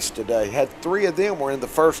on base today. Had 3 of them were in the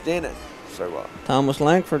 1st inning. So Thomas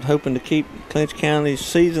Langford hoping to keep Clinch County's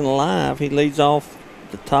season alive. He leads off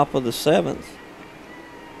the top of the 7th.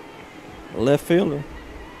 The left fielder.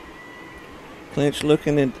 Clinch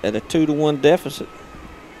looking at a 2-1 deficit.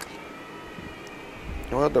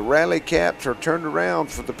 well, the rally caps are turned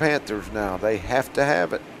around for the Panthers now. They have to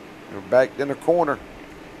have it. They're backed in a corner.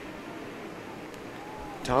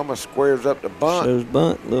 Thomas squares up the bunt. Shows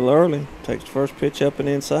bunt a little early. Takes the first pitch up and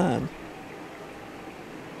inside.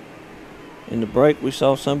 In the break, we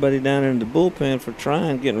saw somebody down in the bullpen for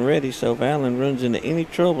Trion getting ready. So if Allen runs into any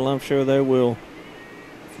trouble, I'm sure they will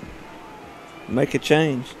make a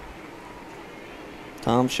change.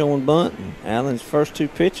 Tom showing bunt. And Allen's first 2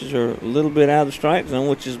 pitches are a little bit out of the strike zone,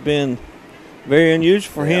 which has been very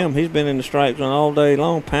unusual for him. He's been in the strike zone all day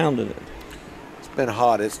long, pounding it. It's been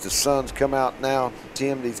hot. It's the sun's come out now.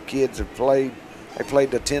 Tim, these kids have played. They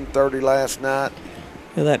played the 10:30 last night.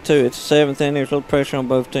 Yeah, that too. It's the 7th inning. There's a little pressure on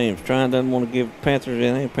both teams. Trion doesn't want to give Panthers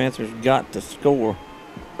anything. Panthers got to score.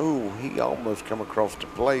 Ooh, he almost come across the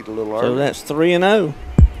plate a little early. So that's 3-0.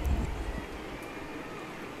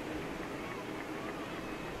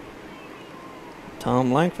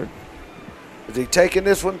 Tom Langford. Is he taking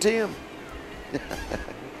this one, Tim?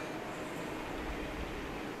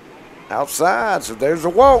 Outside, so there's a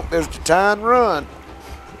walk. There's the tying run.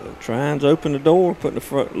 So Trion's opened the door, putting the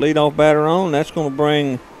leadoff batter on. That's going to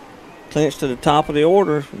bring Clinch to the top of the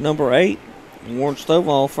order, number 8. Warren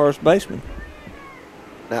Stovall, first baseman.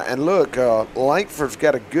 Now, and look, Langford's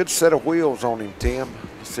got a good set of wheels on him, Tim.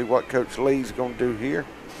 Let's see what Coach Lee's going to do here.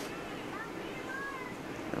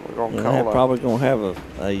 And we're going to call probably going to have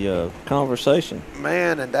a conversation.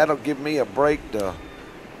 Man, and that'll give me a break to.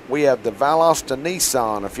 We have the Valdosta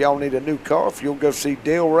Nissan. If y'all need a new car, if you'll go see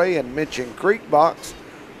Dale Ray and mention Creekbox,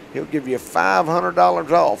 he'll give you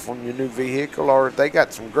 $500 off on your new vehicle, or they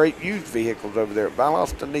got some great used vehicles over there at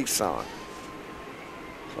Valdosta Nissan.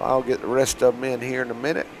 So I'll get the rest of them in here in a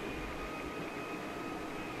minute.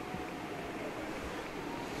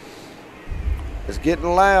 It's getting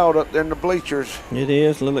loud up there in the bleachers. It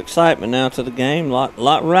is. A little excitement now to the game.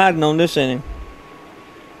 Lot riding on this inning.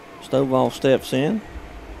 Stovall steps in.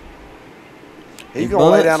 He's going to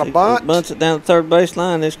lay down a bunt. He bunts it down the third base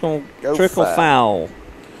line. It's going to trickle foul.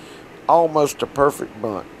 Almost a perfect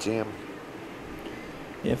bunt, Tim.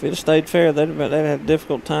 Yeah, if it had stayed fair, they'd had a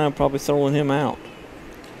difficult time probably throwing him out.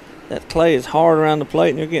 That clay is hard around the plate,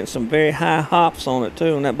 and you're getting some very high hops on it,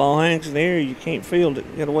 too. When that ball hangs in the air, you can't field it.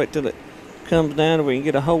 You got to wait till it comes down to where you can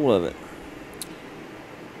get a hold of it.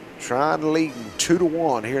 Trion leading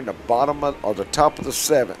 2-1 here in the bottom of, or the top of the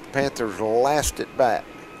 7th. Panthers last at bat.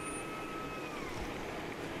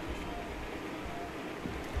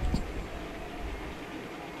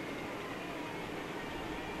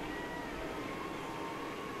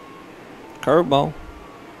 Curveball.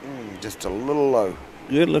 Just a little low.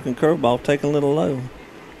 Good looking curveball, taking a little low.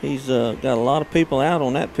 He's got a lot of people out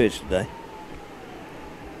on that pitch today.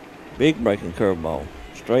 Big breaking curveball.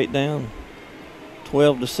 Straight down.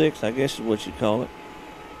 12-6, I guess is what you call it.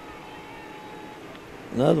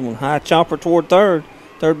 Another one. High chopper toward third.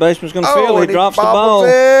 Third baseman's going to field. He drops the ball.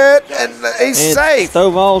 And he's safe.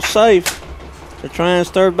 Stovall's safe. The Trion's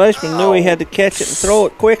third baseman knew he had to catch it and throw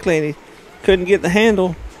it quickly, and he couldn't get the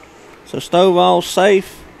handle. So Stovall's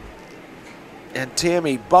safe. And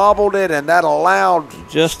Timmy bobbled it, and that allowed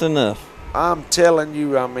just enough. I'm telling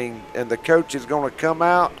you, I mean, and the coach is going to come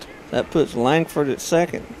out. That puts Langford at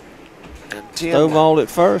second. And Tim, Stovall at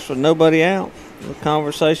first with nobody out. The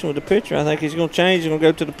conversation with the pitcher. I think he's going to change. He's going to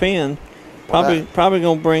go to the pen. Probably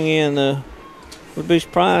going to bring in. Would be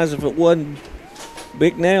surprised if it wasn't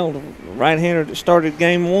Big Nail, the right-hander that started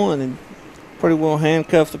game 1, and pretty well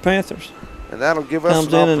handcuffed the Panthers. And that'll give us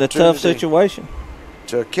comes in a tough situation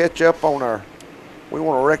to catch up on our. We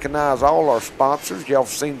want to recognize all our sponsors. Y'all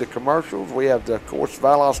have seen the commercials. We have, of course,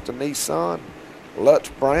 Valdosta Nissan, Lutz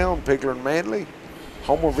Brown, Pigler and Manley,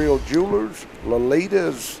 Homerville Jewelers,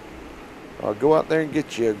 Lolita's. Go out there and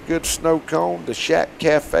get you a good snow cone. The Shack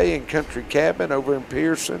Cafe and Country Cabin over in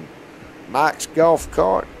Pearson, Mike's Golf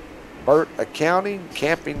Cart, Burt Accounting,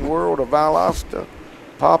 Camping World of Valdosta,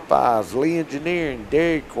 Popeyes, Lee Engineering,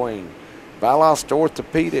 Dairy Queen, Valdosta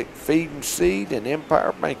Orthopedic, Feed and Seed, and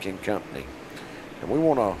Empire Banking Company. And we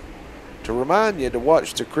want to remind you to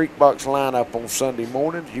watch the Creekbox lineup on Sunday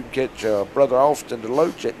mornings. You can catch Brother Austin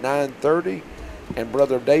DeLoach at 9:30 and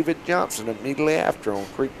Brother David Johnson immediately after on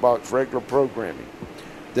Creekbox regular programming.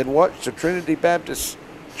 Then watch the Trinity Baptist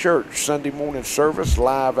Church Sunday morning service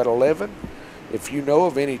live at 11. If you know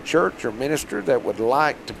of any church or minister that would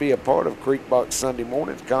like to be a part of Creekbox Sunday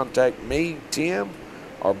mornings, contact me, Tim,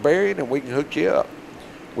 or Barry, and we can hook you up.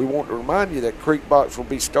 We want to remind you that Creekbox will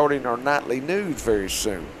be starting our nightly news very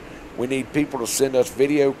soon. We need people to send us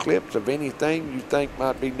video clips of anything you think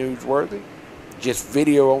might be newsworthy. Just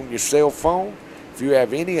video on your cell phone. If you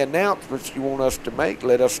have any announcements you want us to make,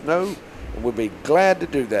 let us know, and we'll be glad to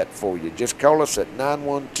do that for you. Just call us at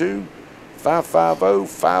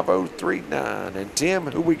 912-550-5039. And Tim,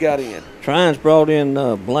 who we got in? Trion's brought in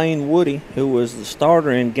Blaine Woody, who was the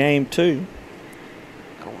starter in Game 2.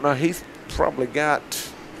 I don't know. He's probably got.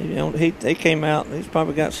 He came out. He's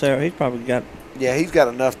probably got Sarah. He's probably got. Yeah, he's got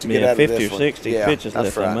enough to get out of this 50 or 60 pitches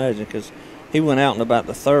left, right. I imagine, because he went out in about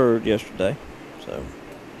the third yesterday. So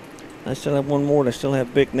They still have one more. They still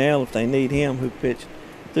have Big Nell if they need him, who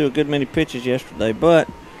threw a good many pitches yesterday. But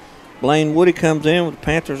Blaine Woody comes in with the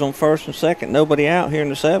Panthers on first and second. Nobody out here in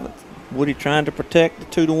the 7th. Woody trying to protect the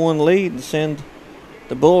 2-1 lead and send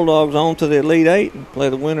the Bulldogs on to the Elite 8 and play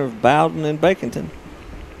the winner of Bowden and Baconton.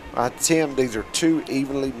 Tim, these are two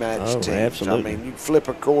evenly matched teams. Absolutely. I mean, you flip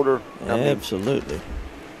a quarter. Absolutely.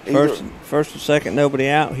 First and second, nobody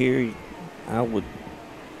out here. I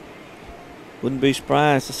wouldn't be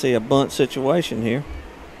surprised to see a bunt situation here.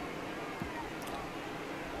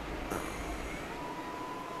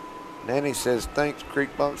 Nanny says, thanks, Creek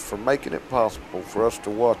Bucks, for making it possible for us to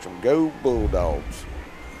watch them. Go Bulldogs.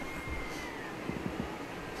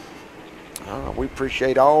 We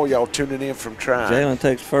appreciate all y'all tuning in from Trion. Jalen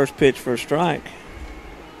takes first pitch for a strike.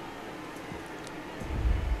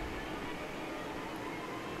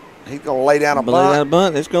 He's going to lay down a bunt. Lay down a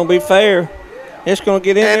bunt. It's going to be fair. It's going to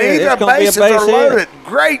get in and there. It's going to be a base loaded.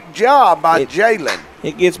 Great job by Jalen.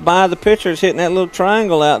 It gets by the pitcher. It's hitting that little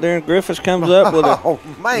triangle out there, and Griffiths comes up with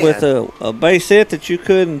a base hit that you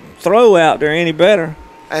couldn't throw out there any better.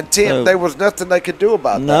 And Tim, there was nothing they could do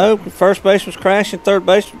about that. No, first base was crashing. Third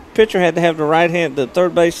base pitcher had to have the right hand, the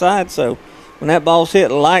third base side. So when that ball's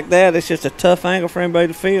hit like that, it's just a tough angle for anybody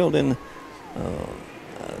to field. And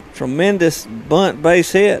a tremendous bunt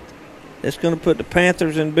base hit. It's going to put the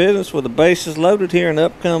Panthers in business with the bases loaded here, and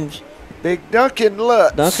up comes Big Duncan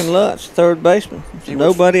Lutz. Duncan Lutz, third baseman.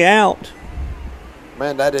 Nobody out.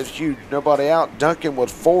 Man, that is huge. Nobody out. Duncan was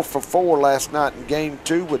 4 for 4 last night in game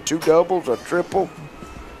 2 with 2 doubles, a triple,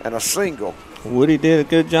 and a single. Woody did a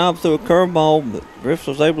good job through a curveball, but Griffiths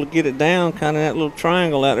was able to get it down, kind of that little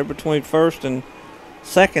triangle out there between first and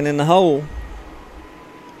second in the hole.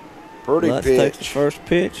 Pretty Lutz pitch. Takes the first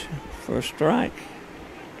pitch for a strike.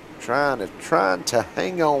 Trying to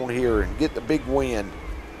hang on here and get the big win.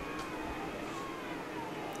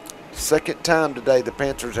 Second time today the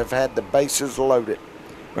Panthers have had the bases loaded.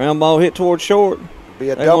 Ground ball hit toward short.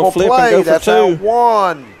 Be a double play. That's out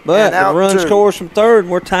 1. But the run scores from third,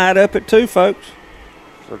 and we're tied up at 2, folks.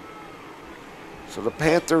 So the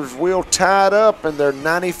Panthers will tie it up, and they're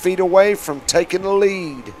 90 feet away from taking the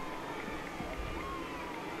lead.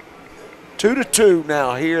 2-2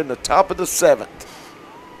 now here in the top of the 7th.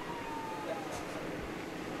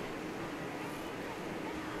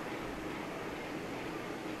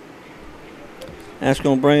 That's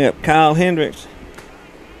going to bring up Kyle Hendricks,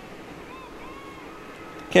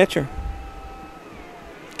 catcher.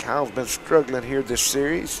 Kyle's been struggling here this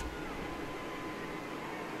series.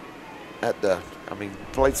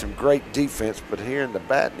 Played some great defense, but here in the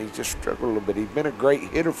bat, he's just struggled a little bit. He's been a great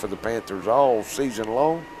hitter for the Panthers all season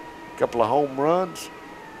long. A couple of home runs.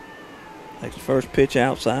 Takes the first pitch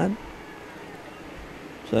outside.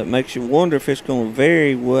 So that makes you wonder if it's going to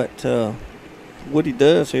vary what he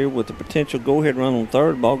does here with the potential go-ahead run on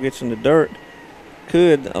third. Ball gets in the dirt.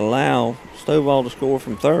 Could allow Stovall to score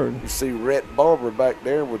from third. You see Rhett Barber back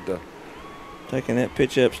there with the taking that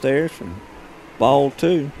pitch upstairs from ball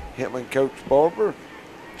 2. Him and Coach Barber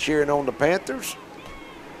cheering on the Panthers.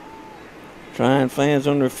 Trion fans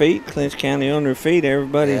on their feet. Clinch County on their feet.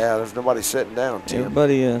 Everybody. Yeah, there's nobody sitting down, Tim.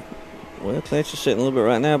 Everybody, Clinch is sitting a little bit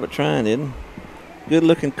right now, but Trion didn't.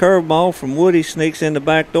 Good-looking curveball from Woody, sneaks in the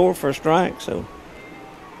back door for a strike. So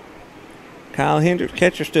Kyle Hendricks,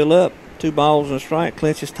 catcher, still up. 2 balls and a strike.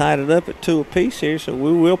 Clinch has tied it up at 2 apiece here, so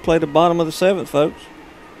we will play the bottom of the 7th, folks.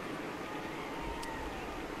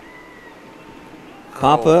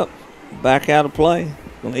 Pop up, back out of play.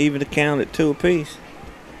 Going to even the count at 2 apiece.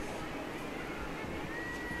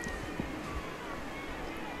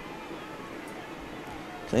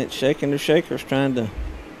 Clinch shaking their shakers, trying to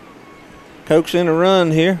coax in a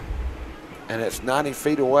run here. And it's 90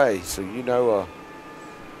 feet away, so you know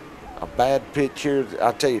a bad pitch here.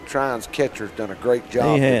 I tell you, Trion's catcher's done a great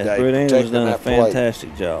job today. Britt England's done a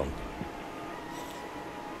fantastic job.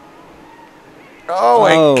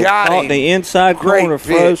 And got him. The inside corner,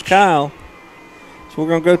 froze Kyle. So we're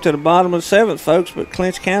going to go to the bottom of the 7th, folks, but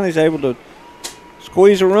Clinch County's able to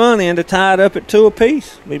squeeze a run in to tie it up at 2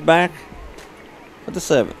 apiece. Be back at the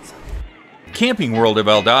 7th. Camping World of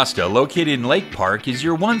Valdosta, located in Lake Park, is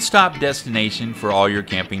your one-stop destination for all your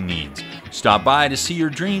camping needs. Stop by to see your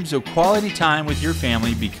dreams of quality time with your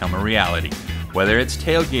family become a reality. Whether it's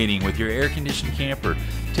tailgating with your air-conditioned camper,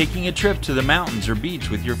 taking a trip to the mountains or beach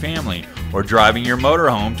with your family, or driving your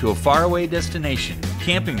motorhome to a faraway destination,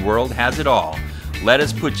 Camping World has it all. Let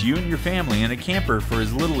us put you and your family in a camper for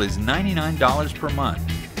as little as $99 per month.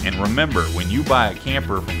 And remember, when you buy a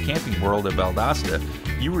camper from Camping World of Valdosta,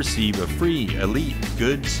 you receive a free Elite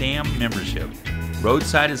Good Sam membership,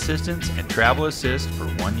 roadside assistance, and travel assist for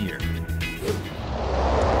 1 year.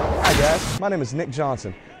 Hi Dad. My name is Nick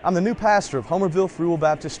Johnson. I'm the new pastor of Homerville Free Will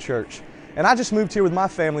Baptist Church, and I just moved here with my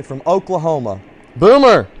family from Oklahoma.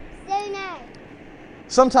 Boomer!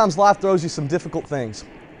 Sometimes life throws you some difficult things,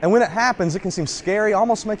 and when it happens, it can seem scary,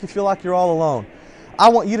 almost make you feel like you're all alone. I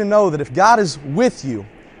want you to know that if God is with you,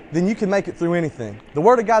 then you can make it through anything. The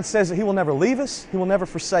Word of God says that He will never leave us, He will never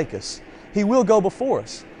forsake us. He will go before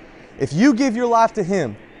us. If you give your life to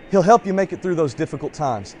Him, He'll help you make it through those difficult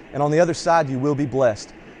times. And on the other side, you will be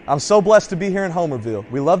blessed. I'm so blessed to be here in Homerville.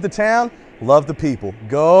 We love the town, love the people.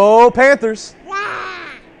 Go Panthers!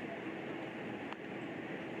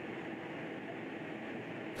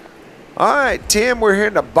 All right, Tim, we're here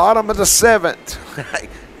in the bottom of the 7th.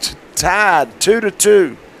 Tied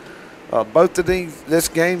 2-2. Both of this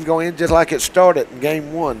game's going in just like it started in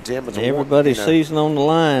game 1, Tim. Everybody's season on the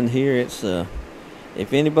line here. It's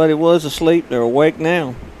if anybody was asleep, they're awake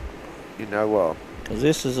now. Because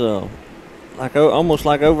this is almost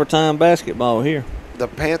like overtime basketball here. The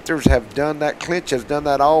Panthers have done that. Clinch has done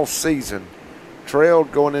that all season.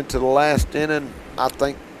 Trailed going into the last inning, I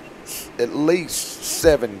think, at least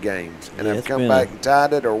 7 games, and have come back and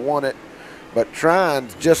tied it or won it. But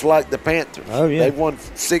Trion's just like the Panthers. Oh, yeah. They've won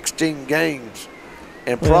 16 games,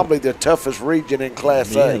 and probably the toughest region in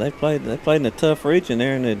Class A. Yeah, they played in a tough region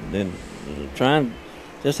there, and Trion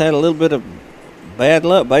just had a little bit of bad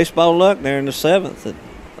luck, baseball luck there in the 7th that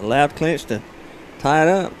allowed Clinch to tie it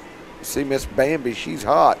up. See Miss Bambi, she's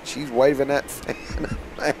hot. She's waving that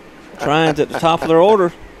fan. Trion's at the top of their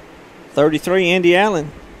order. 33, Andy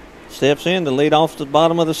Allen steps in to lead off the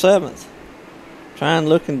bottom of the 7th. Trion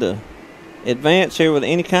looking to advance here with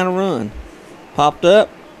any kind of run. Popped up,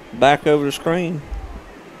 back over the screen.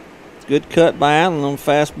 Good cut by Allen on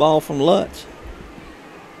fastball from Lutz.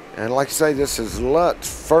 And like I say, this is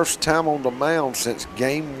Lutz's first time on the mound since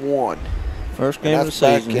game 1. First game of the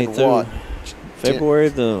season. He threw February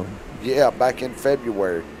the... Yeah, back in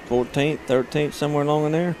February. 14th, 13th, somewhere along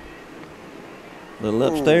in there. Little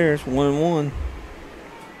upstairs, 1-1.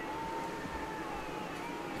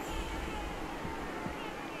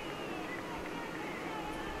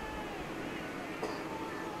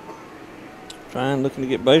 Trion looking to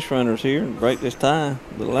get base runners here and break this tie.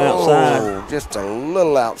 A little outside. Just a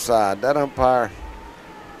little outside. That umpire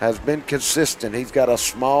has been consistent. He's got a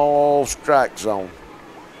small strike zone.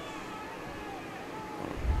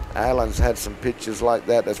 Allen's had some pitches like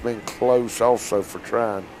that that's been close also for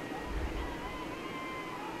Trion.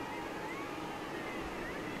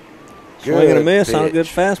 Swing and a miss on a good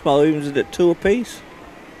fastball, evens it at 2 apiece.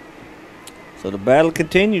 So the battle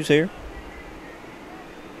continues here.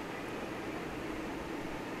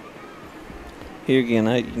 Here again,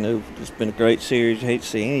 it's been a great series. You hate to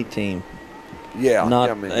see any team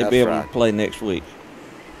not be able to play next week.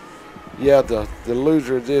 Yeah, the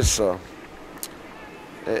loser of this,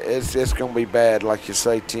 it's going to be bad, like you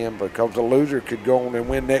say, Tim, because the loser could go on and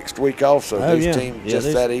win next week also. These teams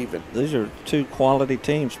just that even. These are 2 quality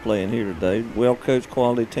teams playing here today, well-coached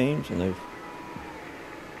quality teams, and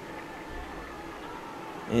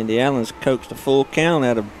Andy Allen's coached a full count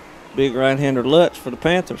out of big right-hander Lutz for the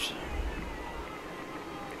Panthers.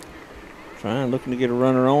 Trion looking to get a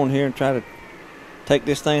runner on here and try to take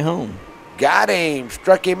this thing home. Got him.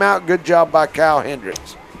 Struck him out. Good job by Kyle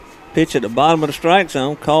Hendricks. Pitch at the bottom of the strike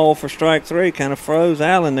zone. Call for strike 3. Kind of froze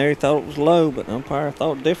Allen there. He thought it was low, but the umpire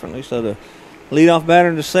thought differently. So the leadoff batter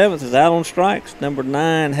in the 7th is out on strikes. Number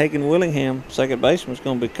 9, Hagan Willingham, second baseman, is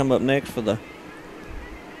going to come up next for the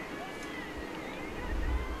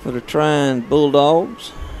Trion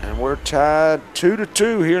Bulldogs. And we're tied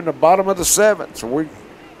 2-2 here in the bottom of the 7th. So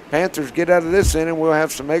Panthers get out of this inning, we'll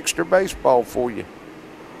have some extra baseball for you.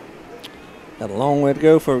 Got a long way to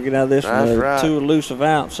go before we get out of this one. That's right. 2 elusive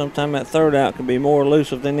outs. Sometime that 3rd out can be more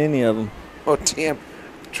elusive than any of them. Well, Tim,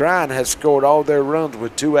 Trion has scored all their runs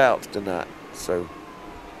with 2 outs tonight.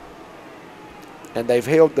 And they've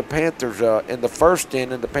held the Panthers in the first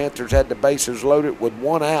inning. The Panthers had the bases loaded with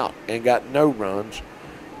 1 out and got no runs.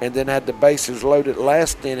 And then had the bases loaded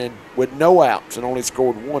last inning with no outs and only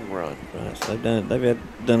scored 1 run. Right, so they've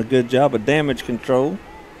done a good job of damage control.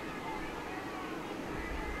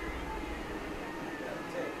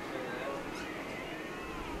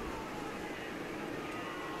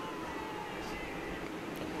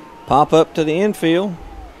 Pop up to the infield.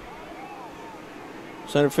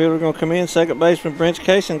 Center fielder going to come in. Second baseman Brent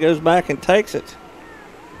Kaysen goes back and takes it.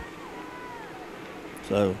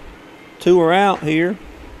 So 2 are out here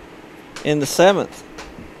in the 7th.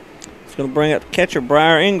 It's going to bring up catcher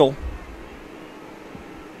Briar Engel.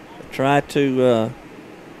 Try to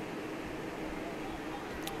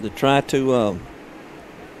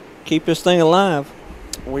keep this thing alive.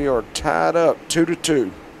 We are tied up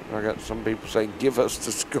 2-2. I got some people saying, give us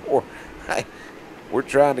the score. Hey, we're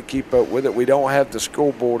trying to keep up with it. We don't have the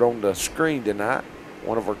scoreboard on the screen tonight.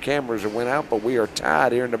 One of our cameras went out, but we are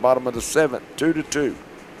tied here in the bottom of the 7th, 2-2.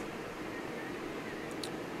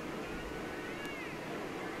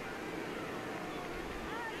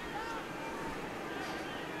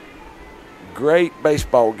 Great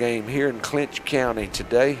baseball game here in Clinch County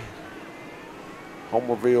today.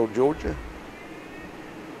 Homerville, Georgia.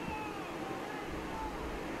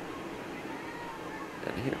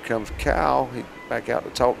 And here comes Kyle. He's back out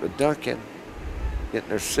to talk to Duncan. Getting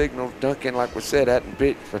their signals. Duncan, like we said, hadn't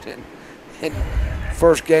pitched, but in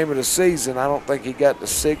first game of the season, I don't think he got the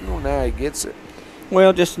signal. Now he gets it.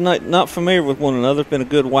 Well, just not familiar with one another. It's been a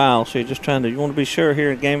good while, so you're just trying to, you want to be sure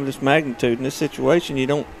here in a game of this magnitude. In this situation, you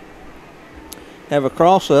don't have a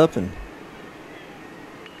cross-up, and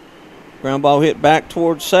ground ball hit back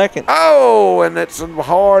towards second. Oh, and it's a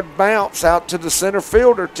hard bounce out to the center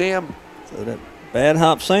fielder, Tim. So that bad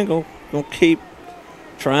hop single going to keep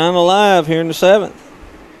Trion alive here in the 7th.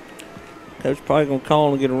 Coach probably going to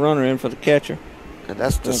call and get a runner in for the catcher. And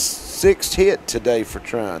that's the 6th hit today for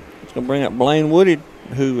Trion. It's going to bring up Blaine Woody,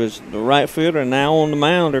 who is the right fielder and now on the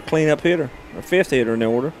mound, or cleanup hitter, or 5th hitter in the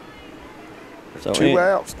order. So 2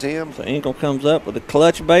 outs, Tim. So Engel comes up with a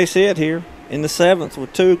clutch base hit here in the 7th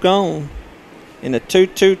with 2 gone. In a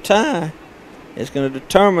 2-2 tie, it's going to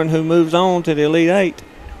determine who moves on to the Elite 8.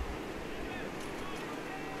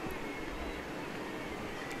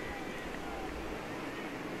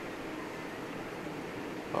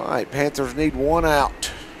 All right, Panthers need 1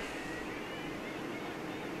 out.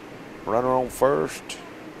 Runner on first.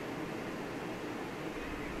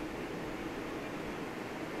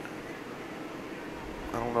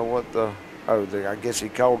 I don't know what the, I guess he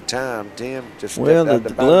called time, Tim. Just well, the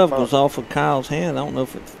glove was off of Kyle's hand. I don't know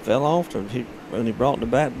if it fell off or when he brought the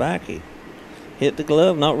bat back, he hit the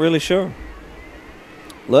glove. Not really sure.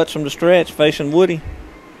 Lutz from the stretch facing Woody.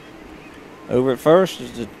 Over at first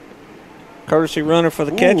is the courtesy runner for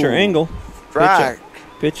the catcher, Engel. Strike.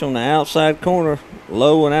 Pitch on the outside corner,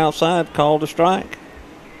 low and outside, called a strike.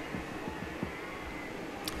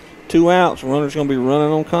 2 outs, runner's going to be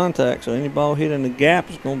running on contact, so any ball hit in the gap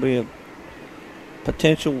is going to be a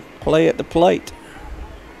potential play at the plate.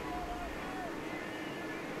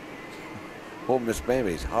 Oh, Miss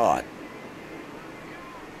Bambi's hot.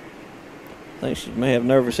 I think she may have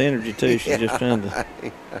nervous energy, too. She's just trying to.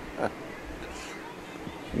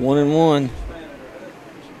 1-1.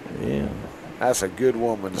 Yeah. That's a good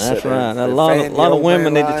woman. That's right. A lot of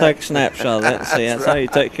women need to take a snapshot of that and see. That's how you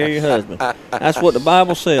take care of your husband. That's what the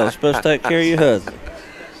Bible says. You're supposed to take care of your husband.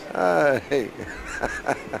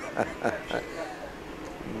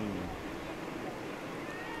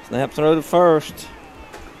 Snap throw to first.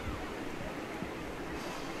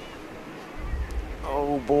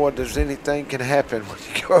 Oh, boy, does anything can happen when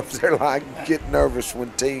you go up there like get nervous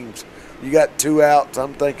when teams. You got 2 outs.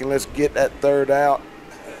 I'm thinking let's get that 3rd out.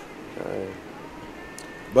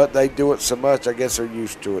 But they do it so much, I guess they're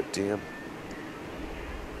used to it, Tim.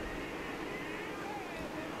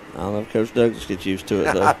 I don't know if Coach Douglas gets used to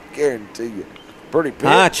it, though. I guarantee you. Pretty pitch.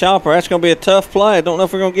 High chopper. That's going to be a tough play. I don't know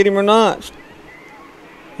if we're going to get him or not.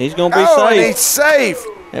 He's going to be safe. And he's safe.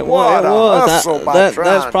 It what was. A hustle by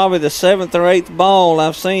That's probably the 7th or 8th ball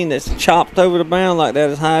I've seen that's chopped over the mound like that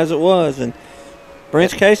as high as it was. And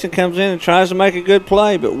Brent Casey comes in and tries to make a good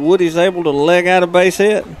play, but Woody's able to leg out a base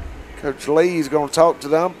hit. Coach Lee's going to talk to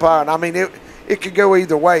the umpire. And I mean, it could go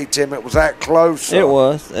either way, Tim. It was that close. So it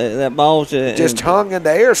was. That ball just hung in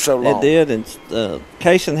the air so long. It did, and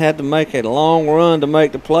Kaysen had to make a long run to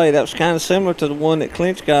make the play. That was kind of similar to the one that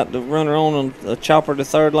Clinch got, the runner on a chopper to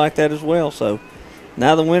third like that as well. So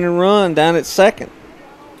now the winning run down at second.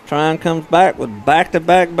 Trion comes back with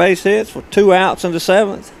back-to-back base hits with 2 outs in the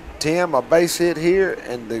 7th. Tim, a base hit here,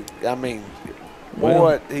 and you're probably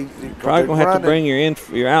going to have to bring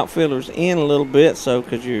your outfielders in a little bit, so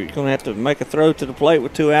because you're going to have to make a throw to the plate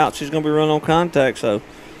with 2 outs. He's going to be running on contact, so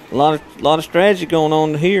a lot of strategy going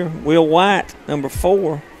on here. Will White, number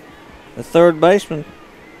 4, the 3rd baseman.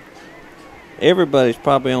 Everybody's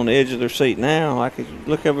probably on the edge of their seat now. I could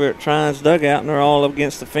look over at Trion's dugout, and they're all up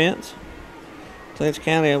against the fence. Clinch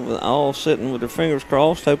County all sitting with their fingers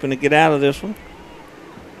crossed, hoping to get out of this one.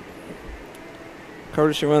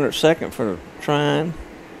 Courtesy runner at second for Trion,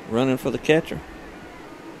 running for the catcher.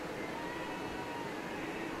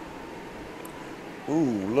 Ooh,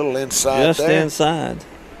 a little inside just there. Inside.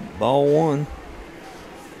 Ball 1.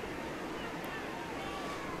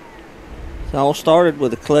 It all started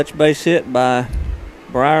with a clutch base hit by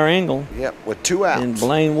Briar Engel. Yep, with 2 outs. And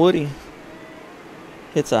Blaine Woody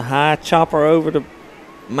hits a high chopper over the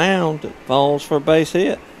mound that falls for a base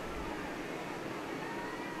hit.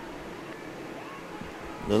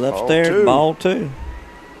 The left there, ball 2.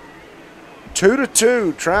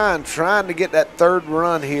 2-2, trying to get that third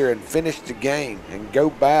run here and finish the game and go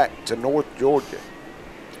back to North Georgia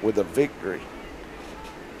with a victory.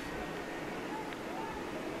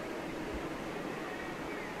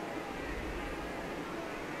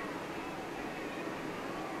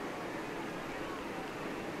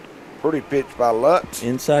 Pretty pitch by Lutz.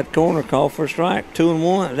 Inside corner, call for a strike.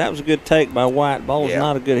 2-1. That was a good take by White. Ball was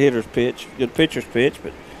not a good hitter's pitch, good pitcher's pitch,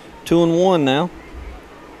 but 2-1 now.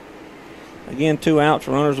 Again, 2 outs.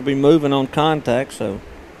 Runners will be moving on contact, so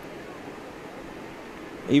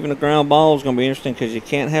even a ground ball is going to be interesting because you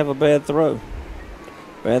can't have a bad throw.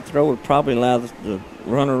 Bad throw would probably allow the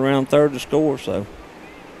runner around third to score, so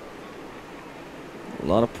a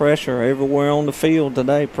lot of pressure everywhere on the field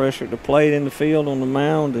today. Pressure at the plate, in the field, on the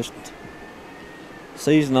mound. This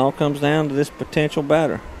season all comes down to this potential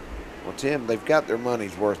batter. Well, Tim, they've got their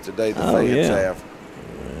money's worth today, the fans have.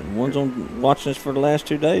 One's on watching this for the last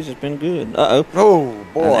 2 days. It's been good. Uh-oh. Oh,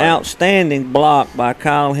 boy. An outstanding block by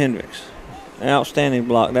Kyle Hendricks. Outstanding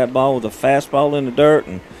block. That ball was a fastball in the dirt,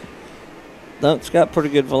 and Dunk's got pretty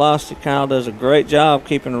good velocity. Kyle does a great job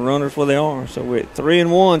keeping the runners where they are. So we're at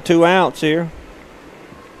 3-1, 2 outs here.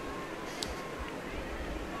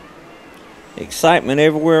 Excitement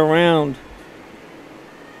everywhere around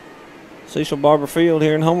Cecil Barber Field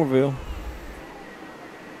here in Homerville.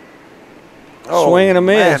 Oh, swing and a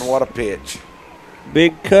miss. Man, what a pitch.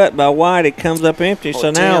 Big cut by White. It comes up empty.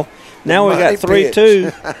 So now we got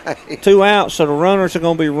 3-2. 2 outs, so the runners are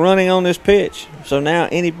going to be running on this pitch. So now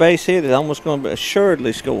any base hit is almost going to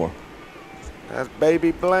assuredly score. That's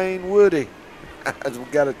baby Blaine Woody. We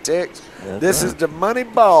got a text. This is the money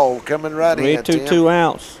ball coming right in. 3-2, 2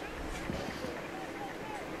 outs.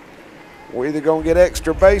 We're either going to get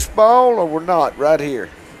extra baseball or we're not right here.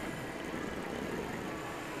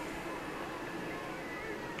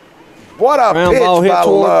 What a ground pitch ball hit by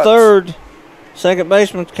toward Lutz. Third. Second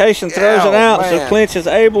baseman Kaysen throws it out, so Clinch is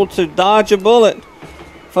able to dodge a bullet.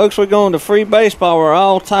 Folks, we're going to free baseball. We're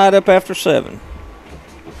all tied up after 7.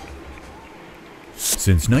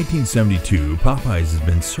 Since 1972, Popeyes has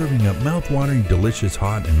been serving up mouth-watering, delicious,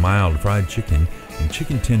 hot and mild fried chicken and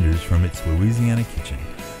chicken tenders from its Louisiana kitchen.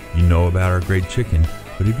 You know about our great chicken,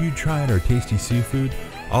 but have you tried our tasty seafood?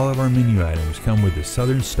 All of our menu items come with a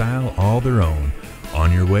Southern style all their own.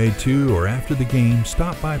 On your way to or after the game,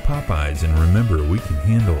 stop by Popeyes and remember we can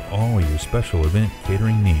handle all your special event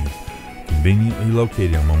catering needs. Conveniently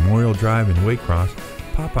located on Memorial Drive in Waycross,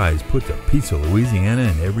 Popeyes puts a piece of Louisiana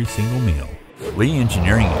in every single meal. Lee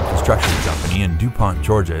Engineering and Construction Company in DuPont,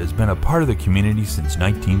 Georgia has been a part of the community since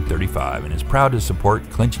 1935 and is proud to support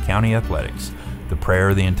Clinch County athletics. The prayer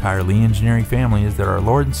of the entire Lee Engineering family is that our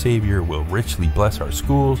Lord and Savior will richly bless our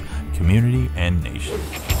schools, community, and nation.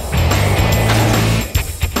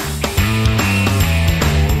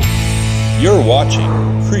 You're watching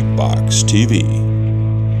Creekbox TV.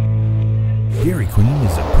 Dairy Queen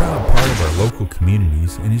is a proud part of our local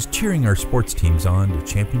communities and is cheering our sports teams on to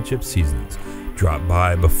championship seasons. Drop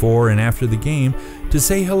by before and after the game to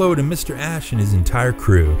say hello to Mr. Ash and his entire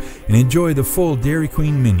crew and enjoy the full Dairy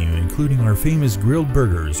Queen menu, including our famous grilled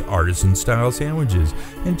burgers, artisan-style sandwiches,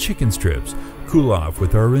 and chicken strips. Cool off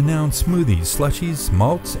with our renowned smoothies, slushies,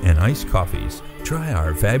 malts, and iced coffees. Try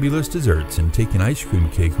our fabulous desserts and take an ice cream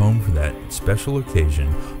cake home for that special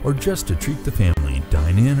occasion, or just to treat the family.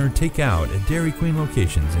 Dine in or take out at Dairy Queen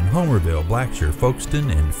locations in Homerville, Blackshear, Folkestone,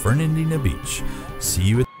 and Fernandina Beach. See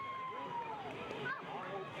you at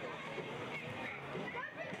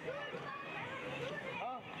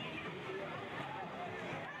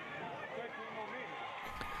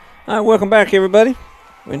All right, welcome back, everybody.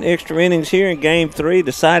 We're in extra innings here in Game 3,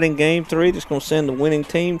 deciding Game 3. That's going to send the winning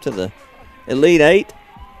team to the Elite 8.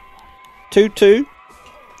 2-2.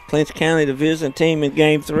 Clinch County, the visiting team in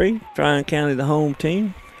Game 3. Trion County, the home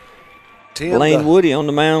team. Blaine Woody on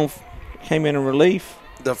the mound came in relief.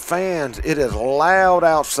 The fans, it is loud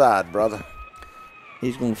outside, brother.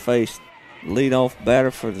 He's going to face leadoff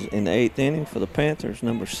batter in the 8th inning for the Panthers,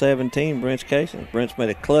 number 17, Brent Kaysen. Brent's made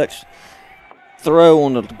a clutch throw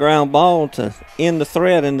on the ground ball to end the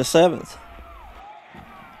threat in the 7th.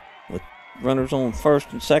 With runners on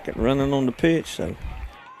first and second running on the pitch. So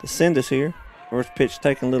to send us here, first pitch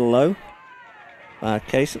taken a little low by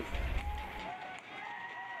Kaysen.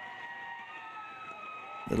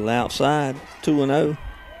 Little outside, 2-0.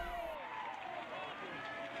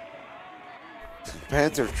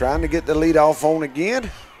 Panthers trying to get the lead off on again.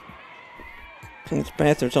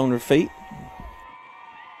 Panthers on their feet.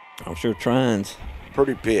 I'm sure Trion's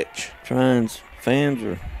pretty pitch. Trion's fans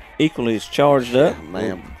are equally as charged up.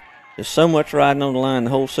 Man, there's so much riding on the line.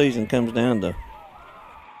 The whole season comes down to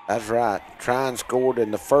That's right. Trion scored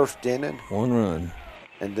in the first inning. 1 run.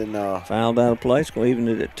 And then fouled out of place, going to even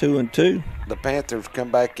it at 2-2. The Panthers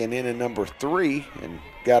come back in inning number 3 and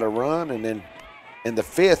got a run. And then in the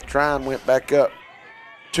 5th, Trion went back up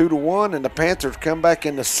 2-1, and the Panthers come back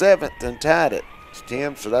in the 7th and tied it,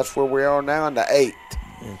 Tim. So that's where we are now in the 8th.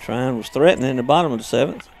 And Trion was threatening in the bottom of the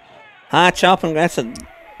 7th. High chopping,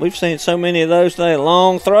 we've seen so many of those today.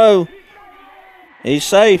 Long throw. He's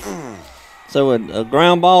safe. So a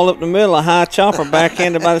ground ball up the middle, a high chopper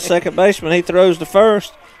backhanded by the second baseman. He throws the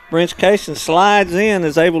first. Brent Casey slides in,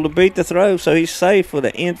 is able to beat the throw, so he's safe with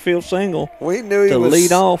an infield single. We knew he was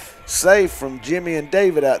lead off. Safe from Jimmy and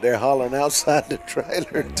David out there hollering outside the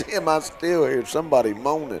trailer. Tim, I still hear somebody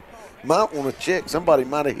moaning. Might want to check. Somebody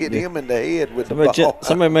might have hit him in the head with the ball.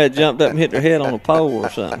 Somebody may have jumped up and hit their head on a pole or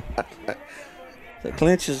something. So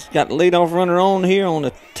Clinch has got the leadoff runner on here on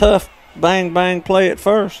a tough bang play at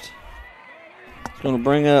first. It's going to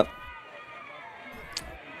bring up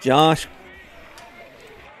Josh.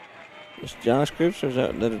 Is Josh Cripps or is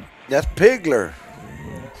that? That's Pigler,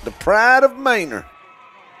 the pride of Manor.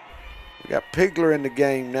 We got Pigler in the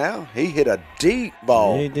game now. He hit a deep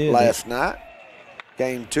ball last night.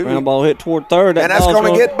 Game 2. Ground ball hit toward third. And that's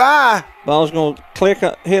going to get by. Ball's going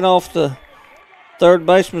to hit off the third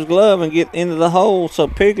baseman's glove and get into the hole. So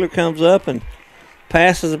Pigler comes up and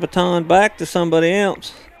passes the baton back to somebody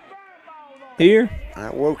else. Here.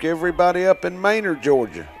 That woke everybody up in Manor,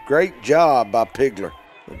 Georgia. Great job by Pigler.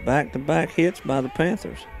 Back-to-back hits by the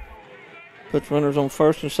Panthers. Puts runners on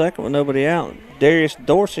first and second with nobody out. Darius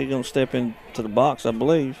Dorsey going to step into the box, I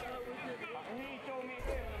believe.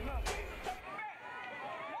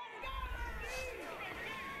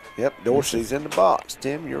 Yep, Dorsey's in the box.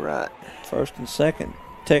 Tim, you're right. First and second.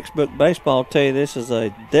 Textbook baseball tell you this is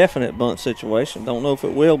a definite bunt situation. Don't know if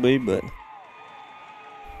it will be, but.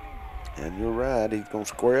 And you're right. He's going to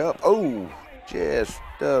square up. Oh, just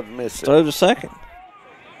does miss it. Throw to second.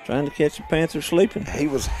 Trying to catch the Panthers sleeping. He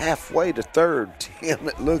was halfway to third, Tim,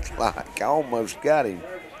 it looked like. I almost got him.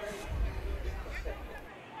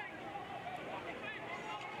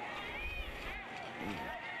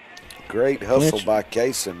 Great hustle by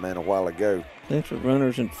Kaysen, man, a while ago. Clinch with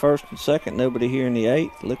runners in first and second. Nobody here in the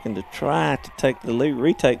 8th. Looking to try to take the lead,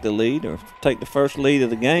 retake the lead, or take the first lead of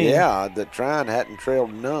the game. Yeah, the Trion hadn't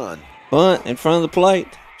trailed none. Bunt in front of the plate.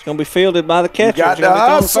 It's going to be fielded by the catcher. You got the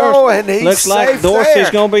hustle, and he's looks safe like Dorsey's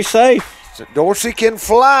going to be safe. So Dorsey can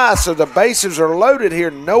fly, so the bases are loaded here.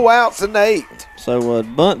 No outs in the 8th. So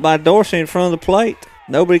bunt by Dorsey in front of the plate.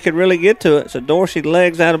 Nobody could really get to it. So Dorsey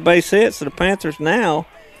legs out of base hit. So the Panthers now,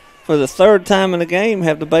 for the 3rd time in the game,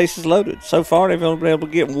 have the bases loaded. So far, they've only been able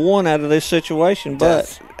to get 1 out of this situation.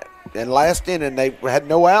 But and last inning, they had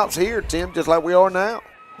no outs here, Tim, just like we are now.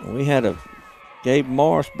 We had Gabe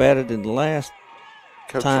Morris batted in the last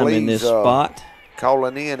time in this spot.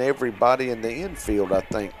 Calling in everybody in the infield, I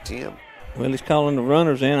think, Tim. Well, he's calling the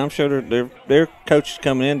runners in. I'm sure their coach is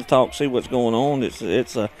coming in to talk, see what's going on.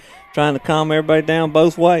 It's trying to calm everybody down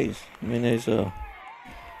both ways. I mean, there's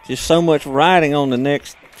just so much riding on the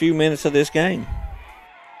next few minutes of this game.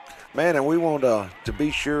 Man, and we want y'all to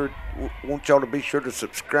be sure to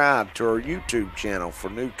subscribe to our YouTube channel for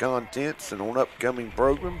new contents and on upcoming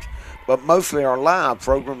programs, but mostly our live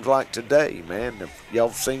programs like today, man. If y'all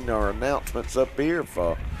seen our announcements up here, if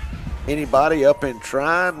anybody up in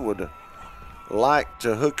Trion would like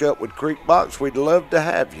to hook up with Creekbox, we'd love to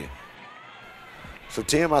have you. So,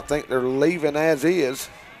 Tim, I think they're leaving as is.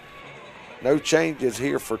 No changes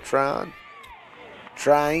here for Trion.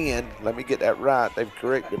 Trion, let me get that right. They've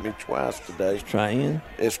corrected me twice today. It's Trion?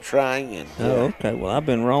 It's Trion. Oh, okay. Well, I've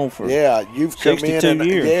been wrong for you've come in and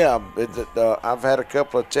years. Yeah, I've had a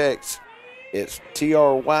couple of texts. It's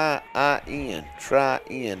Tryin.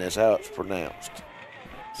 Trion is how it's pronounced.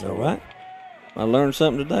 So, all right. I learned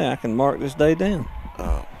something today. I can mark this day down.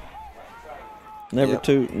 Oh. Never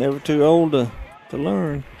too old to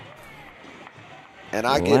learn. And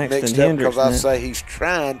I get mixed up because I say he's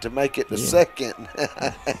trying to make it the second.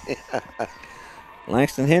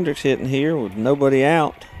 Langston Hendricks hitting here with nobody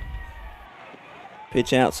out.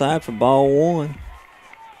 Pitch outside for ball 1.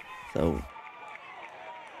 So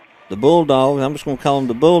the Bulldogs, I'm just going to call them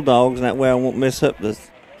the Bulldogs, and that way I won't mess up the.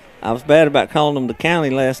 I was bad about calling them the County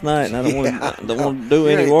last night, and I don't want to do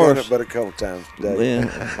any worse. Done it but a couple times today.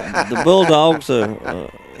 The Bulldogs are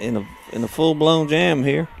in a full-blown jam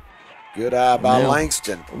here. Good eye by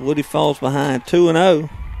Langston. Woody falls behind 2-0.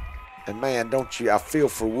 And, man, I feel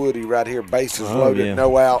for Woody right here. Bases loaded,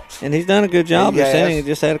 no outs. And he's done a good job this inning. He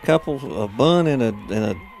just had a couple, a bunt and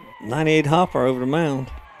a 98 hopper over the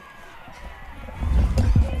mound.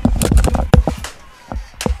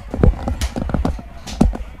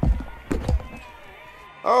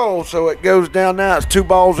 Oh, so it goes down now. It's 2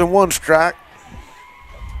 balls and 1 strike.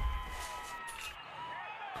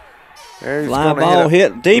 Fly ball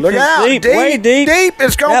hit deep, Look out, deep, way deep. Deep.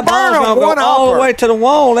 It's going to burn ball's on gonna one go all the way to the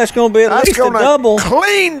wall. That's going to be at least a double.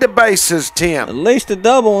 Clean the bases, Tim. At least a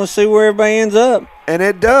double and see where everybody ends up. And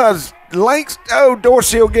it does.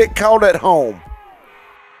 Dorsey will get caught at home.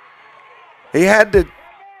 He had to.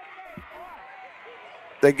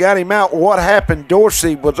 They got him out. What happened?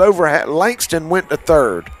 Dorsey was over. Langston went to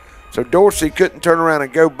third. So Dorsey couldn't turn around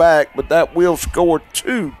and go back, but that will score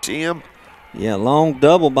 2, Tim. Yeah, long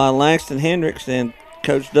double by Langston Hendricks, and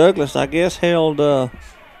Coach Douglas, I guess, held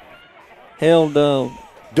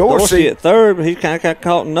Dorsey at third, but he kind of got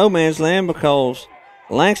caught in no man's land because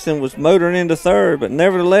Langston was motoring into third. But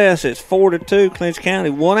nevertheless, it's 4-2, Clinch County,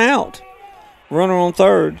 1 out. Runner on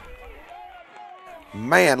third.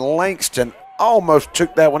 Man, Langston almost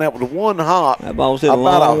took that one out with 1 hop. That ball was hit a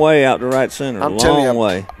long way out to right center. I'm telling you,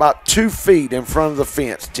 way. About 2 feet in front of the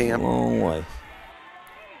fence, Tim. Long way.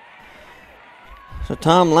 So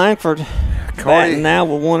Tom Langford batting now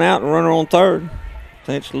with 1 out and runner on third.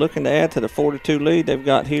 Clinch looking to add to the 4-2 lead they've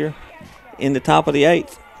got here in the top of the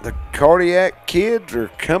 8th. The Cardiac kids are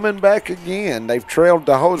coming back again. They've trailed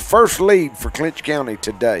the whole first lead for Clinch County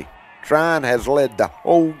today. Trion has led the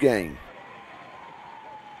whole game.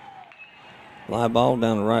 Fly ball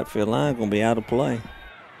down the right field line, going to be out of play.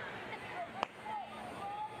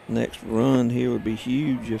 Next run here would be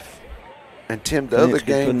huge if. And Tim, the other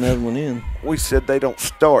game, put another one in. We said they don't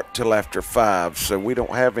start till after 5, so we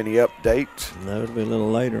don't have any updates. No, it'll be a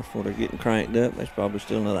little later before they're getting cranked up. There's probably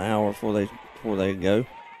still another hour before they go.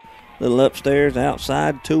 Little upstairs,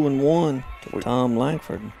 outside, 2-1 to Tom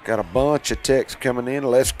Langford. Got a bunch of texts coming in.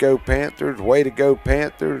 Let's go Panthers. Way to go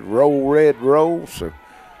Panthers. Roll Red roll. So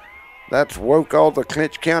that's woke all the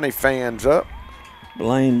Clinch County fans up.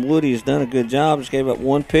 Blaine Woody has done a good job. Just gave up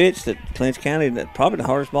 1 pitch that Clinch County, that probably the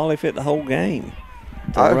hardest ball they've hit the whole game.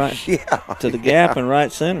 To the gap in right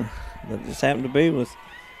center. But it just happened to be with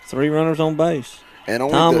 3 runners on base. And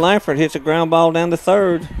Tom Langford hits a ground ball down to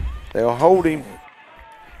third. They'll hold him.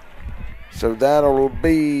 So that'll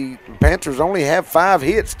be, Panthers only have 5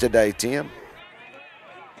 hits today, Tim.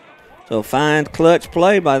 So fine clutch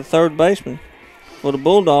play by the third baseman for the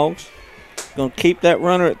Bulldogs. Going to keep that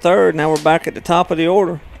runner at third. Now we're back at the top of the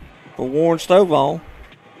order for Warren Stovall.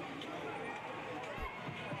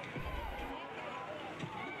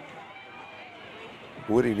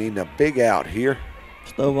 Woody needing a big out here.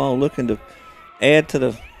 Stovall looking to add to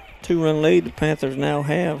the 2-run lead the Panthers now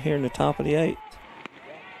have here in the top of the 8th.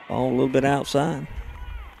 Ball a little bit outside.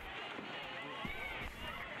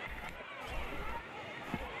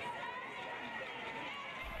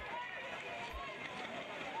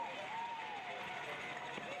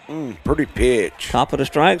 Pretty pitch. Top of the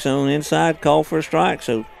strike zone, inside, call for a strike.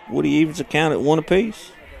 So Woody evens the count at 1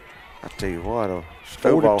 apiece. I tell you what,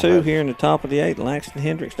 4-2 here in the top of the 8th. Langston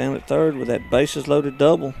Hendricks down at third with that bases loaded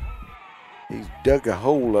double. He's dug a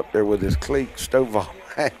hole up there with his cleat. Stovall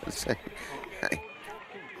has.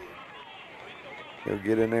 He'll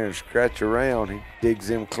get in there and scratch around. He digs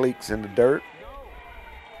them cleats in the dirt.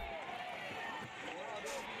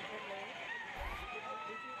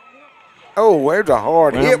 Oh, there's a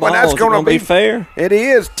hard hit. Well, that's going to be fair. It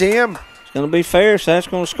is, Tim. It's going to be fair, so that's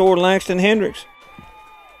going to score Langston Hendricks.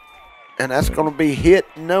 And that's going to be hit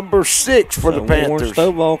number 6 for the Panthers.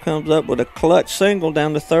 Warren Stovall comes up with a clutch single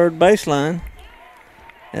down the third baseline.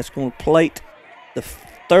 That's going to plate the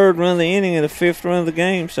 3rd run of the inning and the 5th run of the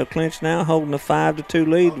game. So Clinch now holding a 5-2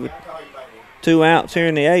 lead with 2 outs here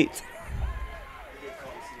in the 8th.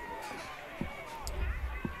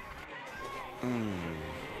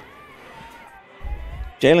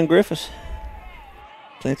 Jalen Griffiths,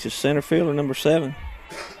 Clinch's center fielder, number 7,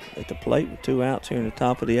 at the plate with 2 outs here in the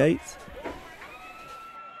top of the 8th.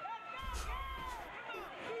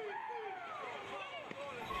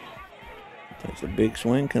 Takes a big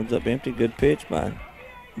swing, comes up empty. Good pitch by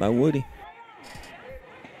Woody.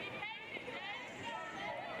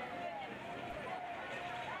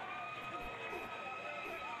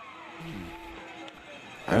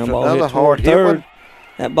 That's another hard hit one.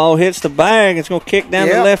 That ball hits the bag. It's going to kick down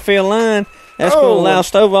the left field line. That's going to allow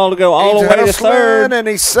Stovall to go all the way to third. And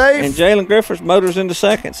he's safe. And Jalen Griffiths motors into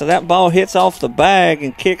second. So that ball hits off the bag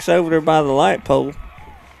and kicks over there by the light pole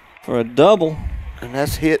for a double. And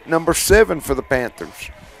that's hit number 7 for the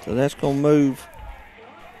Panthers. So that's going to move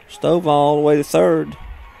Stovall all the way to third.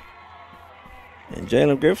 And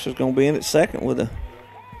Jalen Griffiths is going to be in at second with a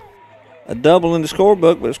double in the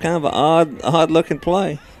scorebook, but it's kind of an odd-looking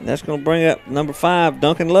play. And that's going to bring up number 5,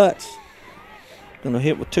 Duncan Lutz. Going to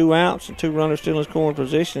hit with 2 outs and 2 runners still in scoring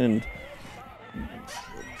position. And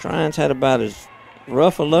Trion's had about as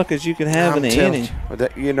rough a luck as you could have in the inning.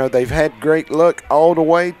 You know, they've had great luck all the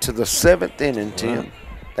way to the 7th inning, Tim. Right.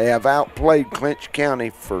 They have outplayed Clinch County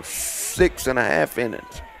for 6.5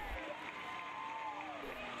 innings.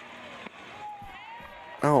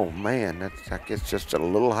 Oh, man, that's, I guess, just a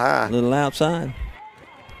little high. A little outside.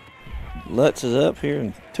 Lutz is up here,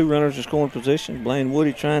 and 2 runners are scoring position. Blaine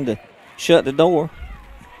Woody trying to shut the door.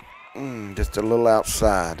 Just a little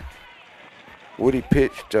outside. Woody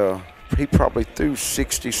pitched, he probably threw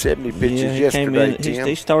 60, 70 pitches yesterday, Tim.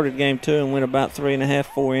 He started game 2 and went about 3.5,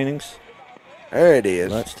 4 innings. There it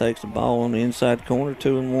is. Lutz takes the ball on the inside corner,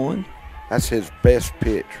 2-1. That's his best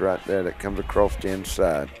pitch right there that comes across the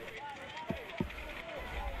inside.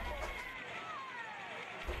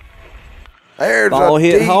 There's ball a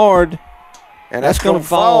hit deep, hard. and that's going to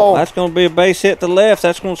fall. That's going to be a base hit to left.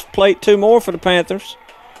 That's going to plate 2 more for the Panthers.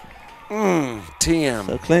 Tim.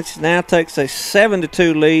 So Clinch now takes a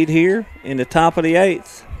 7-2 lead here in the top of the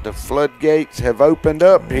 8th. The floodgates have opened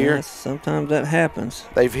up here. Yes, sometimes that happens.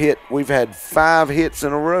 We've had 5 hits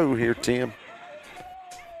in a row here, Tim.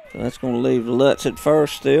 So that's going to leave Lutz at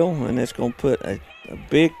first still, and that's going to put a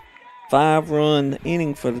big 5-run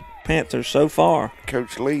inning for the Panthers so far.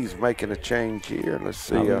 Coach Lee's making a change here. Let's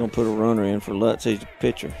see. I'm going to put a runner in for Lutz. He's the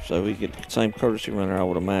pitcher, so he get the same courtesy runner, I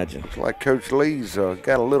would imagine. Looks like Coach Lee's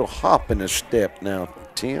got a little hop in his step now,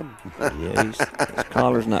 Tim. Yeah, his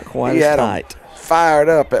collar's not quite as tight. Fired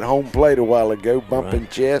up at home plate a while ago, bumping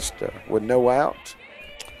chest with no outs.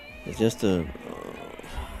 It's just a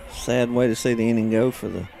sad way to see the inning go for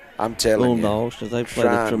the Bulldogs, because they've played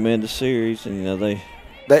a tremendous series, and you know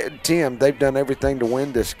Tim, they've done everything to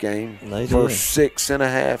win this game for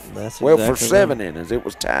 6.5. That's well, exactly for 7 innings, it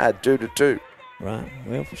was tied 2-2. Right.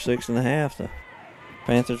 Well, for 6.5, the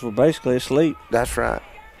Panthers were basically asleep. That's right.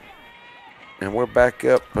 And we're back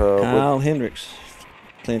up. Kyle Hendricks,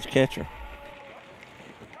 Clinch catcher,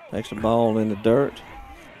 takes the ball in the dirt.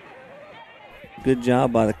 Good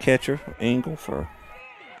job by the catcher, Engel, for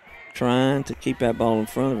trying to keep that ball in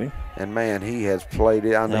front of him. And, man, he has played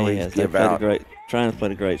it. I know he's give out. Trions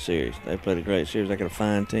played a great series. They played a great series. They got a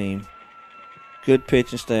fine team. Good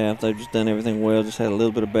pitching staff. They've just done everything well. Just had a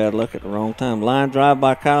little bit of bad luck at the wrong time. Line drive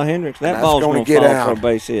by Kyle Hendricks. That ball's going to fall for a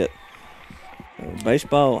base hit.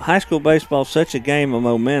 Baseball, high school baseball is such a game of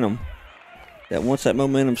momentum that once that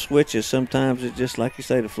momentum switches, sometimes it's just like you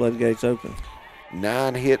say, the floodgates open.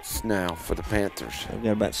 9 hits now for the Panthers. They've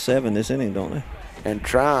got about 7 this inning, don't they? And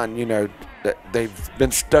Trion, you know, they've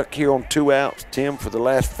been stuck here on 2 outs, Tim, for the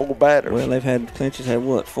last 4 batters. Well, Clinch has had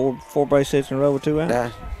what, four base hits in a row with 2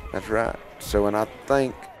 outs? That's right. So, and I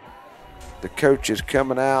think the coach is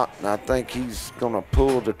coming out, and I think he's going to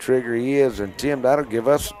pull the trigger. He is, and Tim, that'll give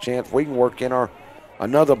us a chance. We can work in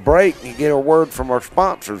another break and get a word from our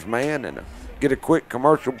sponsors, man, and get a quick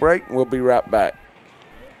commercial break, and we'll be right back.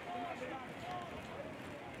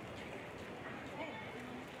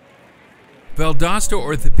 Valdosta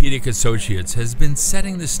Orthopedic Associates has been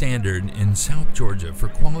setting the standard in South Georgia for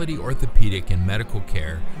quality orthopedic and medical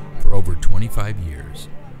care for over 25 years.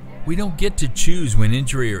 We don't get to choose when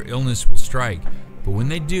injury or illness will strike, but when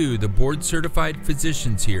they do, the board-certified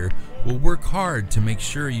physicians here will work hard to make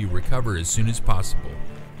sure you recover as soon as possible.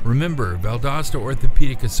 Remember, Valdosta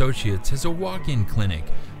Orthopedic Associates has a walk-in clinic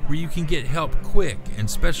where you can get help quick, and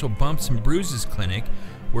special bumps and bruises clinic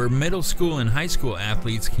where middle school and high school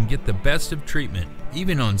athletes can get the best of treatment,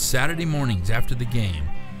 even on Saturday mornings after the game.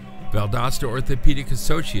 Valdosta Orthopedic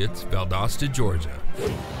Associates, Valdosta, Georgia.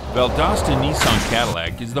 Valdosta Nissan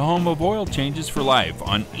Cadillac is the home of oil changes for life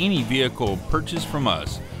on any vehicle purchased from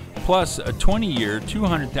us, plus a 20-year,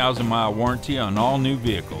 200,000-mile warranty on all new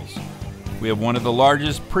vehicles. We have one of the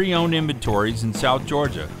largest pre-owned inventories in South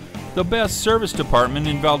Georgia, the best service department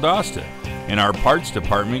in Valdosta, and our parts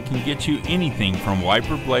department can get you anything from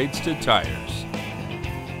wiper blades to tires.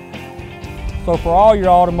 So for all your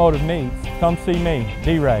automotive needs, come see me,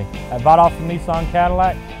 D-Ray, at Valdosta Nissan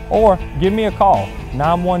Cadillac, or give me a call,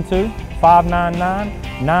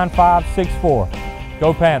 912-599-9564.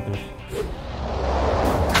 Go Panthers.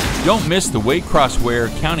 Don't miss the Waycross Ware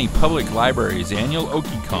County Public Library's annual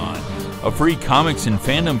OkieCon, a free comics and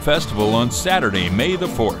fandom festival on Saturday, May the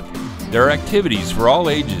 4th. There are activities for all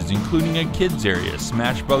ages, including a kids area,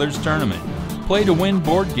 Smash Brothers tournament, play to win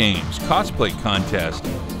board games, cosplay contest,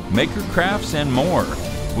 maker crafts, and more.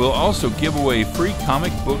 We'll also give away free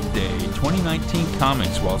Comic Book Day 2019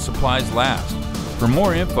 comics while supplies last. For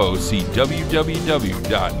more info, see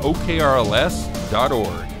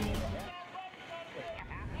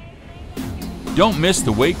www.okrls.org. Don't miss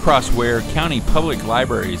the Waycross Ware County Public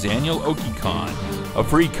Library's annual OkieCon, a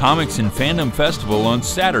free comics and fandom festival on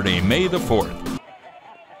Saturday, May the 4th.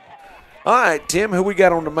 All right, Tim, who we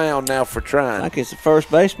got on the mound now for I Trion? think it's the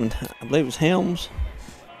first baseman. I believe it's Helms.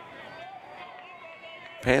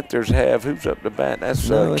 Panthers have who's up to bat? That's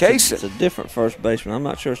No, Kaysen. it's a different first baseman. I'm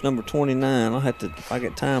not sure it's number 29. I'll have to, if I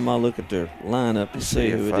get time, I'll look at their lineup and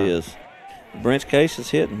see who it is. Brent's Case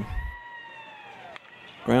is hitting.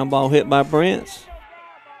 Ground ball hit by Brent's.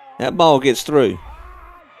 That ball gets through.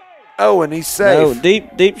 Oh, and he's safe. No,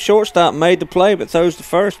 deep shortstop made the play, but throws to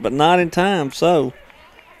first, but not in time. So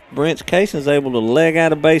Brent's Case is able to leg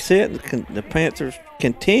out a base hit, and the Panthers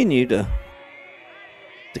continue to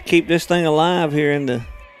keep this thing alive here in the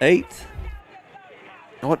 8th.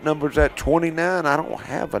 What number is that? 29? I don't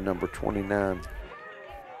have a number 29.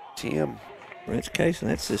 Tim. Brent's Case, and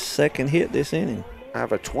that's his second hit this inning. I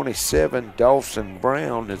have a 27, Dawson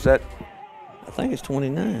Brown. Is that? I think it's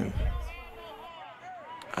 29.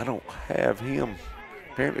 I don't have him.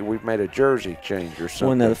 Apparently, we've made a jersey change or something.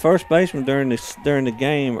 Well, now the first baseman during the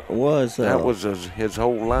game was that was his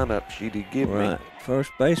whole lineup sheet he gave me.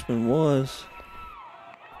 First baseman was.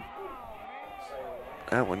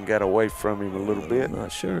 That one got away from him a little bit. I'm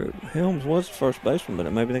not sure. Helms was the first baseman,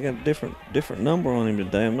 but maybe they got a different number on him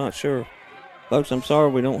today. I'm not sure. Folks, I'm sorry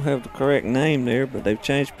we don't have the correct name there, but they've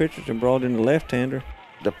changed pitchers and brought in the left-hander.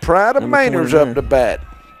 The pride of Mainer's 29. up to bat.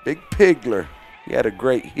 Big Pigler. He had a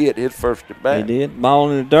great hit, his first at bat. He did. Ball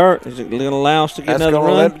in the dirt. Is it going to allow us to get That's another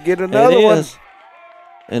run? Let him get another it one. Is.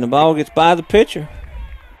 And the ball gets by the pitcher.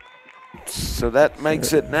 So that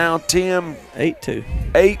makes it now, Tim,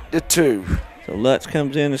 8-2. 8-2. So Lutz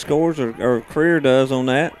comes in and scores, or Creer does on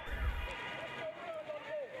that.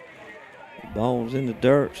 The ball's in the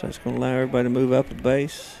dirt, so that's going to allow everybody to move up the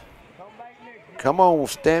base. Come on,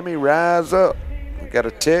 Stammy, rise up. We got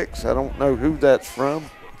a text. I don't know who that's from.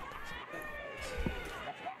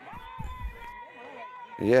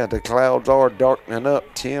 Yeah, the clouds are darkening up,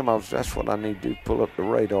 Tim. That's what I need to do, pull up the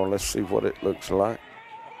radar. Let's see what it looks like.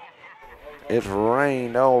 It's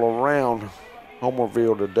rained all around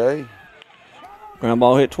Homerville today. Ground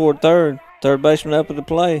ball hit toward third. Third baseman up at the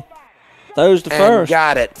play. Throws to and first.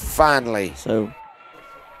 Got it, finally. So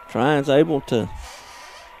Trion's able to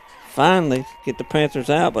finally get the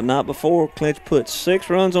Panthers out, but not before Clinch put 6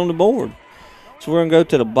 runs on the board. So we're going to go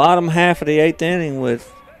to the bottom half of the 8th inning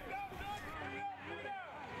with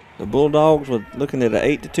the Bulldogs looking at an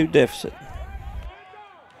 8-2 deficit.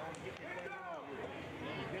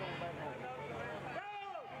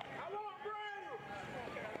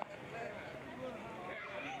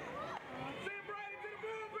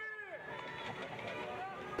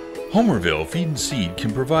 Homerville Feed and Seed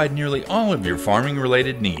can provide nearly all of your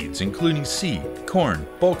farming-related needs, including seed, corn,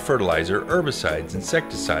 bulk fertilizer, herbicides,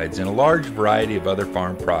 insecticides, and a large variety of other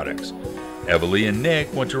farm products. Evalie and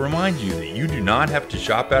Nick want to remind you that you do not have to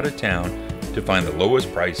shop out of town to find the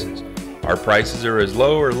lowest prices. Our prices are as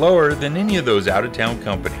low or lower than any of those out-of-town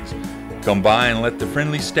companies. Come by and let the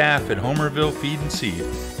friendly staff at Homerville Feed and Seed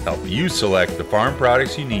help you select the farm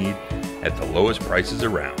products you need at the lowest prices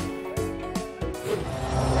around.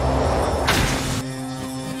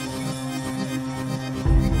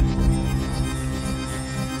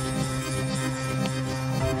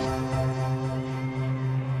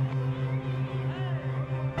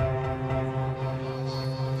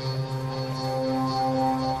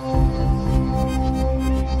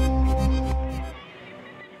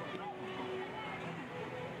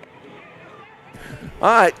 All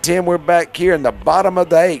right, Tim, we're back here in the bottom of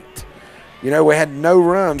the 8th. You know, we had no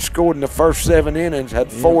runs scored in the first 7 innings,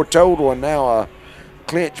 had 4 total, and now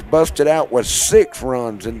Clinch busted out with 6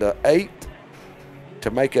 runs in the 8th to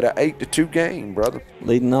make it an 8-2 game, brother.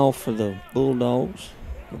 Leading off for the Bulldogs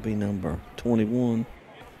will be number 21,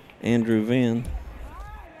 Andrew Venn.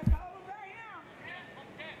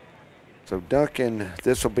 So, Duncan,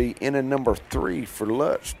 this will be inning number 3 for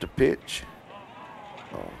Lutz to pitch.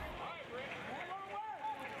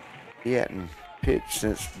 He hadn't pitched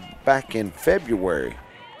since back in February.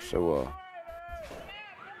 So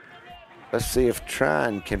let's see if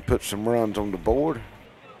Trion can put some runs on the board.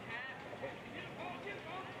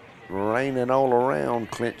 Raining all around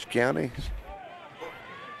Clinch County.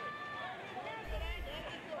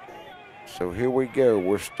 So here we go.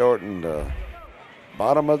 We're starting the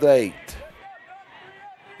bottom of the 8th.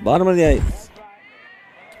 Bottom of the 8th.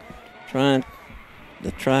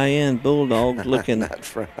 The Trion Bulldogs looking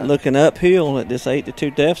uphill at this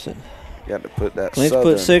 8-2 deficit. Got to put that. Clinch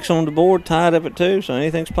put 6 on the board, tied up at 2, so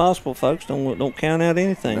anything's possible, folks. Don't count out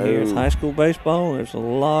anything here. It's high school baseball. There's a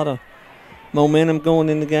lot of momentum going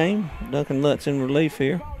in the game. Duncan Lutz in relief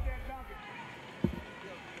here.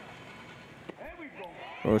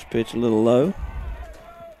 First pitch a little low.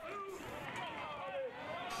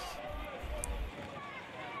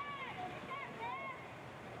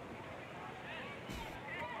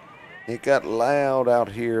 It got loud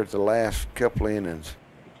out here the last couple innings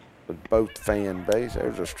with both fan base.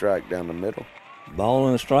 There's a strike down the middle. Ball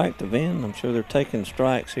and a strike to Venn. I'm sure they're taking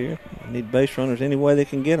strikes here. They need base runners any way they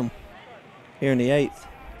can get them here in the 8th.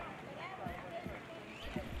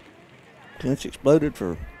 Clinch exploded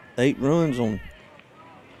for 8 runs on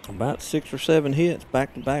about 6 or 7 hits,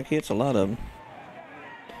 back-to-back hits, a lot of them.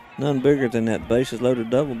 None bigger than that bases loaded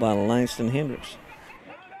double by Langston Hendricks.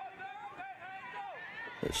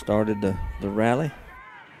 That started the rally,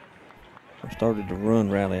 or started the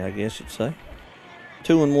run rally, I guess you'd say.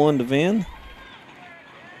 2-1 to Venn.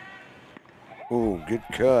 Ooh, good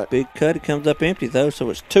cut. Big cut. It comes up empty, though,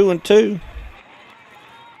 so it's 2-2.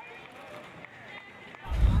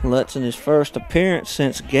 Lutz in his first appearance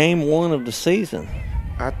since game 1 of the season.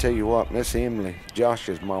 I tell you what, Miss Emily,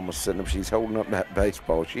 Josh's mama's sitting up. She's holding up that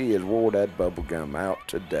baseball. She has wore that bubble gum out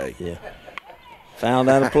today. Yeah. Found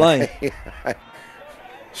out of play.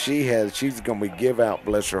 She's going to be give out,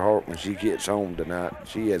 bless her heart, when she gets home tonight.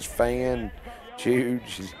 She has fanned, chewed.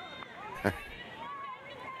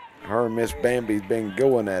 Her and Miss Bambi's been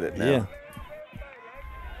going at it now. Yeah.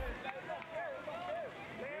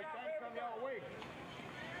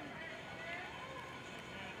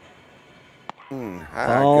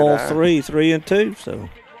 All 3-3-2. So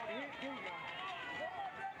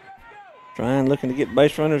Trion looking to get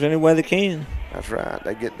base runners any way they can. That's right.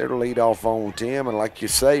 They get their lead off on Tim, and like you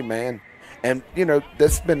say, man, and you know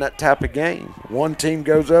that's been that type of game. One team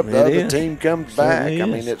goes up, the other team comes back. I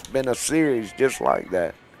mean, it's been a series just like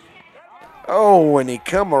that. Oh, when he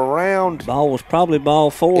come around, ball was probably ball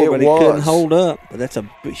 4, but he couldn't hold up. But that's a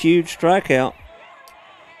huge strikeout.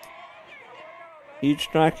 Huge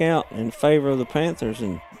strikeout in favor of the Panthers,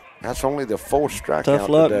 and that's only the 4th strikeout. Tough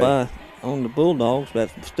luck today on the Bulldogs, but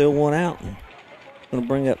still 1 out. And going to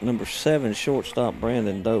bring up number 7 shortstop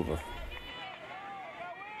Brandon Dover.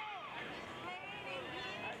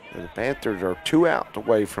 The Panthers are 2 out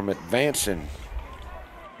away from advancing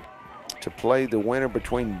to play the winner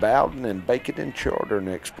between Bowden and Bacon and Charter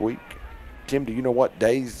next week. Tim, do you know what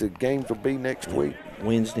days the games will be next week?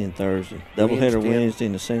 Wednesday and Thursday. Doubleheader Wednesday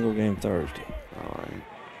and a single game Thursday. All right.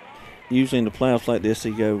 Usually in the playoffs like this,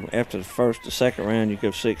 you go after the second round, you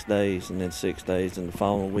go 6 days and then 6 days, and the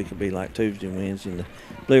following week will be like Tuesday and Wednesday. And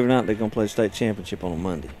believe it or not, they're going to play the state championship on a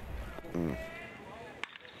Monday.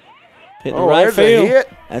 Hitting the right field. Hit.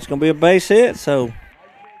 That's going to be a base hit, so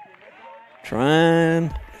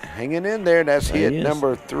Trion hanging in there. That's hit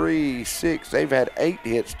number 3-6. They've had 8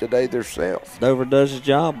 hits today themselves. Dover does his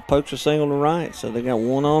job, pokes a single to right, so they got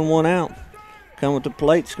 1 on, 1 out. Coming to the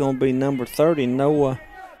plate's going to be number 30, Noah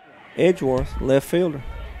Edgeworth, left fielder.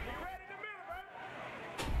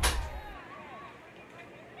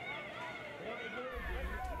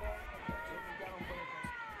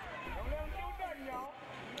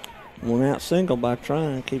 One out single by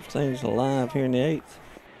Trion, keeps things alive here in the 8th.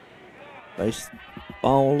 Base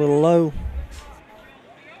ball a little low.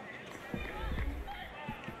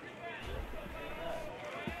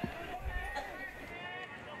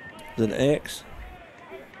 Is it X?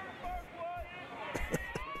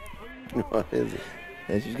 What is it?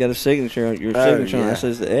 She's got a signature on your signature on it.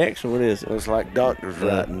 Says the X, or what is it? Looks like doctor's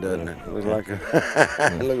writing, doesn't it? Looks like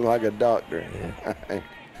a it looks like a doctor. Yeah.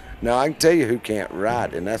 Now I can tell you who can't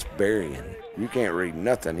write, and that's Berrien. You can't read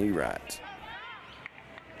nothing he writes.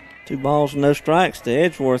 2 balls and no strikes to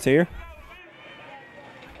Edgeworth here.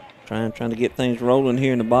 Trying to get things rolling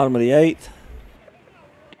here in the bottom of the 8th.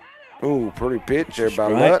 Ooh, pretty pitch there by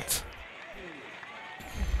Lutz.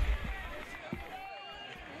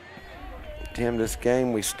 Tim, this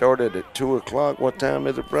game we started at 2 o'clock. What time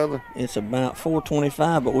is it, brother? It's about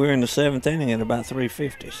 4:25, but we're in the 7th inning at about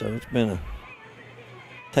 3:50, so it's been a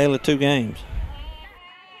tale of 2 games.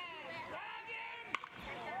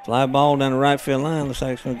 Fly ball down the right field line. Looks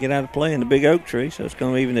like it's going to get out of play in the big oak tree, so it's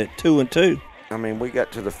going to even at 2-2. I mean, we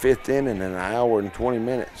got to the 5th inning in an hour and 20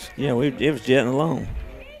 minutes. Yeah, it was jetting along.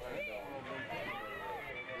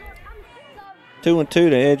 2-2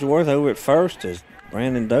 to Edgeworth. Over at first as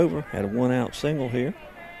Brandon Dover had a 1-out single here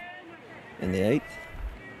in the 8th.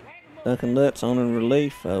 Duncan Lutz on in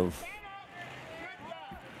relief of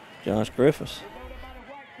Josh Griffiths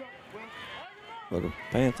for the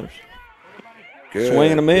Panthers. Good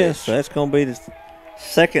swing and a miss. pitch. So that's going to be the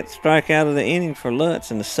 2nd strikeout of the inning for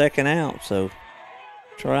Lutz and the 2nd out. So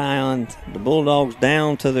Trion, the Bulldogs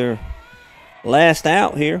down to their last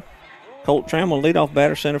out here. Colt Trammell, leadoff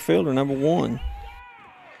batter, center fielder, number 1,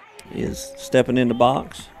 is stepping in the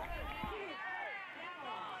box.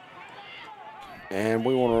 And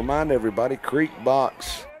we want to remind everybody, Creek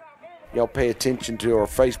Box, y'all pay attention to our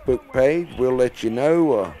Facebook page. We'll let you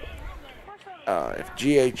know if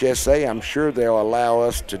GHSA, I'm sure they'll allow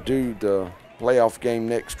us to do the playoff game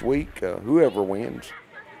next week, whoever wins.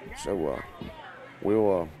 So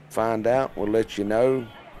we'll find out. We'll let you know.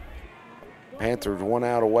 Panthers 1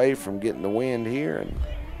 out away from getting the win here. And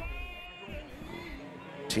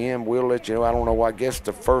Tim, we'll let you know. I don't know. I guess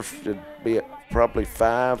the first should be probably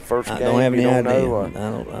 5 first game. I don't have any idea.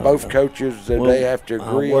 Know. Both coaches, they have to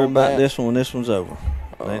agree on on that. that. This one. This one's over.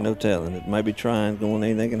 There ain't no telling. It may be trying, going,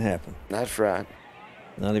 anything can happen. That's right.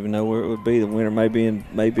 Not even know where it would be. The winner may be in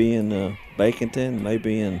Baconton,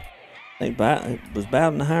 maybe in. I think was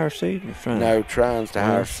Bowden the higher seed? Or Trion? No, Trion's the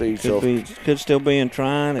higher seed. Could still be in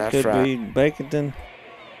Trion. It could right. be Baconton.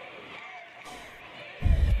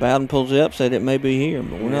 Bowden pulls the upset. It may be here,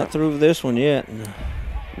 but we're not through with this one yet.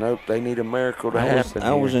 Nope, they need a miracle to happen.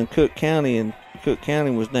 I was in Cook County, and Cook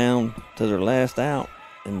County was down to their last out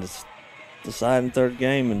in the deciding third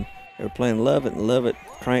game, and they were playing Lovett, and Lovett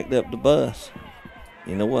cranked up the bus.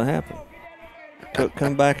 You know what happened? Cook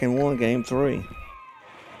come back and won game 3.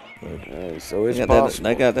 So it's possible.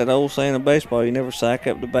 They got that old saying in baseball, you never sack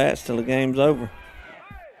up the bats till the game's over.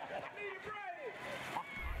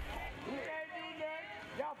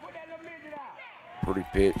 Pretty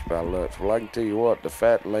pitch by Lutz. Well, I can tell you what, the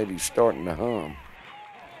fat lady's starting to hum.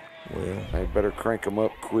 Well, they better crank them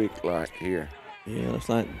up quick like here. Yeah, it's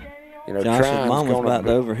like Josh's mom was about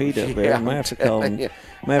to overheat up there. I have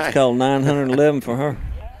to call 911 for her.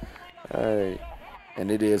 Hey. And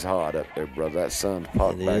it is hot up there, brother. That sun's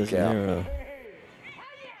popped back out.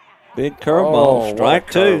 Big curveball, strike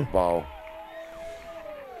 2. Curveball.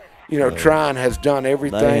 Trion has done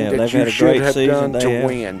everything that you should have done to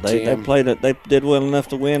win. They did well enough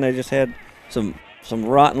to win. They just had some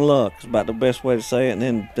rotten luck. It's about the best way to say it.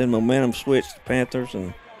 And then momentum switched to Panthers.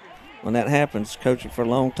 And when that happens, coaching for a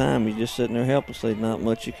long time, you're just sitting there helplessly. Not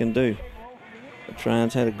much you can do. But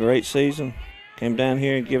Trion's had a great season. Came down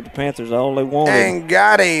here and give the Panthers all they wanted. And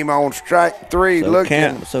got him on strike 3.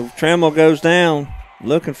 So Trammell goes down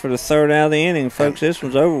looking for the 3rd out of the inning. Folks, this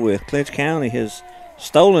one's over with. Clinch County has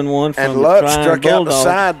stolen one from the Lutz Trion struck out the Bulldogs.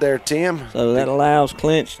 side there, Tim. So that allows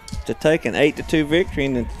Clinch to take an 8-2 victory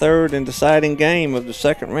in the 3rd and deciding game of the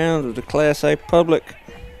 2nd round of the Class A public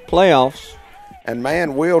playoffs. And,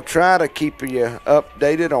 man, we'll try to keep you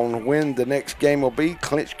updated on when the next game will be.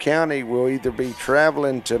 Clinch County will either be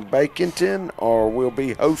traveling to Baconton or we'll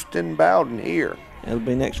be hosting Bowden here. It'll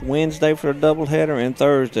be next Wednesday for a doubleheader and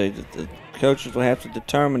Thursday. The coaches will have to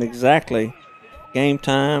determine exactly game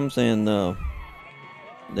times and the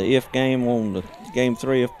if game on the game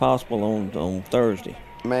 3, if possible, on Thursday.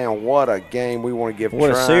 Man, what a game. We want to give What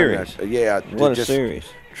a series. What a series.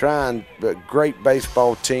 Trying a great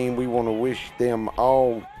baseball team. We want to wish them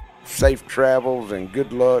all safe travels and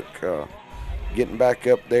good luck getting back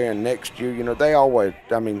up there. And next year, they always,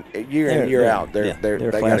 year in, year out, they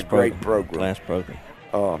got a great program. Class program.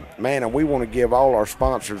 Man, and we want to give all our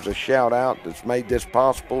sponsors a shout out that's made this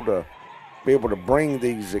possible to be able to bring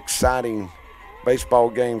these exciting baseball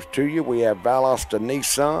games to you. We have Valdosta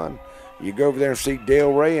Nissan. You go over there and see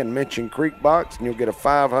Dale Ray and mention Creek Box, and you'll get a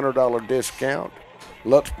 $500 discount.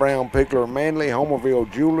 Lutz Brown Pickler Manley,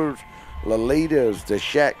 Homerville Jewelers, Lolita's, the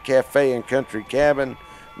Shack Cafe and Country Cabin,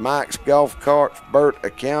 Mike's Golf Carts, Burt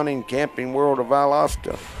Accounting, Camping World of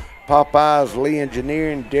Valdosta, Popeyes, Lee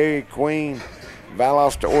Engineering, Dairy Queen,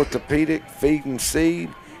 Valdosta Orthopedic, Feed and Seed,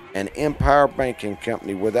 and Empire Banking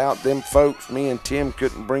Company. Without them folks, me and Tim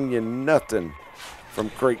couldn't bring you nothing from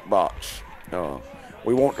Creek Box.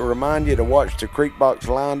 We want to remind you to watch the Creek Box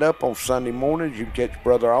lined up on Sunday mornings. You can catch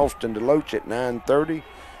Brother Austin DeLoach at 9:30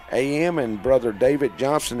 a.m. and Brother David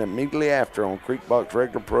Johnson immediately after on Creek Box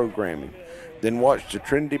regular programming. Then watch the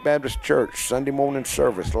Trinity Baptist Church Sunday morning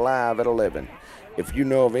service live at 11. If you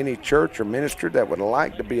know of any church or minister that would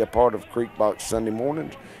like to be a part of Creek Box Sunday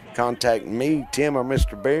mornings, contact me, Tim, or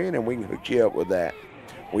Mr. Berrien, and we can hook you up with that.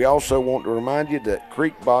 We also want to remind you that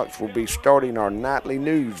Creek Box will be starting our nightly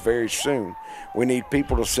news very soon. We need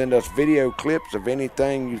people to send us video clips of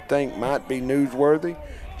anything you think might be newsworthy.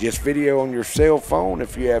 Just video on your cell phone.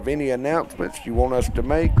 If you have any announcements you want us to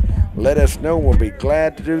make, let us know. We'll be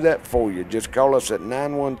glad to do that for you. Just call us at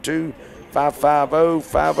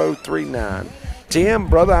 912-550-5039. Tim,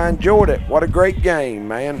 brother, I enjoyed it. What a great game,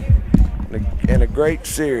 man, and a great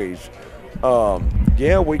series.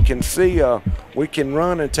 We can see we can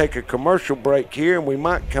run and take a commercial break here, and we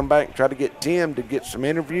might come back and try to get Tim to get some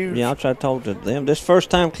interviews. Yeah, I'll try to talk to them. This first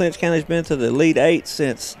time Clinch County's been to the Elite Eight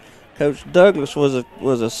since Coach Douglas was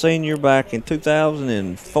a senior back in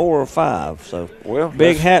 2004 or 5. So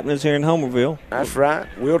big happenings here in Homerville. That's right.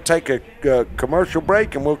 We'll take a commercial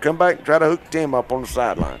break, and we'll come back and try to hook Tim up on the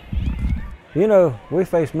sideline. You know, we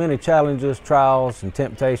face many challenges, trials, and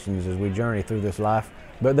temptations as we journey through this life,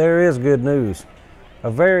 but there is good news.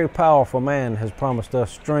 A very powerful man has promised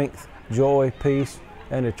us strength, joy, peace,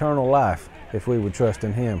 and eternal life if we would trust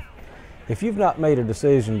in Him. If you've not made a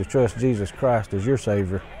decision to trust Jesus Christ as your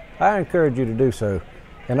Savior, I encourage you to do so,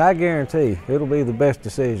 and I guarantee it'll be the best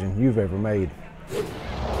decision you've ever made.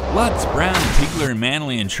 Lutz, Brown, Pigler, and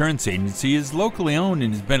Manley Insurance Agency is locally owned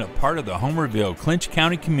and has been a part of the Homerville, Clinch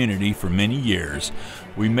County community for many years.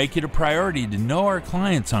 We make it a priority to know our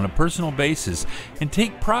clients on a personal basis and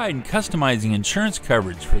take pride in customizing insurance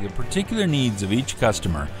coverage for the particular needs of each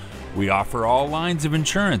customer. We offer all lines of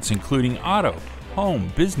insurance, including auto,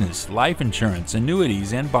 home, business, life insurance,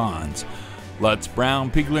 annuities, and bonds. Lutz,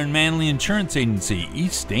 Brown, Pigler, and Manley Insurance Agency,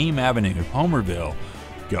 East Dame Avenue, Homerville.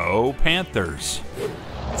 Go Panthers!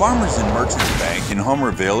 Farmers and Merchants Bank in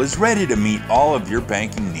Homerville is ready to meet all of your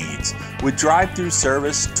banking needs. With drive-through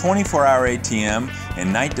service, 24-hour ATM,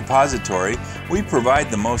 and night depository, we provide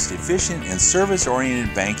the most efficient and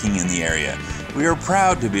service-oriented banking in the area. We are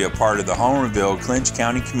proud to be a part of the Homerville Clinch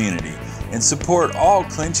County community and support all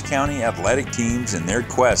Clinch County athletic teams in their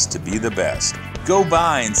quest to be the best. Go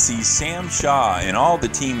by and see Sam Shaw and all the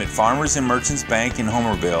team at Farmers and Merchants Bank in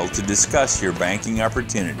Homerville to discuss your banking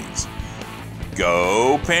opportunities.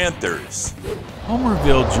 Go Panthers!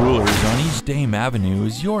 Homerville Jewelers on East Dame Avenue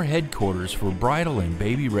is your headquarters for bridal and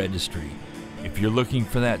baby registry. If you're looking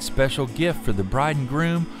for that special gift for the bride and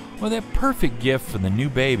groom or that perfect gift for the new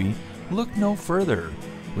baby, look no further.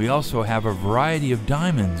 We also have a variety of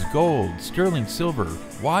diamonds, gold, sterling silver,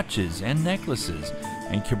 watches, and necklaces,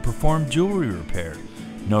 and can perform jewelry repair.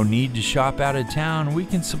 No need to shop out of town. We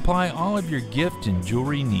can supply all of your gift and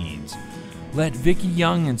jewelry needs. Let Vicki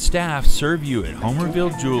Young and staff serve you at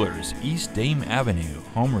Homerville Jewelers, East Dame Avenue,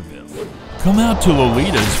 Homerville. Come out to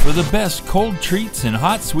Lolita's for the best cold treats and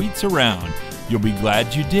hot sweets around. You'll be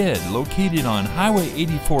glad you did. Located on Highway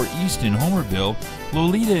 84 East in Homerville,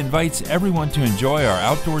 Lolita invites everyone to enjoy our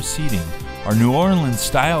outdoor seating, our New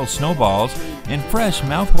Orleans-style snowballs, and fresh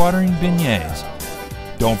mouth-watering beignets.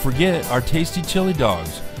 Don't forget our tasty chili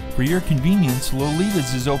dogs. For your convenience,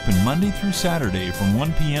 Lolita's is open Monday through Saturday from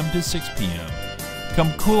 1 p.m. to 6 p.m.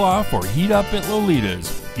 Come cool off or heat up at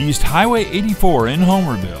Lolita's, East Highway 84 in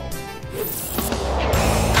Homerville.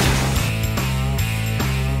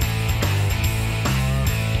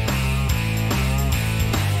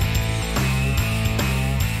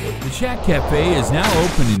 The Shack Cafe is now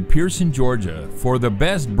open in Pearson, Georgia. For the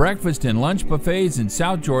best breakfast and lunch buffets in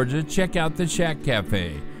South Georgia, check out the Shack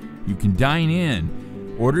Cafe. You can dine in,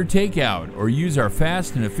 order takeout, or use our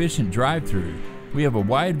fast and efficient drive-thru. We have a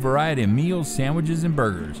wide variety of meals, sandwiches, and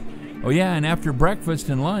burgers. Oh yeah, and after breakfast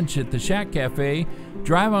and lunch at the Shack Cafe,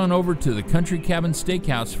 drive on over to the Country Cabin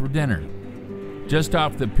Steakhouse for dinner. Just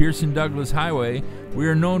off the Pearson-Douglas Highway, we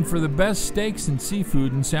are known for the best steaks and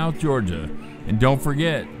seafood in South Georgia. And don't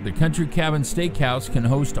forget, the Country Cabin Steakhouse can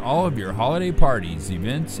host all of your holiday parties,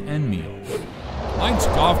 events, and meals. Mike's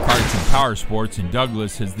Golf Carts and Power Sports in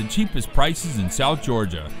Douglas has the cheapest prices in South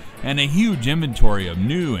Georgia and a huge inventory of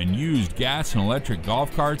new and used gas and electric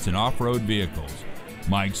golf carts and off-road vehicles.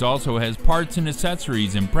 Mike's also has parts and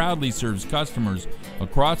accessories and proudly serves customers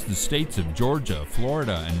across the states of Georgia,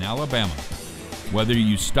 Florida, and Alabama. Whether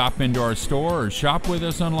you stop into our store or shop with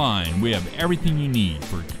us online, we have everything you need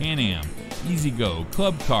for Can-Am, E-Z-GO,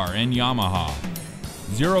 Club Car, and Yamaha.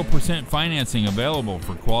 0% financing available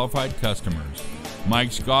for qualified customers.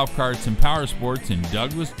 Mike's Golf Carts and Power Sports in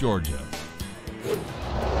Douglas, Georgia.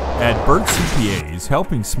 At Burt CPAs,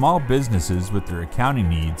 helping small businesses with their accounting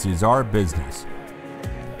needs is our business.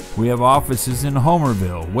 We have offices in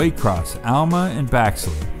Homerville, Waycross, Alma, and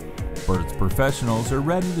Baxley. Burt's professionals are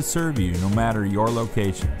ready to serve you no matter your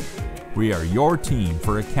location. We are your team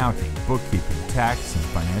for accounting, bookkeeping, tax, and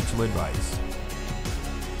financial advice.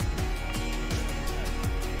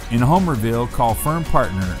 In Homerville, call firm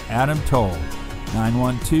partner Adam Toll,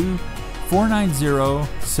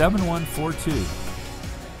 912-490-7142.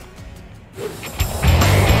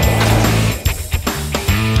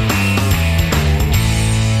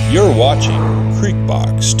 You're watching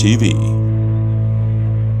Creekbox TV.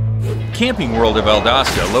 Camping World of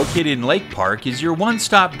Valdosta, located in Lake Park, is your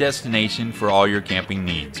one-stop destination for all your camping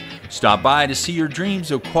needs. Stop by to see your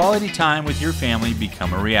dreams of quality time with your family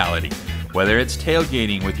become a reality. Whether it's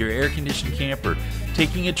tailgating with your air-conditioned camper,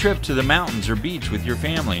 taking a trip to the mountains or beach with your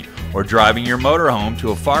family, or driving your motorhome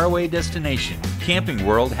to a faraway destination, Camping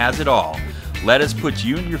World has it all. Let us put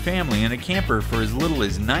you and your family in a camper for as little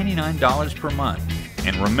as $99 per month.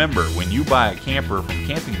 And remember, when you buy a camper from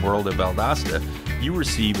Camping World of Valdosta, you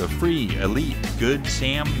receive a free Elite Good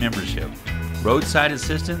Sam membership. roadside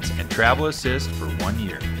assistance, and travel assist for 1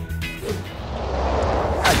 year.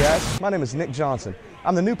 Hi guys, my name is Nick Johnson.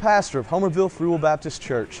 I'm the new pastor of Homerville Free Will Baptist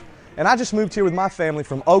Church, and I just moved here with my family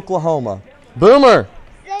from Oklahoma. Boomer!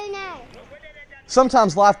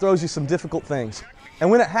 Sometimes life throws you some difficult things, and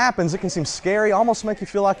when it happens, it can seem scary, almost make you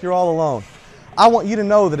feel like you're all alone. I want you to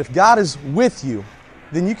know that if God is with you,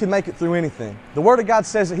 then you can make it through anything. The Word of God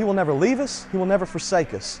says that He will never leave us, He will never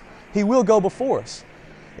forsake us. He will go before us.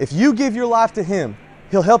 If you give your life to Him,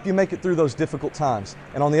 He'll help you make it through those difficult times,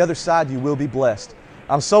 and on the other side, you will be blessed.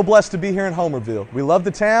 I'm so blessed to be here in Homerville. We love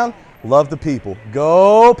the town, love the people.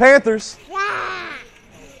 Go Panthers!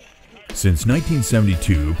 Since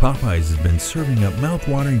 1972, Popeyes has been serving up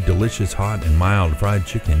mouth-watering, delicious, hot and mild fried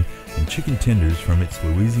chicken and chicken tenders from its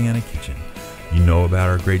Louisiana kitchen. You know about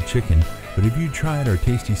our great chicken, but have you tried our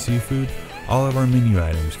tasty seafood? All of our menu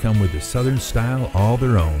items come with a Southern style all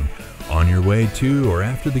their own. On your way to or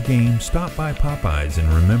after the game, stop by Popeyes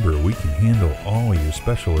and remember we can handle all your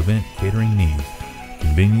special event catering needs.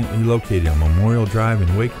 Conveniently located on Memorial Drive in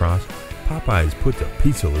Waycross, Popeyes puts a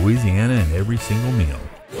piece of Louisiana in every single meal.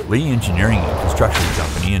 Lee Engineering and Construction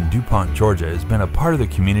Company in DuPont, Georgia has been a part of the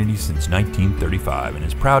community since 1935 and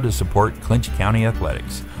is proud to support Clinch County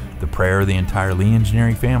athletics. The prayer of the entire Lee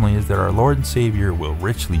Engineering family is that our Lord and Savior will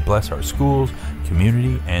richly bless our schools,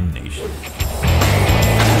 community, and nation.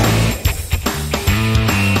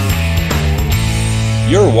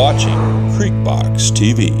 You're watching Creekbox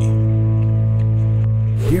TV.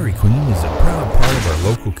 Dairy Queen is a proud part of our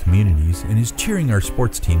local communities and is cheering our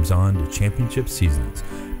sports teams on to championship seasons.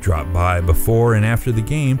 Drop by before and after the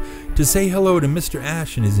game to say hello to Mr.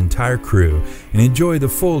 Ash and his entire crew and enjoy the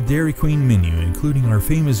full Dairy Queen menu, including our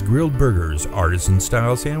famous grilled burgers,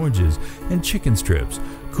 artisan-style sandwiches, and chicken strips.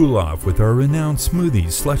 Cool off with our renowned smoothies,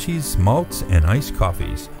 slushies, malts, and iced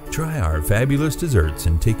coffees. Try our fabulous desserts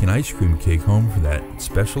and take an ice cream cake home for that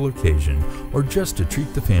special occasion, or just to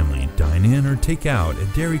treat the family. Dine in or take out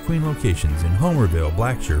at Dairy Queen locations in Homerville,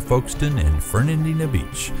 Blackshear, Folkestone, and Fernandina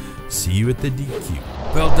Beach. See you at the DQ.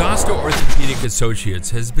 Valdosta Orthopedic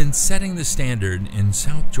Associates has been setting the standard in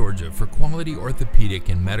South Georgia for quality orthopedic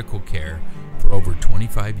and medical care for over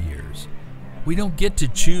 25 years. We don't get to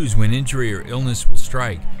choose when injury or illness will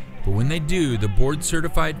strike, but when they do, the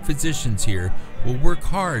board-certified physicians here will work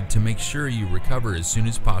hard to make sure you recover as soon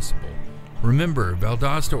as possible. Remember,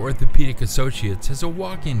 Valdosta Orthopedic Associates has a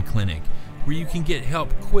walk-in clinic where you can get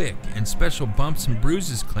help quick, and special bumps and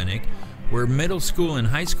bruises clinic where middle school and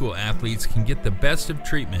high school athletes can get the best of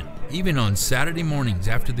treatment, even on Saturday mornings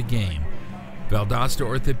after the game. Valdosta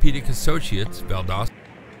Orthopedic Associates, Valdosta.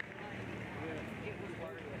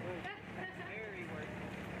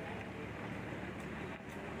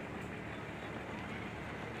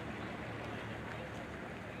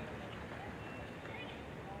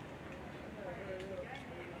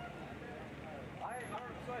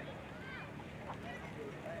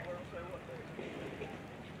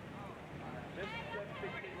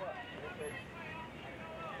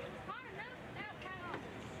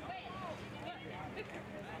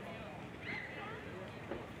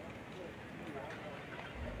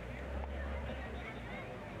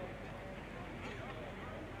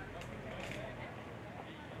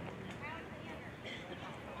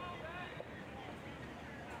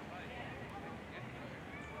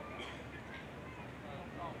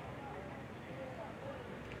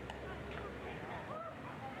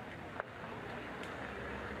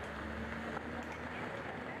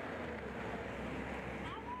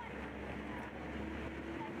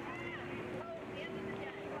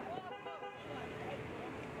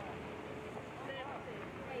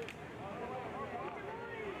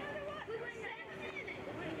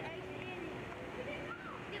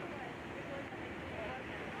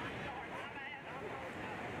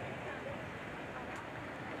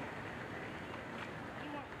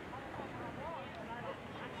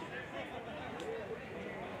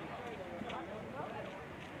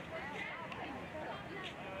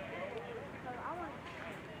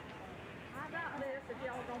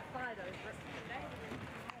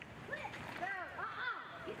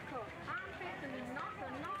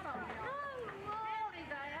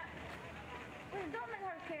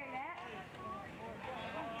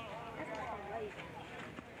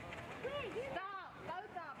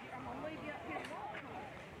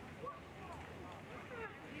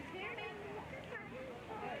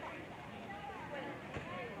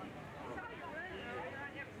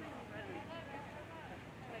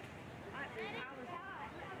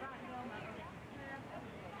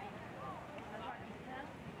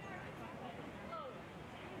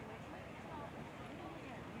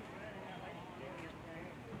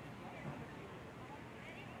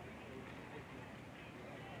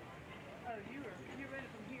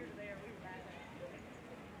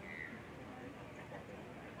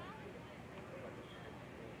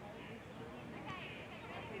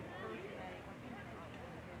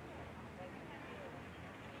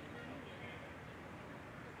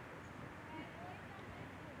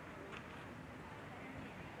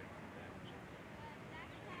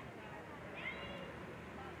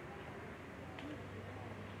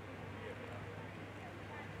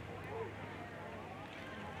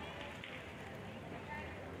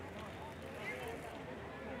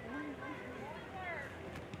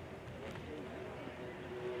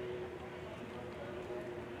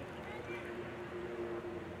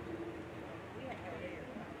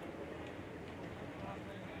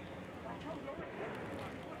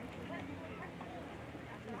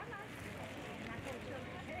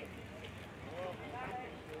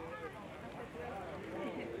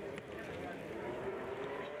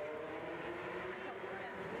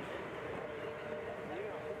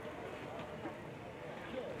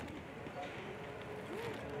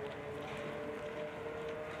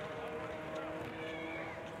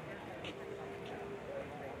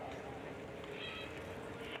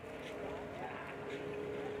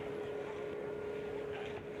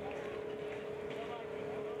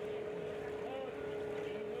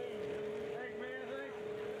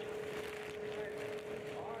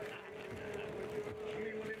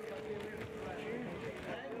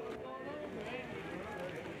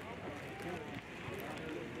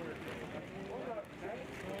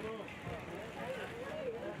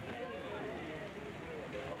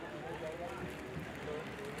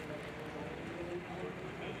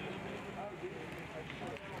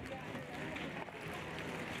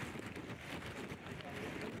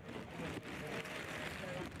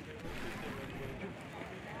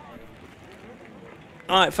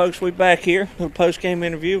 All right, folks, we're back here. A little post-game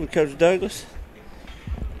interview with Coach Douglas,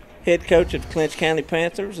 head coach of the Clinch County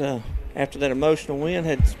Panthers. After that emotional win,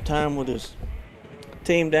 had some time with his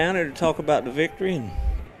team down there to talk about the victory. And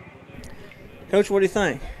Coach, what do you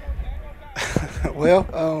think?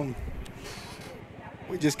 Well,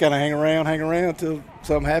 we just kind of hang around until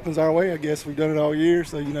something happens our way. I guess we've done it all year,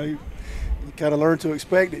 so, you kind of learn to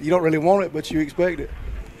expect it. You don't really want it, but you expect it.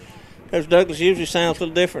 Coach Douglas usually sounds a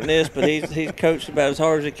little different than this, but he's coached about as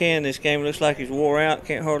hard as he can. This game looks like he's wore out,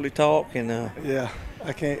 can't hardly talk. And yeah,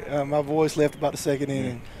 I can't. My voice left about the second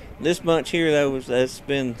inning. This bunch here, though, that's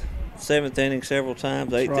been seventh inning several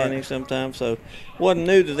times, eighth inning sometimes. So it wasn't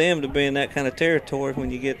new to them to be in that kind of territory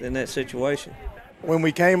when you get in that situation. When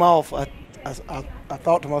we came off, I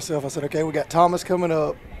thought to myself, I said, okay, we got Thomas coming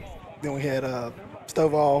up. Then we had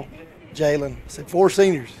Stovall, Jalen. I said, 4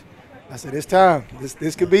 seniors. I said, it's time.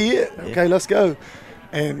 This could be it. Okay, let's go.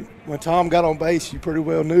 And when Tom got on base, you pretty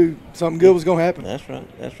well knew something good was going to happen. That's right.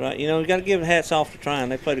 That's right. You know, you got to give hats off to Trion.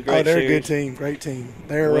 They played a great they're series. a good team, great team.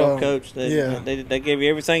 They're well coached. They gave you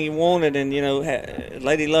everything you wanted, and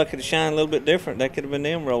Lady Luck had to shine a little bit different. That could have been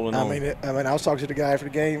them rolling on. I mean, I was talking to the guy after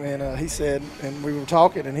the game, and he said, and we were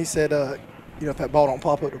talking, and he said, if that ball don't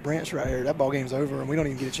pop up the branch right here, that ball game's over, and we don't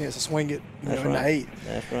even get a chance to swing it in the 8th.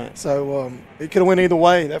 That's right. So it could have went either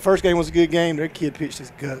way. That first game was a good game. Their kid pitched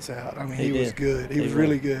his guts out. I mean, he was good. He was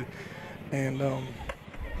really good. And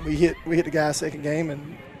we hit the guy's second game,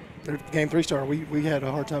 and their game 3 started. We had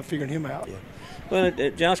a hard time figuring him out. Yeah.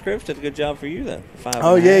 Well, John Scripps did a good job for you, though. 5.5.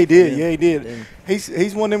 Oh, yeah, he did. Yeah, he did.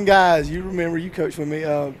 He's one of them guys. You remember, you coached with me,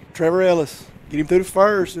 Trevor Ellis. Get him through the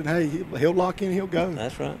first, and, hey, he'll lock in, he'll go.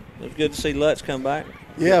 That's right. It was good to see Lutz come back.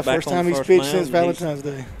 Yeah, first time he's pitched since Valentine's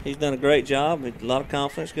Day. He's done a great job. A lot of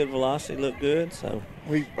confidence, good velocity, looked good. So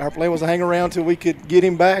our play was to hang around till we could get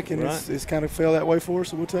him back, and it's kind of fell that way for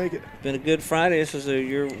us, so we'll take it. Been a good Friday. This is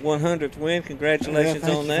your 100th win. Congratulations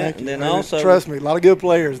on that. And then also, trust me, a lot of good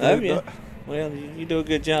players. Well, you do a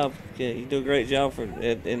good job. Yeah, you do a great job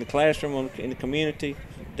in the classroom, in the community.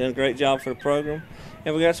 Done a great job for the program.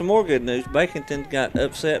 And we got some more good news. Baconton got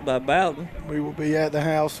upset by Bowden. We will be at the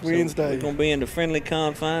house Wednesday. We're going to be in the friendly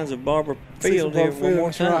confines of Barber Field here one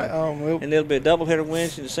more time. Right. And it'll be a doubleheader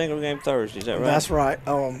Wednesday and a single game Thursday. Is that right? That's right.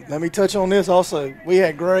 Let me touch on this also. We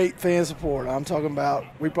had great fan support. I'm talking about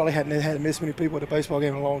we probably hadn't had this many people at a baseball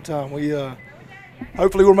game in a long time. We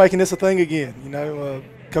hopefully we're making this a thing again.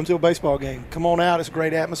 Come to a baseball game. Come on out. It's a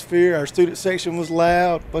great atmosphere. Our student section was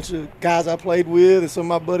loud. A bunch of guys I played with and some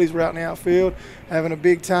of my buddies were out in the outfield having a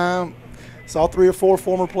big time. Saw 3 or 4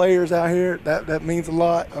 former players out here. That means a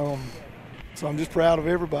lot. So I'm just proud of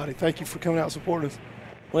everybody. Thank you for coming out and supporting us.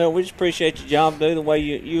 Well, we just appreciate your job, dude, the way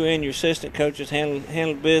you and your assistant coaches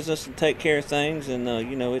handle business and take care of things. And,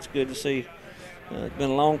 it's good to see. It's been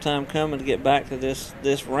a long time coming to get back to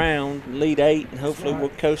this round, lead 8, and hopefully we'll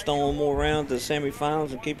coast on one more round to the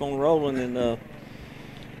semifinals and keep on rolling. And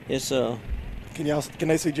Can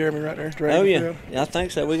they see Jeremy right there? Oh yeah, I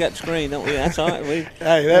think so. We got the screen, don't we? That's all right.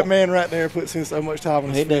 Hey, that man right there puts in so much time on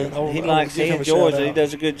his field. He enjoys it. He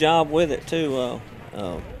does a good job with it too.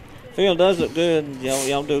 Field does look good.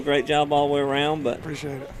 Y'all do a great job all the way around. But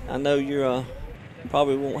appreciate it. I know you're.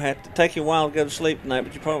 Probably won't have to take you a while to go to sleep tonight,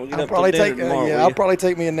 but you probably get up to dinner tomorrow. I'll probably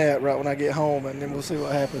take me a nap right when I get home, and then we'll see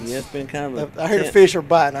what happens. Yeah, it's been kind of I heard the fish are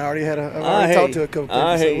biting. I already talked to a couple people.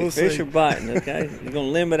 I hear you. Fish are biting, okay? You're going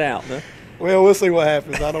to limit out, huh? Well, we'll see what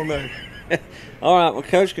happens. I don't know. All right, well,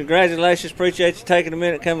 Coach, congratulations. Appreciate you taking a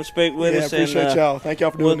minute to come and speak with us. Yeah, appreciate y'all. Thank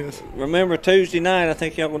y'all for doing this. Remember, Tuesday night, I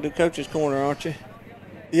think y'all going to do Coach's Corner, aren't you?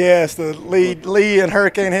 Yes, the Lee and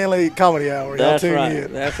Hurricane Henley Comedy Hour. That's right.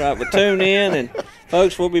 That's right. But tune in, and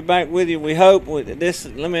folks, we'll be back with you. We hope with this.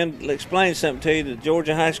 Let me explain something to you. The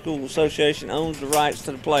Georgia High School Association owns the rights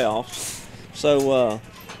to the playoffs, so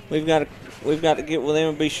we've got to get with them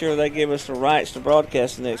and be sure they give us the rights to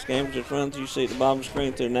broadcast the next game. Just runs you see at the bottom of the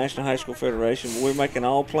screen through the National High School Federation. But we're making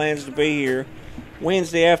all plans to be here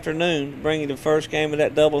Wednesday afternoon, bringing the first game of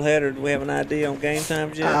that doubleheader. Do we have an idea on game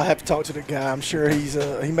times yet? I'll have to talk to the guy. I'm sure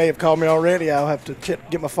he may have called me already. I'll have to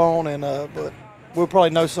get my phone, and but we'll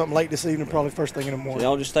probably know something late this evening, probably first thing in the morning. So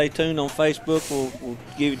y'all just stay tuned on Facebook. We'll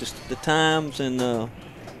give you the times and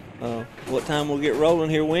what time we'll get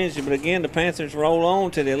rolling here Wednesday. But again, the Panthers roll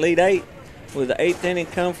on to the Elite 8 with the 8th inning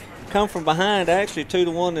come from behind, actually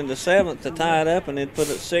 2-1 in the 7th to tie it up, and then put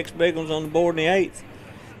 6 big ones on the board in the 8th.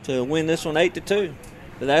 To win this one 8-2.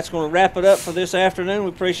 But that's going to wrap it up for this afternoon. We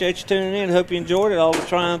appreciate you tuning in. Hope you enjoyed it, all the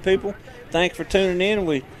Trion people. Thanks for tuning in.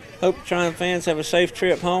 We hope the Trion fans have a safe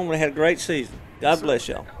trip home. We had a great season. God bless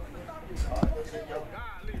y'all.